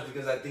 quick. no, it's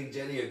because I think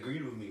Jenny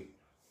agreed with me.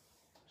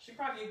 she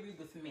probably agreed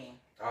with me.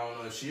 I don't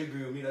know if she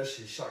agreed with me. That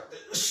shit shocked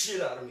the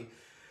shit out of me.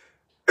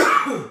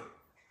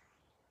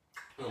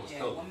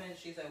 Yeah,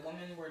 she said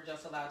women were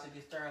just allowed to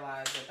be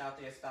sterilized without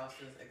their spouse's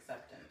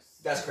acceptance.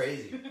 That's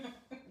crazy.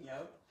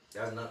 Yep.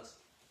 That's nuts.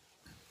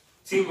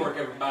 Teamwork,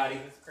 everybody.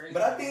 It's crazy.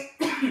 But I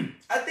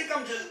think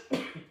I'm just.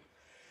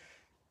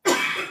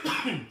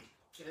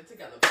 Get it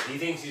together. He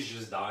thinks he's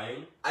just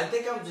dying. I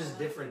think I'm just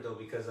different though,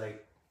 because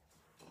like,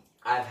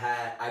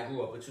 I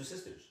grew up with two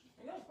sisters.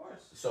 Yeah, of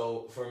course.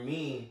 So for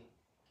me,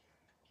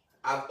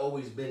 I've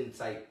always been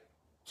type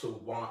to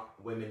want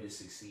women to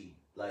succeed.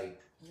 Like,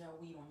 You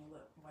got weed on your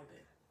lip. Wipe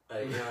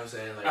it. you know what I'm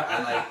saying? Like,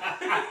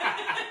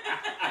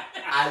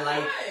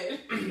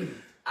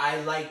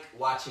 I like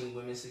watching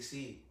women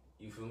succeed.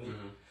 You feel me?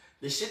 Mm-hmm.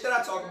 The shit that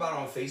I talk about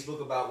on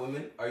Facebook about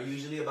women are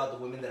usually about the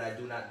women that I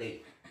do not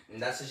date.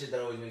 And that's the shit that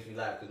always makes me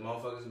laugh, because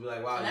motherfuckers be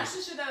like, wow. And that's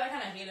the shit that I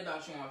kind of hate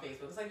about you on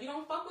Facebook. It's like, you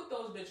don't fuck with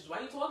those bitches. Why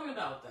are you talking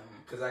about them?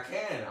 Because I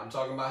can. I'm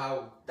talking about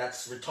how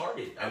that's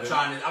retarded. I'm And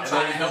trying to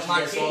help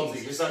my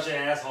kings. You're such an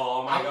asshole.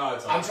 Oh my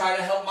God. I'm trying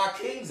to help my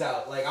kings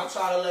out. Like, I'm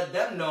trying to let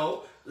them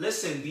know,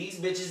 listen, these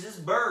bitches is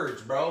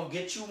birds, bro.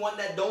 Get you one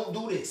that don't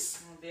do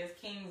this. There's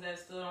kings that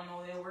still don't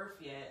know their worth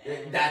yet.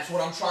 And That's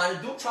what I'm trying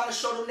to do. I'm trying to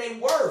show them their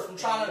worth. I'm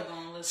trying to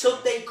gonna listen.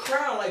 tilt their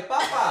crown like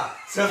Papa.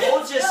 To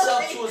hold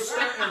yourself to a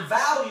certain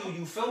value.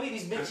 You feel me?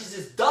 These bitches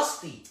is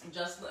dusty.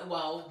 Just,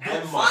 well,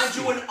 And Find musty.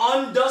 you an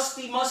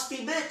undusty, musty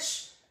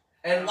bitch.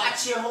 And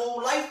watch your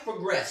whole life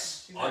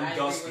progress. she said, I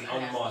agree Undusty, with her,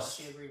 unmust.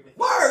 She agreed with me.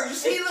 Word, you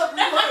see, look,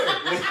 we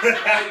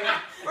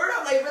word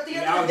up, like, at the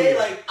end of the day,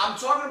 like, I'm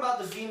talking about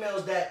the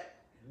females that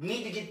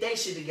need to get their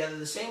shit together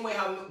the same way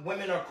how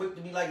women are quick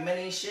to be like, men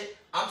ain't shit.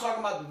 I'm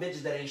talking about the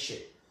bitches that ain't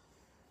shit.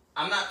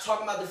 I'm not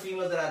talking about the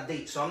females that I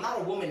date. So I'm not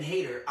a woman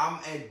hater. I'm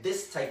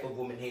this type of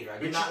woman hater. I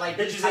do not like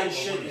this bitches type ain't of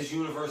shit women. is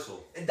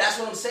universal. That's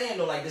what I'm saying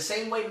though. Like the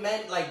same way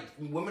men, like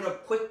women are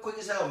quick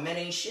as hell. Men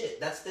ain't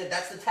shit. That's the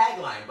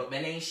tagline. But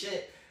men ain't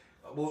shit.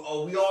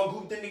 Oh, we all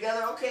grouped in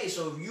together. Okay,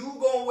 so if you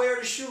gonna wear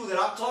the shoe that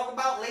I'm talking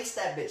about, lace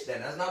that bitch. Then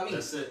that's not me.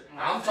 That's it.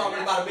 I'm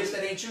talking about a bitch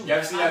that ain't you. You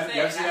ever see that?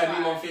 You ever see that That's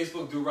meme why. on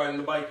Facebook? Dude riding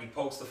the bike, he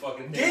pokes the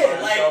fucking thing. Yeah,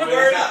 by like, himself,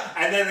 word up.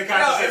 and then the Yo,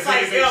 guy says, it's like,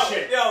 "This yo, ain't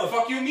shit." yo. The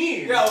fuck you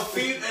mean? Yo,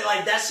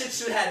 like that shit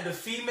should have the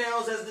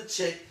females as the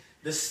chick,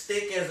 the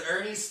stick as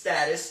Ernie's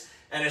status,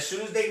 and as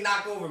soon as they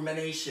knock over, men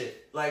ain't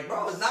shit. Like,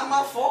 bro, it's not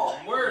my fault.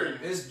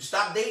 Word. It's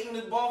stop dating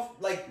the bum.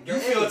 Like, You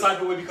feel the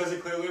type of way because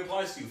it clearly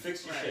applies to you.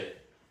 Fix your Right.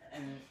 shit.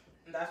 And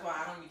that's why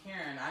I don't be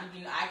caring.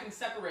 I can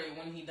separate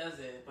when he does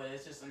it, but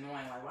it's just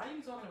annoying. Like, why are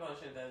you talking about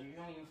shit that you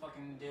don't even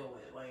fucking deal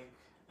with? Like,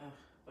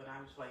 but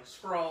I'm just like,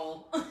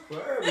 scroll.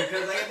 Word,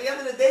 because like at the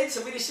end of the day,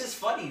 to me, this shit's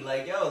funny.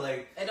 Like, yo,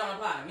 like. It don't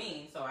apply to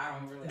me, so I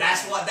don't really.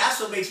 That's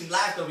what makes me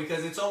laugh though,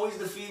 because it's always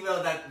the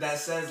female that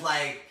says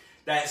like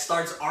that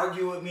starts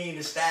arguing with me in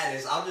the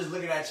status. I'm just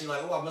looking at you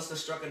like, oh, I must have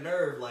struck a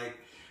nerve. Like,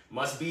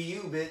 Must be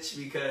you, bitch,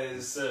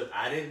 because That's it.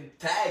 I didn't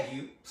tag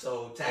you,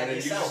 so tag And then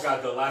you yourself. just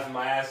got the laughing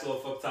my ass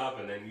off up top,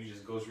 and then you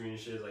just ghost reading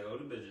shit like, oh,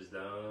 the bitch is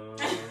done.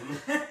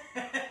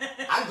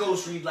 I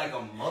ghost read like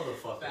a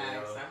motherfucker,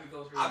 Facts.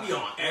 yo. I I be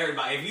on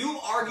everybody. If you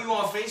argue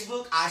on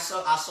Facebook, I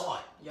saw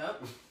it.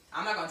 Yup.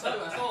 I'm not gonna tell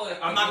you I saw it.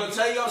 I'm not gonna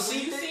tell you I've When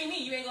seen you it. see me,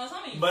 you ain't gonna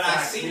tell me. But I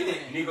Facts. seen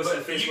it. Nico But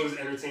said Facebook is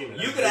entertainment.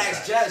 You That's could big ask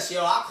fact. Jess,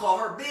 yo, I call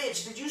her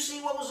bitch. Did you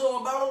see what was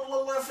on about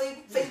on her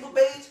Facebook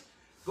page?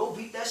 Go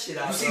beat that shit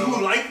out. You see yo.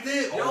 who liked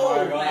it? Yo, Oh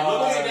my Like,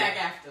 God. we'll get back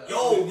after.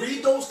 Yo,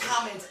 read those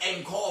comments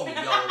and call me,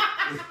 yo.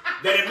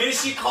 Then the minute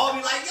she called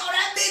me, like, yo,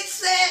 that bitch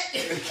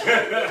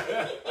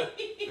said.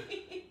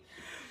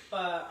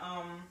 But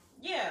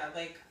yeah,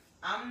 like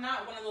I'm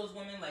not one of those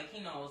women. Like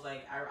he knows,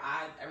 like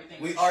I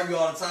everything. We argue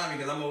all the time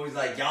because I'm always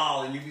like,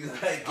 y'all, and you be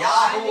like, y'all.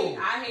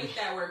 I hate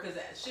that word because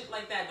shit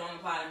like that don't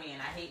apply to me,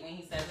 and I hate when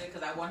he says it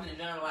because I want him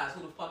to generalize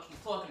who the fuck he's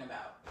talking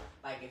about.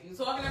 Like if you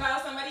talking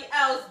about somebody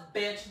else,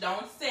 bitch,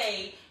 don't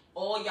say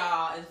all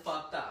y'all is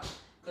fucked up.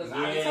 Cause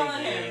I be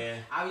telling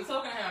him, I be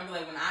talking to him. I be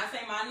like, when I say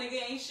my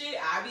nigga ain't shit,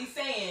 I be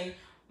saying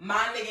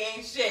my nigga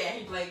ain't shit. And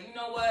he be like, you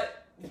know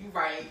what? You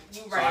right.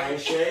 You So I right.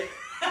 ain't shit.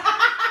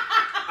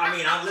 I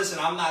mean, I'm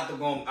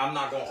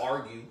not gonna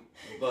argue,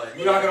 but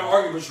You're not gonna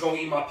argue, but you're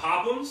gonna eat my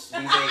poppums?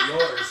 These ain't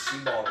yours. She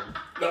bought them.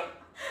 No.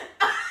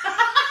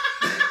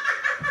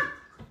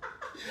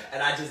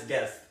 And I just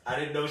guessed. I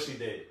didn't know she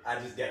did. I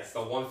just guessed.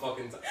 The one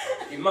fucking time.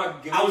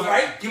 I was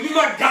right. Give me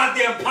my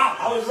goddamn pop.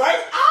 I was right.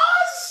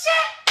 Oh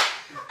shit!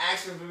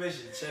 Ask for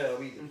permission. Chill.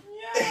 We can.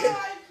 Yeah, I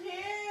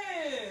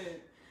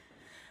can't.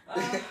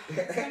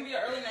 It's gonna be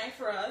an early night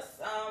for us.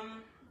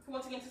 Who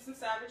wants to get into some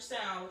Savage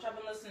Sound, which I've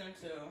been listening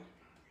to?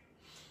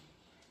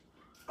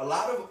 A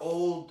lot of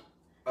old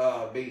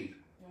Biggie. You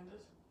want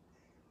this?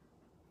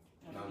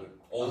 No,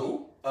 Old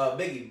who?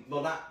 Biggie.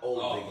 Well, not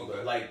old Oh, Biggie, okay.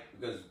 but like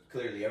because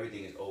clearly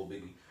everything is old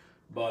Biggie.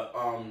 But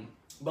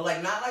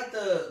like not like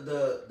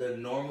the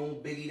normal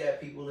Biggie that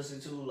people listen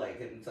to, like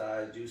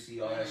Hypnotized,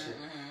 Juicy, all that shit.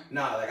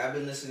 Nah, like I've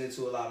been listening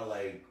to a lot of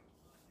like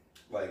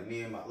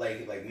me and my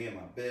like me and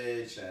my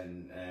bitch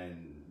and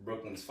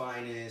Brooklyn's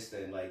Finest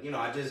and like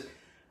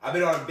I've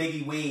been on a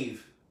Biggie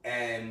wave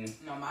and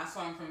No, my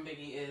song from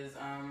Biggie is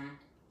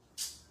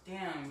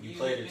damn. You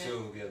played it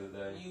too the other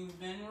day. You've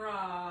been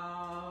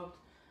robbed.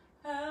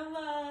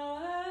 Hello,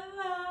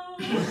 hello.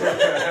 I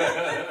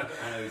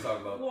know you're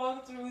talking about.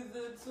 Walk through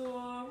the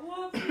door.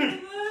 Walk through the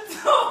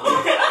door.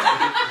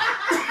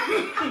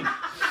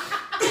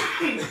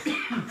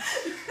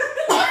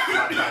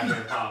 My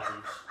goddamn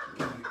poppums.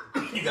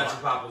 You got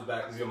your poppers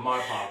back. These are my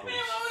poppums. Man,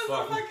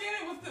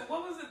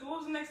 what was it? What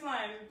was the next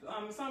line?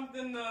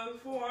 Something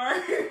for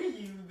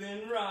you've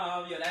been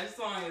robbed. Yo, that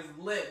song is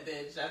lit,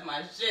 bitch. That's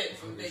my shit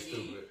from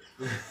Biggie.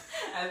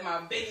 That's my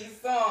Biggie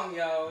song,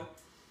 yo.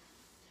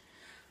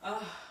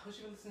 What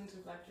you been listening to,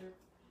 Black Drip?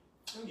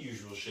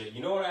 Usual shit.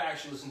 You know what I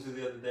actually listened to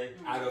the other day?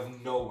 Out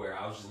of nowhere,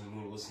 I was just in the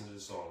mood to listen to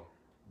this song.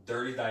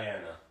 Dirty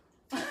Diana.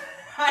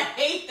 I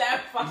hate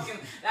that fucking.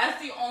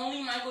 That's the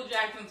only Michael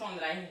Jackson song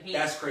that I hate.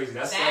 That's crazy.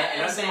 That's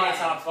That in my and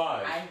top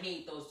 5. I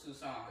hate those two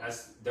songs.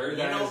 That's Dirty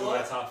You know Diana's in my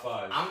what? top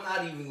 5. I'm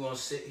not even gonna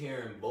sit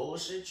here and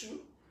bullshit you.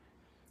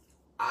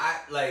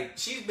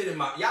 Y'all been in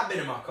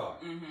my car.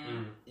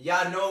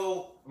 Y'all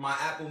know my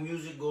Apple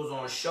Music goes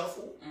on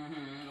shuffle.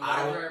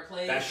 Whatever it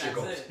plays, That shit that's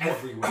goes it.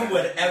 everywhere.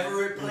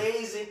 Whatever it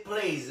plays, it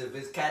plays. If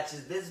it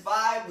catches this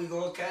vibe, we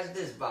gonna catch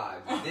this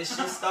vibe. If this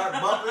shit start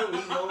bumping,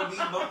 we gonna be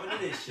bumping to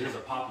this shit. It's a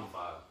poppin'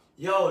 vibe.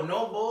 Yo,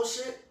 no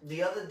bullshit.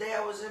 The other day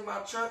I was in my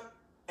truck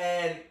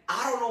and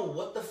I don't know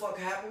what the fuck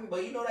happened,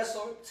 but you know that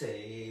song?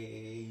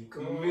 Take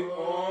on me.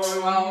 Oh,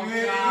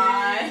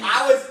 God.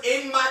 I was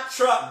in my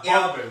truck,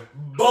 yo,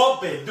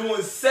 bumping,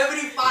 doing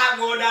 75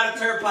 going down the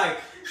turnpike.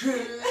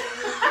 Hitting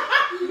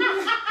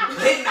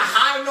the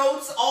high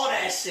notes, all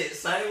that shit,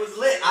 son. It was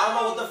lit. I don't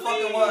know what the fuck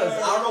it was.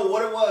 I don't know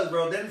what it was,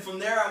 bro. Then from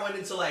there I went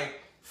into like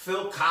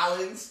Phil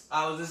Collins.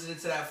 I was listening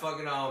to that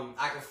fucking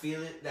I Can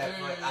Feel It. That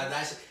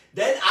shit.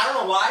 Then I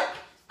don't know why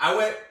I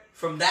went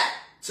from that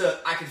to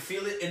I Can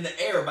Feel It in the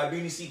Air by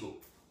Beanie Siegel.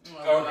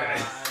 Oh,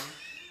 Okay.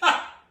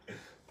 God.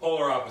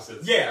 Polar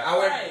opposites. Yeah, I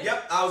went. Right.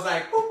 Yep, I was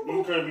like, ooh, ooh.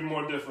 You couldn't be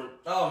more different.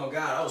 Oh my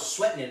god, I was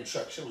sweating in the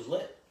truck. Shit was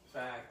lit.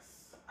 Facts.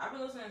 I've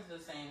been listening to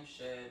the same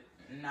shit.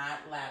 Not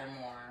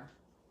Lattimore.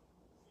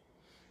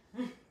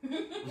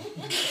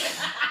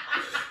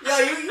 Yo,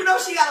 you know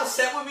she got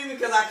upset with me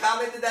because I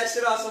commented that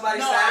shit on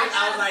somebody's side.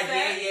 I was like,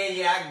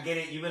 yeah, I get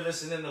it. You've been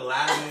listening to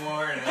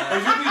Lattimore and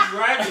You be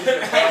dragging shit,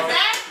 bro.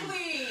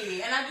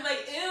 Exactly. And I'd be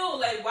like, ew,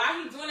 like,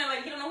 why he doing that?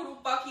 Like, he don't know who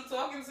the fuck he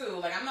talking to.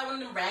 Like, I'm not one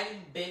of them raggedy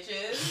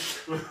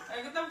bitches.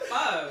 Like, what the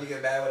fuck? You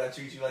get mad when I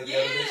treat you like the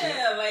other bitches?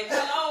 Yeah, like,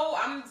 hello,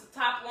 I'm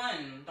top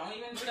 1. Don't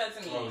even do that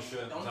to me. Oh,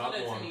 shit, Don't top do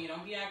that one. to me.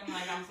 Don't be acting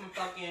like I'm some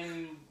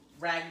fucking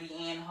raggedy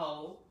Ann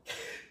hoe.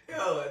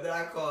 Yo, then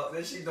I called.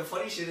 Then the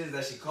funny shit is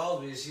that she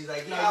called me and she's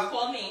like, No, yeah. you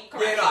called me.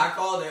 Yeah, no, I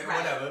called her, Right.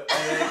 whatever.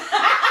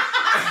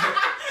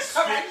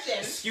 Correction.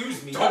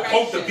 Excuse me. Don't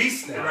poke the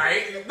beast now.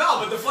 Right? No,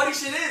 but the funny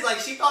shit is, like,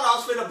 she thought I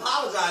was finna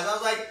apologize. I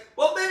was like,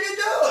 well, baby, do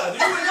it.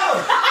 You would know.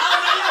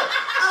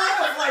 I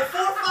was like, like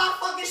 4 or 5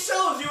 fucking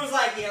shows. You was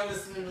like, yeah, I'm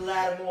listening to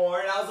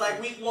Lattimore. And I was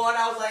like, week 1,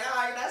 I was like,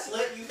 all right, that's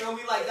lit. You feel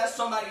me? Like, that's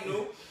somebody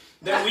new.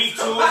 Then week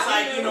 2, it's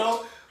like, you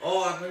know,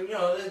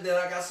 then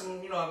I got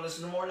some, I'm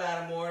listening to more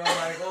Lattimore. And I'm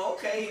like, oh,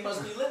 okay, he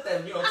must be lit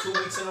then. 2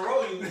 weeks in a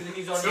row,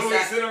 he's on 2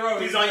 weeks in a row.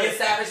 He's on your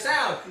Savage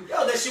Sound.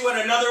 Yo, then she went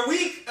another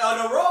week in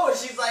a row, and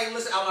she's like,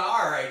 listen, I'm like,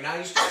 all right, now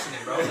you're stressing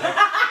it, bro. Like,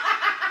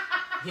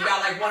 he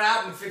got like 1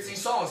 album, 15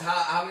 songs.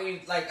 How many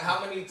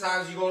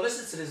times you gonna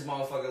listen to this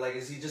motherfucker? Like,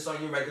 is he just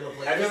on your regular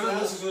playlist? Have you ever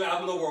now? listened to an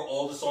album though where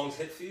all the songs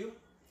hit for you?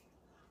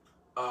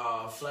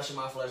 Flesh of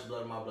My Flesh,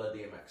 Blood of My Blood,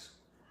 DMX.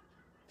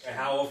 And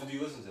how often do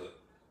you listen to it?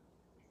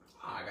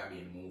 I gotta be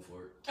in the mood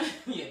for it.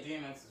 Yeah,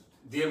 DMX is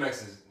DMX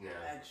is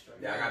extra.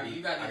 Yeah, I gotta be-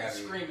 You gotta I be in a gotta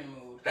be- screaming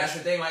mood. That's the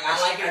thing. Like, I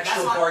like it.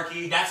 Extra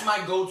Parky. That's my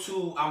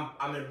go-to.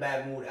 I'm in a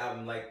bad mood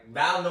album. Like,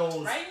 Val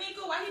knows. Right,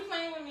 Nico? Why he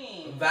playing with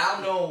me?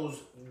 Val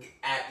knows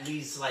at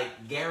least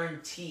like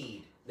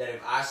guaranteed that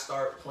if I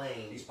start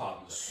playing These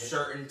popping.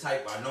 certain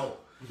type, I know.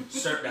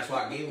 Certain, that's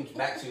why I gave him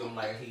back to him.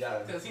 Like, he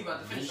gotta. Because he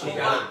about to finish He the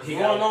got. whole He You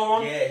want got. another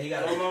one? Yeah, he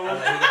got. You want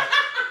another one?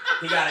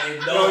 He got to Yo,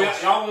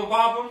 indulge. y'all want to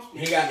pop them?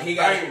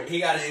 He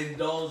got to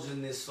indulge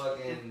in this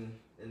fucking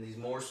in these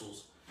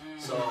morsels.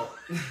 So,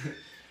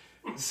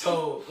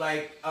 so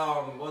like,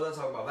 what was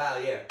I talking about?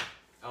 Val, yeah.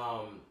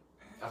 I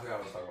forgot what I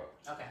was talking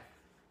about. Okay.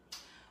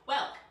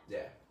 Well.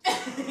 Yeah.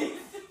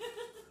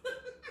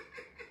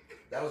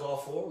 That was all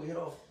 4. We hit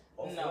all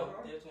 4. No,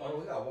 there's one. Oh,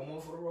 we got one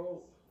more for the road.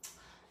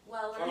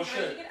 Well, Oh, we're shit.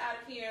 ready to get out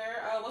of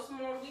here. What's the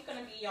more week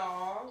gonna be,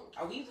 y'all?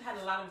 We've had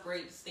a lot of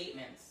great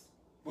statements.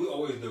 We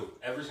always do.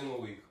 Every single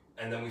week.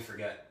 And then we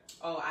forget.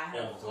 Oh, I had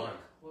All a the week. time.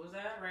 What was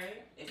that,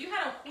 right? If you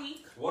had a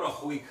week, What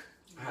a week.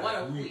 what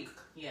a week.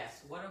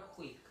 Yes, what a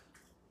week.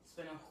 It's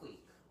been a week.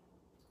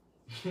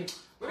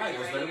 We're Right,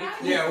 gonna it's get been a ready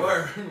to week. get out of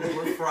here. Yeah,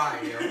 we're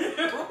fried, yo.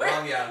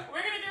 Oh, yeah.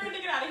 We're gonna get ready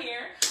to get out of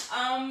here.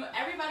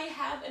 Everybody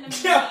have an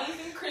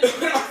amazing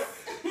Christmas.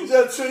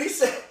 So Trudy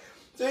said,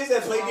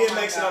 play Oh my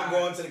DMX and I'm God.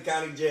 going to the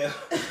county jail.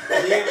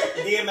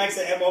 DMX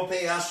and MOP,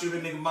 I'll shoot a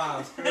nigga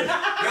moms. Yo, it's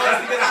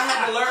because I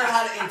had to learn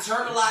how to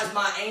internalize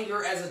my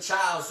anger as a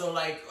child. So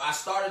like, I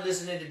started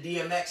listening to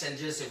DMX and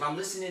just, if I'm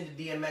listening to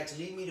DMX,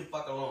 leave me the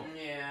fuck alone.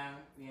 Yeah.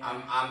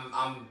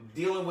 I'm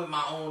dealing with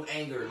my own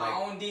anger. My Like,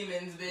 own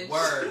demons, bitch.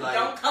 Word, like,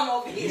 don't come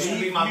over he here. used to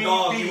be my Me,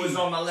 dog. me. He was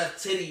on my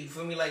left titty. You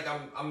feel me? Like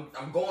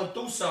I'm going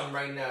through something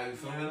right now. You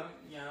feel me?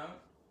 Yeah.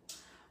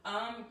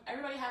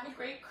 Everybody have a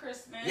great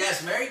Christmas.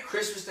 Yes, Merry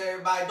Christmas to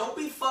everybody. Don't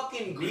be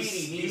fucking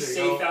greedy Be neither,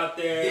 safe yo. out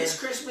there. This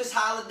Christmas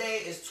holiday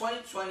is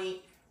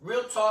 2020.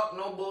 Real talk,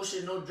 no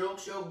bullshit, no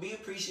jokes, yo. Be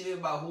appreciative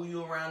about who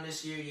you around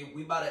this year.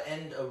 We about to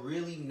end a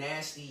really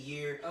nasty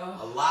year. Ugh.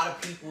 A lot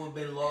of people have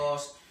been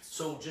lost.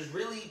 So just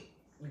really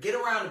get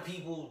around the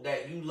people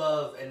that you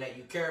love and that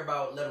you care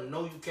about. Let them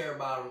know you care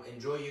about them.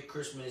 Enjoy your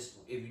Christmas.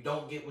 If you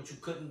don't get what you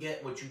couldn't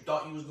get, what you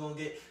thought you was going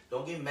to get,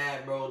 don't get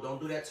mad, bro. Don't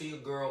do that to your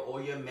girl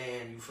or your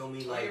man. You feel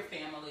me? Or Like, your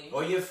family.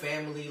 or your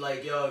family.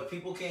 Like, yo, if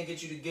people can't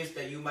get you the gift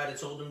that you might have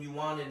told them you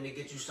wanted and they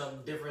get you something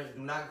different,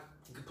 do not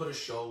put a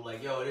show.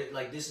 Like, yo,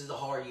 this is a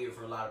hard year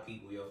for a lot of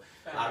people, yo.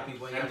 A lot of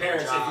people ain't And got no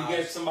parents, if jobs. you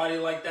get somebody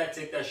like that,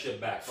 take that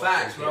shit back. Fuck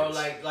Facts, them bro.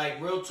 kids. Like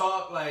real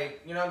talk.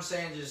 Like, you know what I'm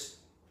saying? Just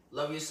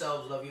love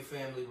yourselves, love your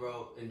family,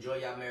 bro. Enjoy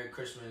y'all Merry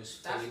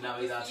Christmas. That's Feliz what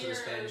Navidad this to the year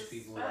Spanish is.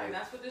 people. Fact, Like,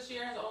 that's what this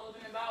year has all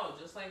been about.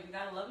 Just like we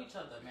gotta love each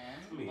other, man.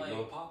 I mean, Like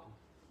no pop 'em.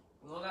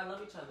 we all gotta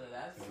love each other.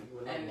 That's you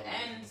would love and one.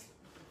 and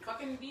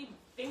fucking be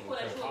thankful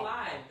that you're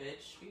alive,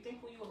 bitch. Be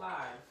thankful you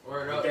alive.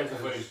 Word Be up. thankful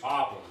for these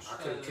pop-ums. I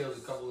could have killed a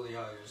couple of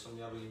y'all here. Some of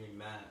y'all would get me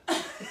mad.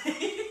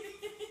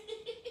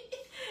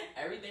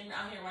 Everything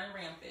out here running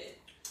rampant.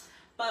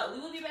 But we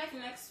will be back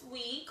next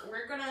week.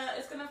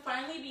 It's gonna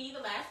finally be the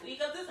last week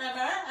of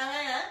December.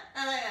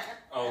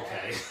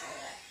 Okay.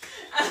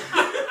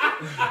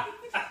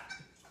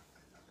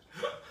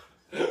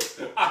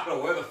 I don't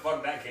know where the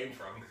fuck that came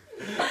from.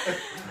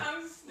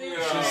 I'm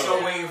stupid. She's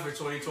so waiting for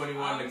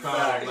 2021 to come.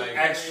 Like, Like,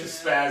 extra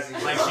spazzy.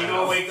 like she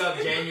gonna wake up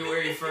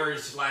January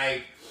 1st,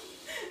 like,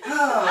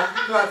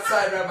 oh, go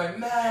outside, grab my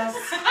mask.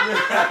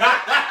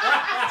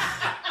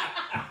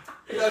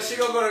 You know, she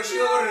gonna go to the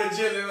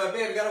gym and be like,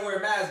 babe, you gotta wear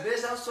a mask,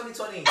 bitch. That was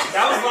 2020.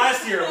 That was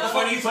last year. What the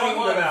fuck are you talking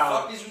What the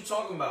about? fuck is you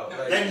talking about? No,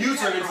 Like, Then you turn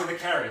have it into wrong. the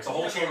carrot. It's a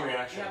whole chain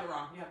reaction. You have it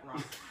wrong. You have it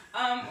wrong.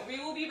 We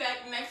will be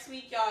back next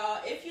week,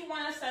 y'all. If you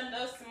want to send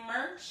us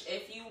merch,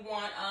 if you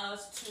want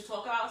us to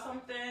talk about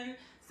something,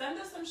 send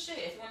us some shit.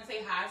 If you want to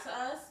say hi to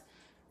us,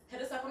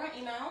 hit us up on our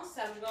email,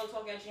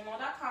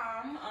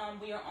 savagegotalk@gmail.com.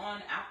 We are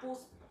on Apple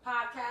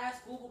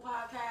Podcasts, Google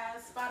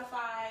Podcasts,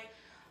 Spotify,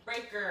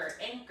 Breaker,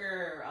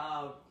 Anchor,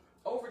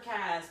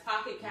 Overcast,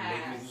 Pocket You make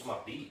me Cast. lose my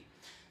beat.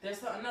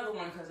 There's another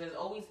one because there's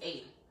always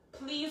 8.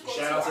 Please go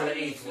Shout out to to our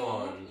the 8th YouTube.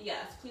 one.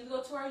 Yes, please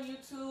go to our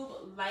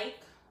YouTube, like,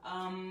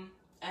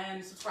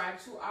 and subscribe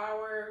to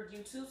our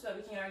YouTube so that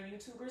we can get our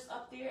YouTubers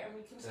up there and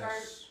we can start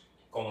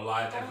going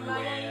live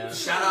everywhere.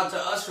 Shout out to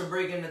us for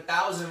breaking the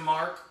 1,000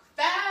 mark.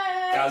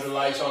 1,000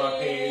 likes on our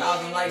page.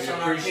 1,000 likes on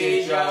our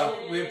appreciate page, y'all.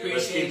 We appreciate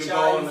Let's keep it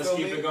y'all. going. Let's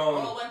keep it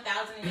going. All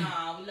 1,000 of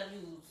y'all. We love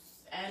you.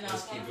 And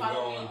Let's keep it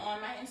follow me going.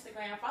 on my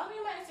Instagram. Follow me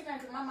on my Instagram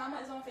because my mama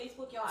is on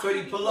Facebook, y'all.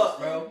 Pretty pull up,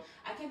 bro.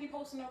 I can't be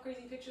posting no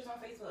crazy pictures on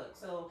Facebook.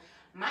 So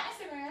my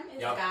Instagram is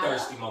Y'all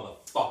thirsty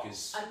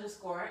motherfuckers.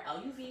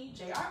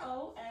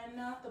 _LUVJRO, and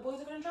the boys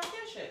are gonna drop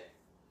their shit.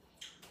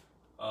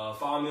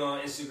 Follow me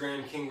on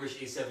Instagram,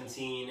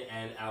 KingRich817,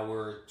 and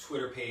our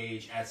Twitter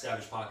page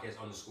 @SavagePodcast_.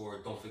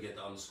 Don't forget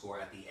the underscore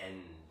at the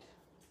end.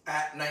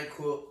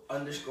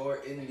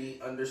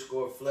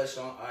 @NightQuilt_indie_flesh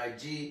on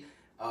IG.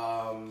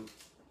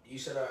 You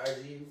said our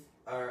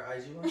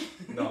IG one?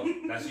 No,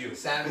 that's you.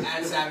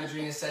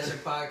 @Savagery in Session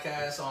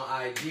Podcast on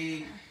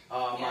IG.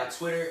 My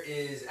Twitter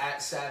is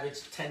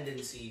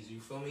 @SavageTendencies. You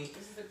feel me?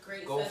 This is a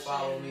great Go session.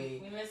 follow me.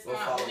 We missed Go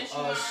mine. follow Miss us.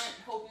 Mine.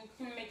 Hope you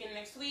can make it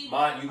next week.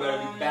 Mine, you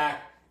better be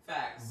back.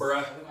 Facts. Bruh. We're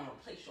gonna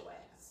replace your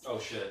ass. Oh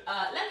shit.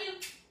 Love you.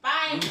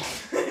 Bye.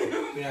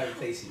 We gotta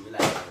replace you.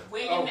 Relax.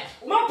 Wear your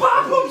mask. My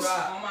pop-ups!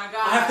 Oh my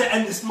god. I have to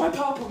end this. My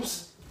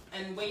pop-ups.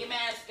 And wear your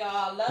mask,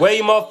 y'all. Love Wear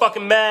you. your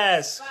motherfucking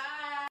mask. Bye.